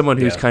 As someone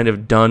who's kind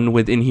of done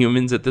with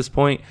Inhumans at this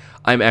point,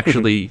 I'm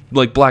actually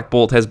Black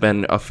Bolt has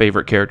been a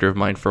favorite character of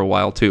mine for a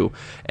while too,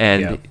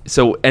 and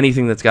so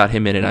anything that's got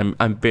him in it, I'm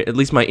at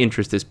least my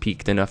interest is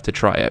piqued enough to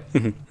try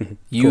it.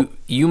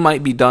 You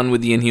might be done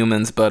with the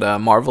Inhumans,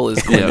 but Marvel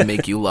is going to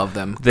make you love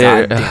them.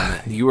 God damn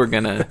it, you are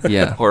gonna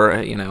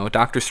or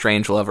Doctor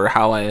Strangelove, or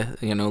how I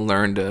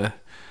learned to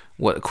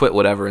quit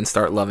whatever and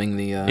start loving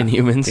the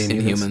Inhumans.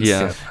 Inhumans.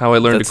 Yeah. How I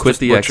learned That's to quit just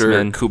the butcher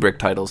X-Men. Kubrick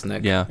titles,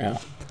 Nick. Yeah.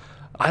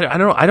 I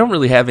don't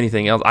really have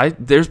anything else.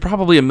 There's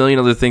probably a million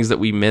other things that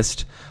we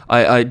missed.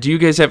 Do you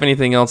guys have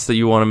anything else that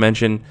you want to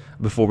mention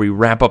before we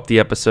wrap up the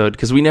episode?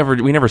 Because we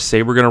never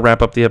say we're going to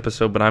wrap up the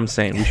episode, but I'm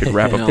saying we should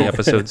wrap up the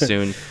episode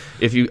soon.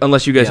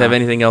 Unless you guys have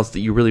anything else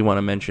that you really want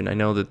to mention. I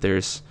know that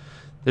there's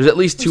at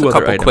least two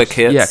other items. Quick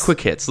hits. Yeah,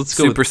 quick hits. Let's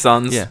go. Super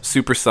Sons. Yeah.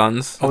 Super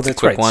Sons. Oh, that's a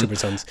quick right. one. Super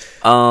Sons.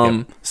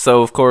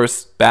 So of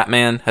course,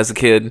 Batman has a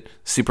kid.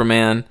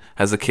 Superman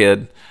has a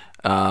kid.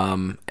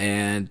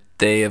 And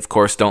they, of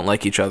course, don't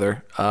like each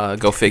other.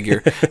 Go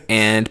figure.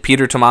 And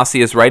Peter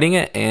Tomasi is writing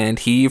it, and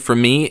he, for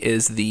me,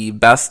 is the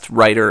best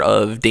writer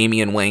of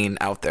Damian Wayne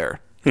out there,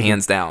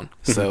 hands down.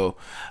 So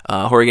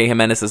Jorge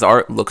Jimenez's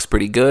art looks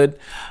pretty good.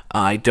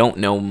 I don't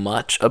know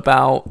much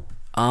about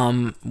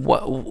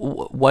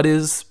what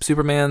is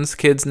Superman's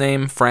kid's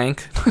name?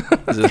 Frank?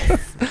 Is it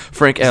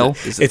Frank L.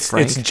 It's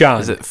Frank? John.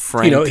 Is it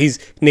Frank? He's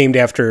named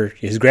after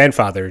his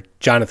grandfather,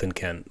 Jonathan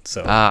Kent.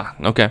 So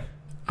Okay.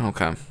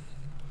 Okay.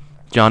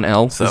 John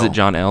L. So- Is it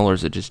John L. or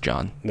is it just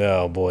John?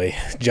 oh boy,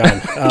 John.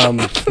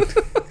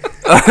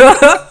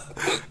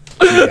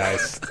 You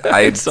guys.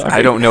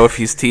 I don't know if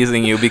he's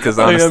teasing you because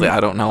honestly,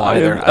 I don't know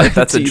either.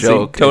 That's teasing, a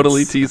joke.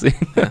 Totally It's- teasing.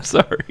 I'm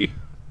sorry.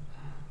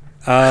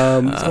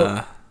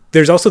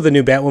 There's also the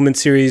new Batwoman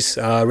series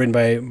written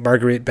by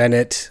Margaret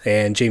Bennett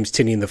and James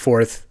Tynion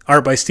IV.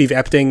 Art by Steve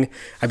Epting.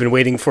 I've been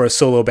waiting for a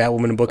solo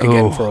Batwoman book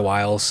again for a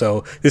while,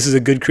 so this is a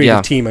good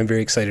creative team. I'm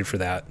very excited for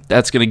that.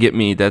 That's gonna get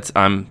me.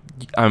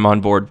 I'm on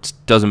board.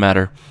 Doesn't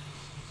matter.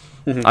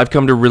 I've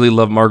come to really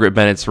love Margaret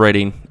Bennett's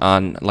writing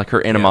on, like,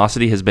 her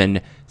animosity has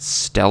been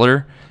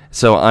stellar.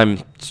 So I'm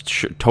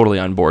totally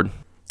on board.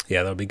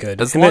 Yeah, that'll be good.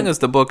 As long as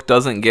the book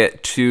doesn't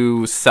get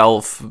too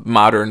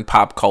modern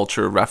pop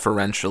culture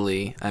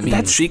referentially. I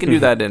mean, she can do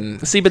that in...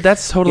 See, but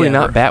that's totally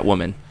not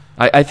Batwoman.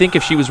 I think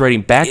if she was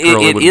writing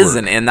Batgirl, it would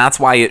isn't, work. and that's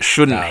why it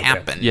shouldn't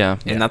happen. Yeah.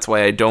 And that's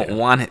why I don't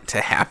want it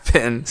to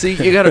happen. See,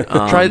 you gotta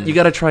try. You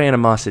gotta try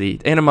animosity.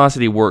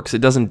 Animosity works.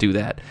 It doesn't do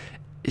that.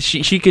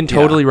 She can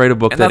totally write a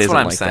book and that that's isn't what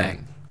I'm like saying.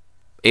 that.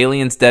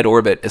 Aliens Dead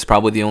Orbit is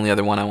probably the only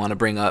other one I want to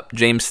bring up.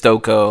 James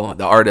Stokoe,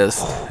 the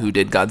artist who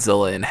did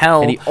Godzilla in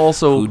Hell. And he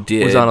also who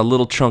did, was on a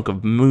little chunk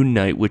of Moon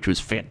Knight, which was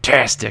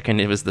fantastic. And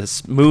it was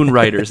the Moon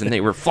Riders, and they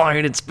were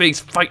flying in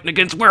space fighting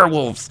against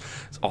werewolves.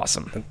 It's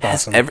awesome.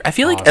 I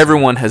feel like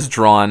every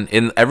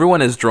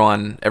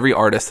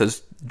artist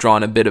has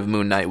drawn a bit of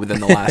Moon Knight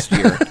within the last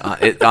year.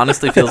 It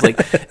honestly feels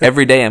like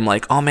every day I'm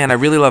like, oh man, I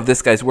really love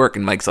this guy's work.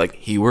 And Mike's like,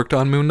 he worked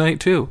on Moon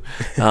Knight too.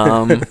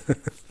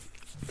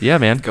 Yeah,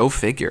 man. Go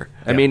figure.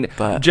 I mean,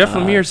 but, Jeff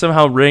Lemire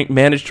somehow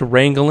managed to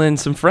wrangle in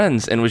some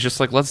friends and was just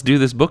like, let's do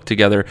this book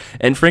together.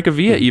 And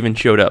Francavilla even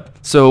showed up.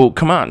 So,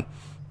 come on.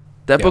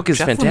 That book is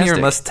Jeff fantastic.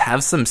 Lemire must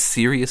have some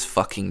serious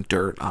fucking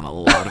dirt on a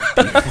lot of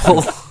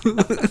people.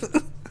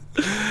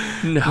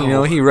 No. You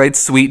know, he writes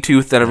Sweet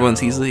Tooth that everyone's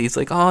he's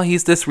like, oh,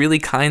 he's this really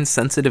kind,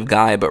 sensitive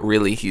guy, but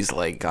really he's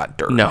like got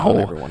dirt on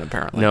everyone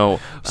apparently. No.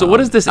 So what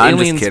is this I'm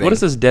just Aliens? kidding. What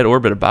is this Dead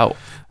Orbit about?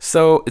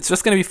 So it's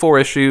just going to be 4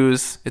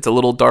 issues. It's a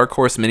little Dark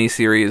Horse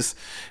miniseries.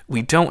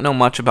 We don't know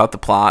much about the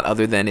plot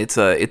other than it's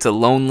a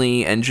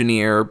lonely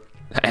engineer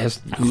who's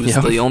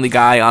the only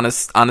guy on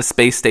a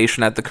space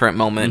station at the current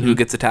moment who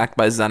gets attacked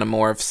by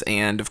xenomorphs,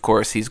 and of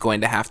course he's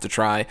going to have to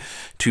try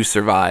to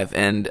survive.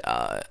 And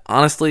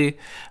honestly,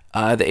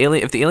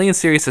 if the Alien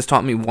series has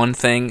taught me one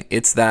thing,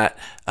 it's that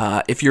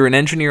if you're an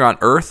engineer on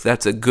Earth,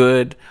 that's a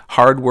good,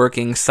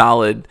 hardworking,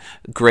 solid,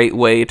 great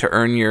way to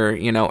earn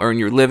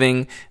your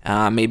living.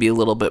 Maybe a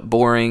little bit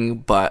boring,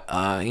 but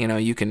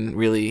you can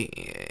really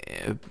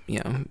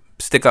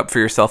stick up for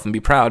yourself and be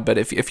proud. But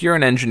if you're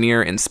an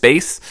engineer in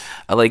space,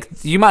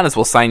 you might as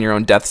well sign your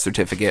own death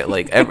certificate.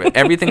 Like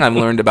everything I've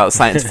learned about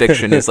science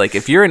fiction is like,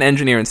 if you're an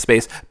engineer in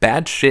space,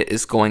 bad shit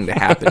is going to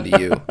happen to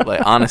you.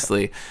 Like,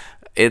 honestly,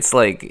 it's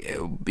like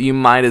you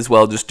might as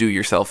well just do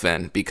yourself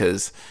in,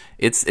 because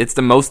it's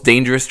the most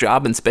dangerous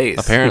job in space.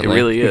 Apparently. It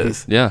really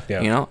is. Yeah.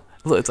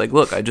 It's like,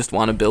 look, I just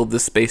want to build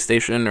this space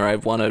station, or I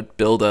want to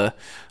build I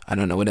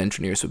don't know what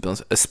engineers would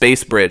build, a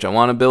space bridge. I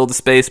want to build a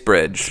space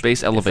bridge.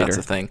 Space elevator. That's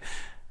a thing.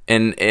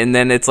 And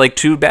then it's like,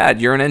 too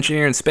bad, you're an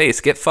engineer in space.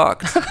 Get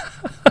fucked.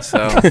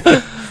 So,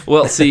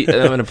 Well, see,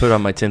 I'm going to put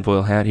on my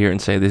tinfoil hat here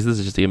and say this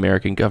is just the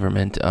American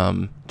government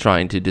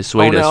trying to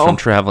dissuade us from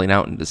traveling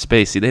out into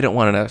space. See, they don't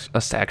want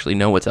us to actually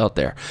know what's out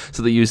there.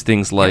 So they use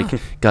things like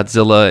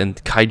Godzilla and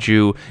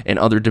kaiju and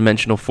other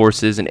dimensional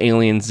forces and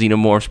aliens,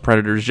 xenomorphs,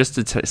 predators, just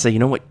to say, you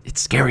know what,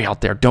 it's scary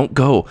out there. Don't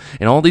go.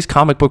 And all these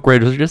comic book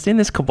writers are just in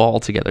this cabal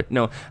together.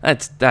 No, I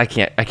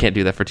can't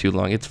do that for too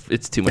long.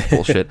 It's too much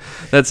bullshit.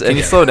 Can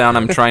you slow down?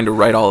 I'm trying to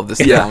write all of this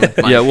down.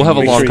 Yeah, we'll have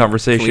a long sure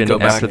conversation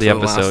after the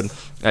episode.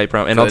 I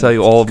promise, and I'll tell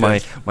you all of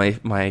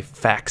my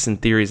facts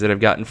and theories that I've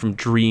gotten from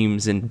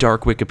dreams and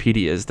dark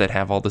Wikipedias that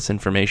have all this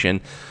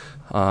information.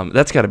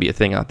 That's got to be a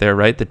thing out there,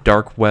 right? The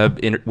dark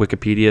web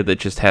Wikipedia that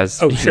just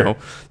has sure.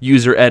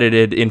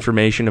 user-edited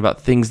information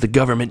about things the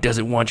government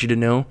doesn't want you to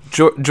know.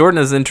 Jordan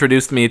has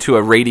introduced me to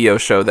a radio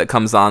show that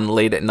comes on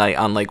late at night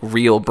on like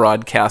real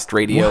broadcast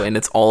radio, and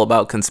it's all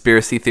about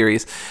conspiracy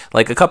theories.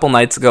 Like a couple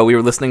nights ago, we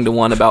were listening to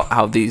one about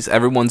how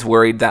everyone's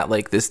worried that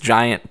like this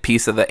giant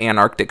piece of the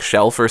Antarctic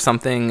shelf or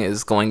something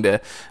is going to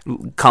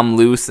come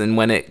loose, and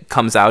when it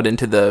comes out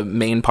into the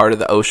main part of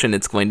the ocean,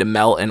 it's going to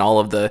melt, and all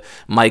of the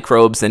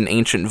microbes and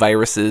ancient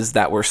viruses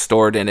that were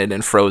stored in it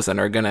and frozen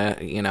are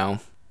gonna,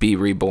 be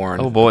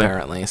reborn. Oh boy!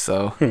 Apparently,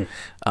 so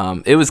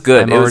it was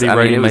good. I'm already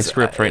writing my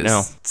script right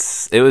now.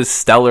 It was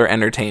stellar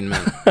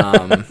entertainment.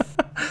 But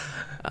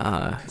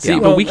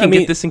we can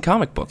get this in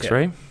comic books,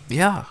 right?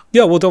 Yeah.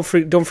 Yeah. Well, don't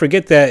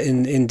forget that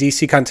in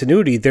DC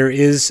continuity, there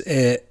is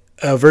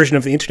a version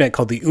of the internet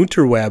called the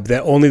Unterweb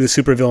that only the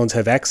supervillains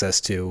have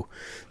access to.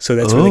 So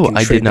that's where they can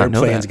trade their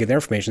plans and get their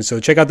information. So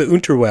check out the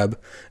Unterweb.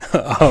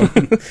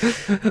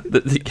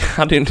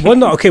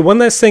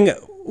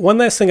 One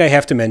last thing I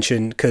have to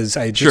mention, because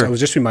I was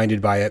just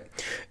reminded by it.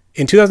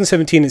 In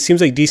 2017, it seems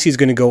like DC is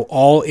going to go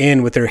all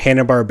in with their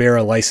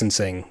Hanna-Barbera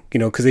licensing,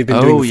 because they've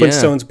been doing the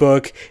Flintstones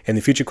book and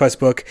the Future Quest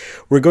book.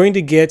 We're going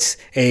to get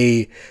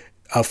a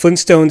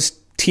Flintstones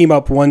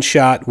team-up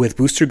one-shot with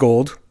Booster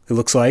Gold, it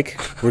looks like.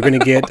 We're going to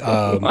get...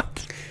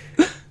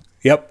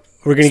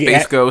 We're going to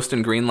get Space Ghost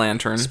and Green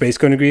Lantern. Space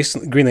Ghost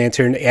and Green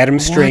Lantern, Adam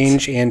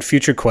Strange and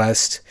Future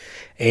Quest.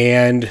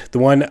 And the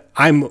one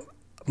I'm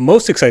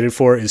most excited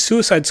for is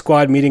Suicide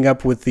Squad meeting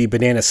up with the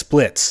Banana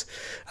Splits,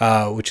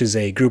 which is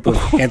a group of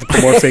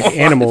anthropomorphic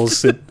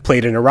animals that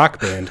played in a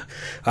rock band.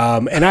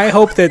 And I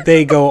hope that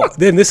they go...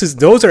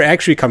 Those are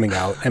actually coming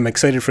out. I'm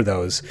excited for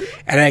those.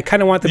 And I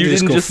kind of want them to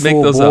just go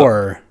full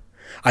bore.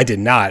 I did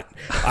not.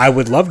 I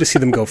would love to see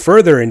them go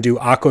further and do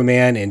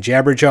Aquaman and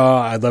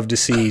Jabberjaw. I'd love to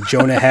see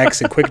Jonah Hex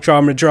and Quick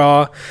Draw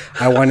Madraw.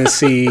 I want to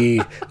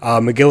see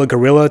Magilla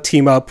Gorilla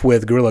team up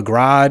with Gorilla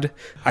Grodd.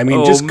 I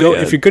mean, go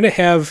if you're going to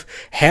have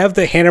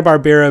the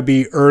Hanna-Barbera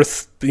be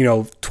Earth,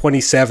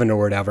 27 or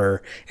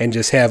whatever, and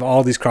just have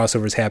all these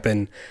crossovers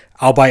happen.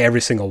 I'll buy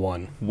every single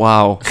one.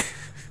 Wow.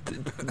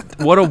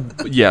 What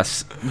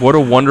a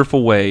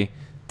wonderful way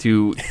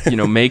to,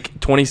 make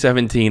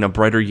 2017 a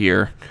brighter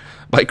year.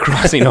 By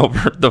crossing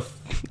over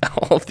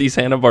all of these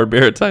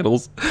Hanna-Barbera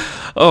titles.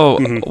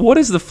 What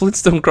is the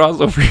Flintstone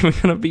crossover even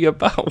going to be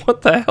about?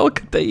 What the hell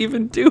could they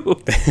even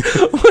do?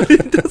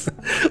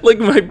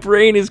 My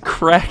brain is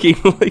cracking,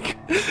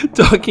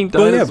 talking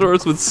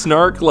dinosaurs with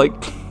snark,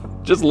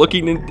 just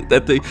looking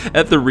at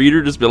the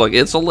reader, just be like,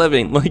 it's a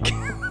living,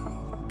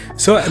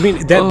 So, I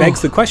mean, that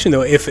begs the question,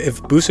 though.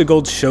 If Booster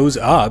Gold shows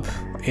up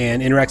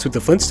and interacts with the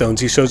Flintstones,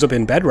 he shows up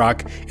in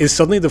Bedrock, is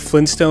suddenly the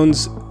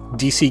Flintstones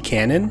DC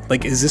canon?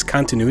 Is this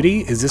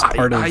continuity? Is this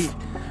part of...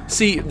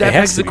 See, that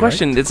begs the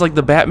question. Right? It's like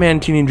the Batman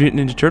Teenage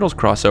Mutant Ninja Turtles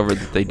crossover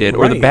that they did,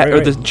 or the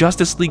the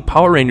Justice League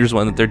Power Rangers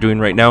one that they're doing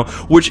right now,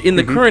 which in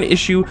the current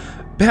issue,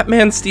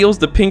 Batman steals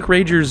the Pink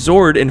Ranger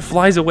Zord and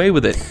flies away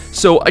with it.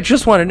 So I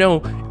just want to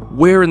know,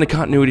 where in the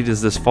continuity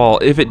does this fall,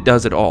 if it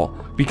does at all?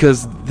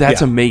 Because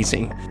that's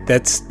amazing.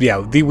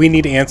 We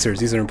need answers.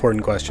 These are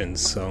important questions.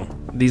 So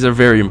these are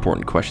very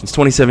important questions.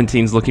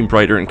 2017 is looking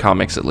brighter in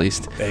comics, at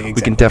least. Exactly.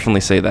 We can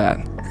definitely say that.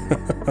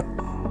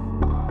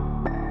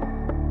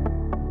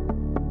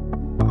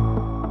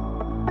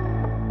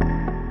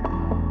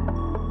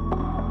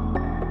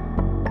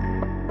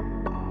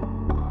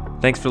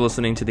 Thanks for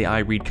listening to the I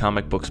Read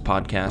Comic Books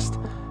podcast.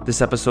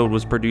 This episode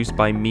was produced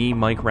by me,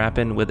 Mike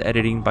Rappin, with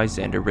editing by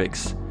Xander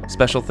Riggs.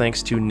 Special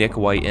thanks to Nick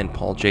White and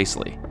Paul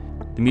Jasley.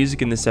 The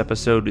music in this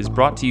episode is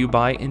brought to you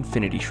by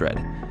Infinity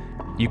Shred.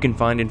 You can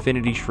find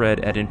Infinity Shred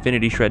at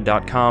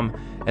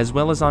infinityshred.com, as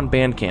well as on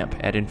Bandcamp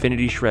at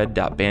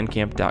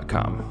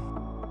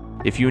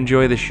infinityshred.bandcamp.com. If you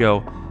enjoy the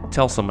show,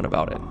 tell someone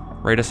about it.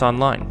 Write us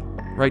online.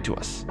 Write to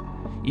us.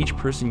 Each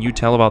person you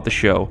tell about the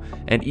show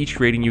and each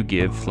rating you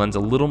give lends a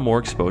little more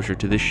exposure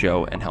to this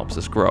show and helps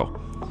us grow.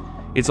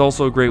 It's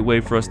also a great way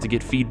for us to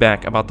get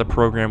feedback about the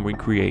program we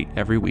create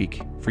every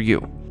week for you.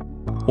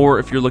 Or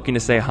if you're looking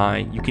to say hi,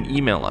 you can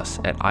email us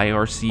at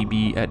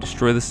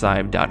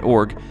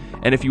ircb@destroythescive.org.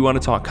 And if you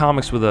want to talk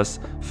comics with us,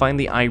 find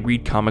the I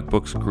Read Comic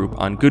Books group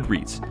on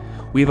Goodreads.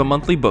 We have a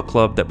monthly book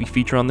club that we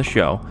feature on the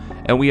show,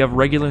 and we have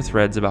regular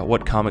threads about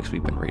what comics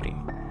we've been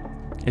reading.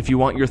 If you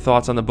want your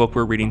thoughts on the book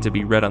we're reading to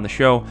be read on the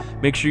show,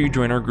 make sure you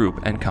join our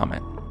group and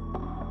comment.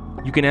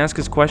 You can ask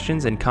us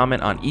questions and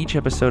comment on each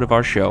episode of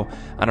our show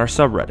on our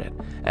subreddit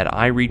at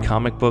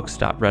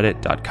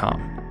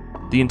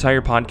ireadcomicbooks.reddit.com. The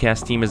entire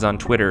podcast team is on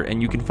Twitter,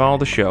 and you can follow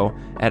the show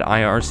at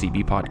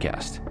IRCB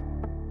Podcast.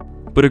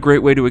 But a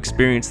great way to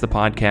experience the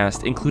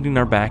podcast, including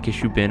our back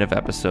issue bin of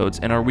episodes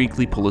and our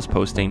weekly pull list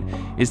posting,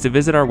 is to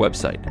visit our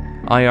website,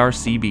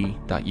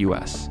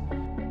 ircb.us.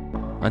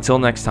 Until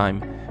next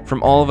time,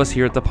 from all of us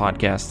here at the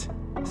podcast,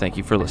 thank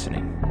you for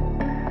listening.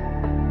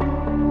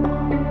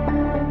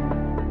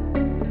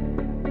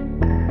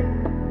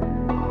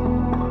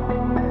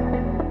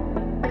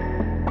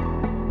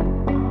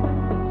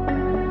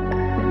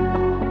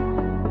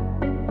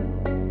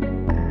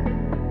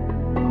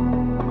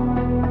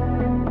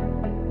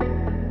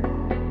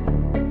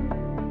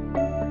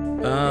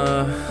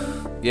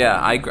 Yeah,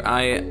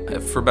 I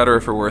for better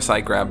or for worse,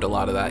 I grabbed a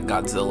lot of that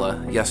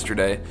Godzilla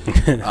yesterday,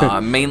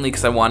 mainly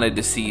because I wanted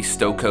to see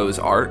Stokoe's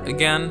art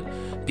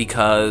again,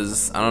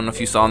 because I don't know if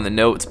you saw in the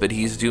notes, but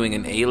he's doing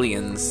an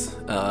Aliens,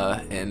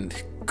 and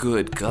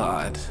good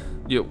God.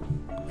 Yep.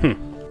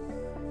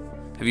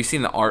 Have you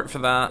seen the art for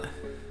that?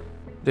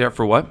 They are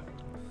for what?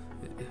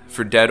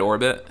 For Dead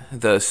Orbit,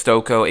 the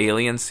Stokoe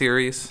Alien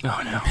series.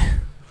 Oh, no.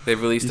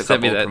 They've released You a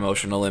sent me couple of that.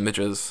 promotional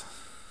images.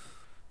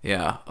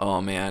 Yeah.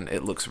 Oh man,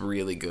 it looks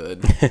really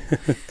good.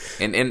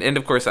 and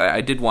of course,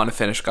 I did want to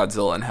finish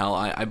Godzilla in Hell.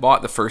 I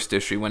bought the first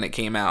issue when it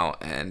came out,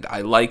 and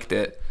I liked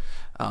it.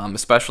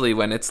 Especially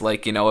when it's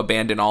like,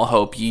 abandon all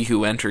hope, ye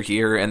who enter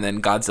here, and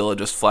then Godzilla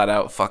just flat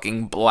out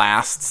fucking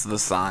blasts the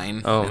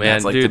sign. Oh, and man,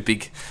 that's like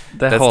dude,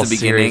 that's whole the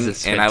beginning, series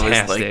is and I was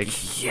fantastic.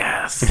 like,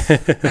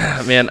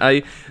 yes. Man,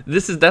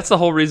 that's the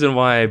whole reason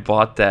why I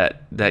bought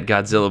that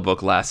Godzilla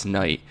book last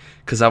night,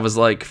 because I was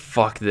like,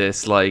 fuck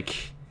this, like,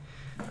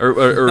 or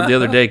the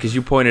other day, because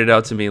you pointed it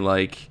out to me,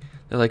 like,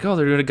 they're like, oh,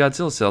 they're doing a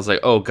Godzilla sale. I was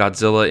like, oh,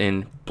 Godzilla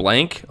in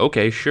blank?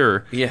 Okay,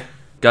 sure. Yeah.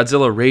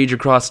 Godzilla Rage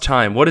Across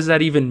Time. What does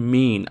that even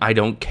mean? I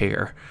don't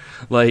care.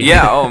 Like,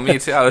 Yeah, oh, me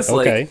too. I was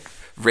Okay.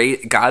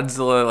 like,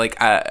 Godzilla, like,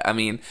 I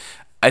mean,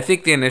 I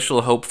think the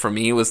initial hope for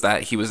me was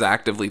that he was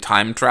actively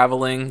time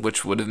traveling,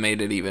 which would have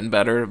made it even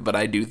better, but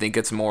I do think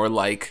it's more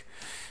like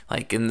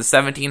in the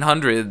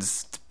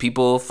 1700s,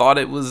 people thought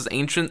it was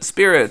ancient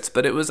spirits,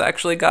 but it was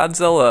actually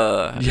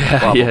Godzilla. Yeah,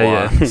 blah, blah,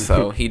 yeah, blah. yeah.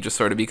 So he just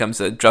sort of becomes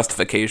a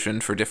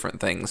justification for different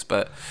things.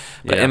 But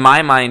Yeah. in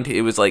my mind,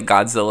 it was like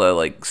Godzilla,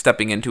 like,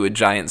 stepping into a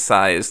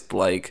giant-sized,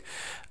 like,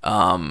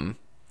 my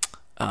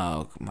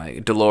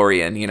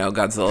DeLorean,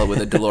 Godzilla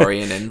with a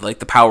DeLorean, and like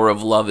the power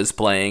of love is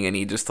playing, and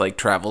he just like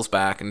travels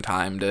back in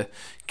time to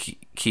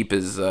keep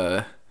his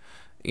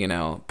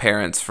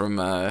parents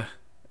from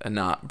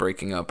not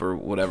breaking up, or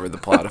whatever the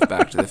plot of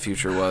Back to the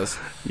Future was.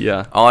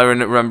 Yeah. All I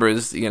remember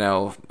is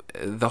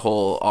the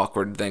whole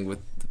awkward thing with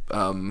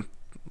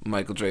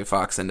Michael J.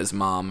 Fox and his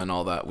mom and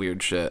all that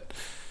weird shit.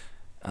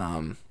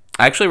 I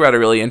actually read a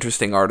really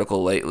interesting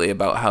article lately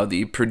about how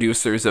the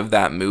producers of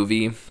that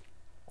movie,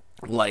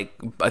 like,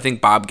 I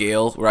think Bob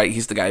Gale, right?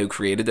 He's the guy who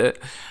created it.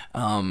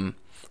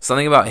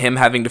 Something about him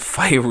having to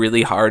fight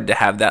really hard to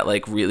have that,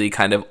 like, really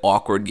kind of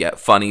awkward yet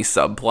funny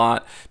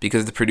subplot,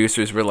 because the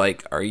producers were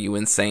like, are you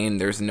insane?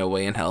 There's no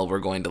way in hell we're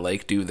going to,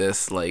 like, do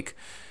this, like,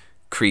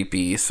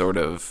 creepy, sort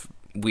of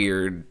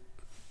weird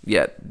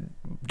yet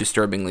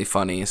disturbingly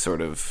funny sort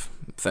of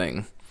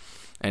thing.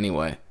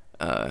 Anyway,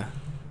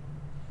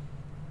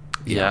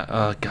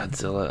 Yeah,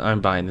 Godzilla. I'm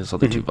buying those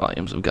other 2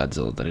 volumes of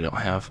Godzilla that I don't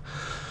have.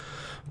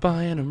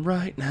 Buying them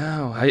right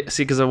now. I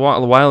see, because a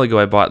while ago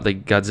I bought the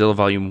Godzilla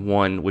Volume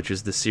 1, which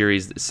is the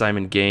series that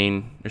Simone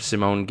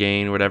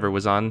Gain, whatever,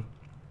 was on.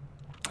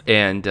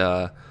 And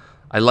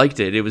I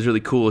liked it. It was really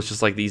cool. It's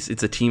just like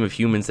it's a team of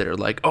humans that are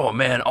like, oh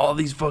man, all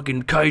these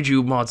fucking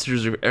kaiju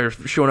monsters are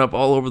showing up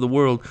all over the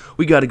world.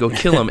 We got to go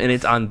kill them. And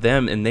it's on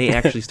them, and they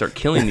actually start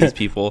killing these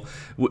people,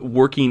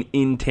 working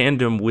in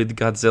tandem with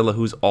Godzilla,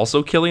 who's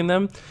also killing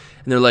them.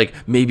 And they're like,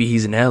 maybe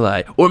he's an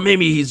ally, or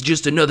maybe he's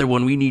just another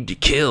one we need to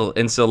kill.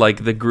 And so,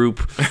 like, the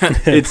group,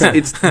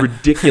 it's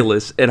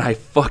ridiculous, and I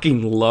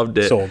fucking loved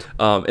it. Sold.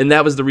 And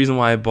that was the reason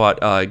why I bought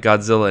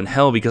Godzilla in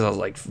Hell, because I was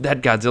like,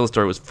 that Godzilla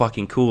story was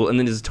fucking cool. And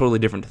then it's a totally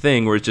different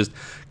thing, where it's just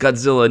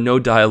Godzilla, no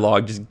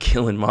dialogue, just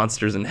killing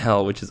monsters in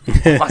hell, which is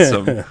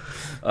awesome.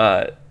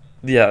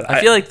 Yeah,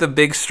 I feel like the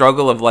big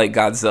struggle of, like,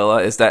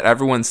 Godzilla is that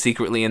everyone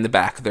secretly in the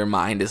back of their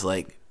mind is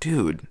like,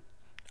 dude,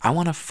 I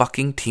want to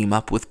fucking team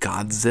up with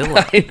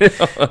Godzilla. I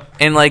know.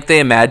 And, like, they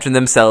imagine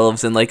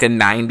themselves in, like, a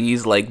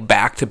 90s, like,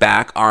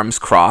 back-to-back,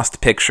 arms-crossed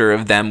picture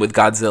of them with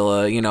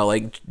Godzilla,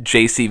 like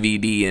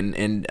JCVD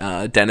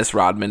and Dennis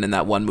Rodman in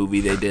that one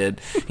movie they did.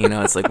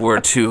 It's like,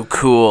 we're too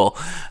cool,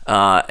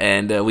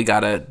 and we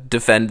gotta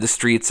defend the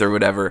streets or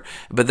whatever.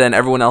 But then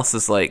everyone else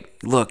is like,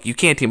 look, you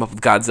can't team up with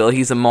Godzilla.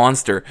 He's a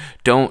monster.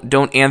 Don't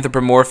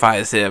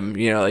anthropomorphize him.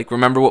 Like,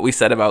 remember what we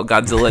said about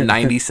Godzilla in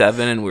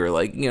 97? And we were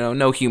like,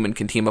 no human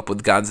can team up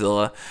with Godzilla.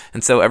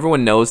 And so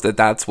everyone knows that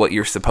that's what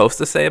you're supposed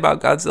to say about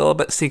Godzilla,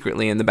 but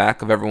secretly in the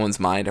back of everyone's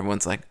mind,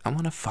 everyone's like, I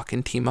want to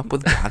fucking team up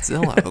with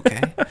Godzilla,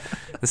 okay?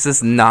 This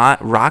is not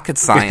rocket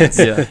science.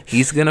 Yeah.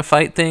 He's going to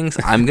fight things.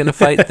 I'm going to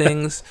fight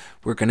things.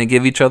 We're going to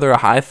give each other a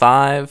high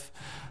five.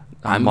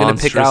 I'm going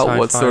to pick monstrous out high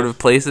what five. sort of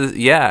places.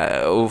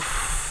 Yeah.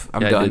 Oof.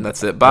 I'm Yeah, I done. did-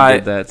 That's it. I Bye.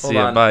 did that. See Hold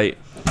ya. on. Bye.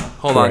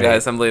 Hold on, Great.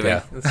 guys. I'm leaving.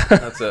 Yeah.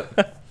 That's it.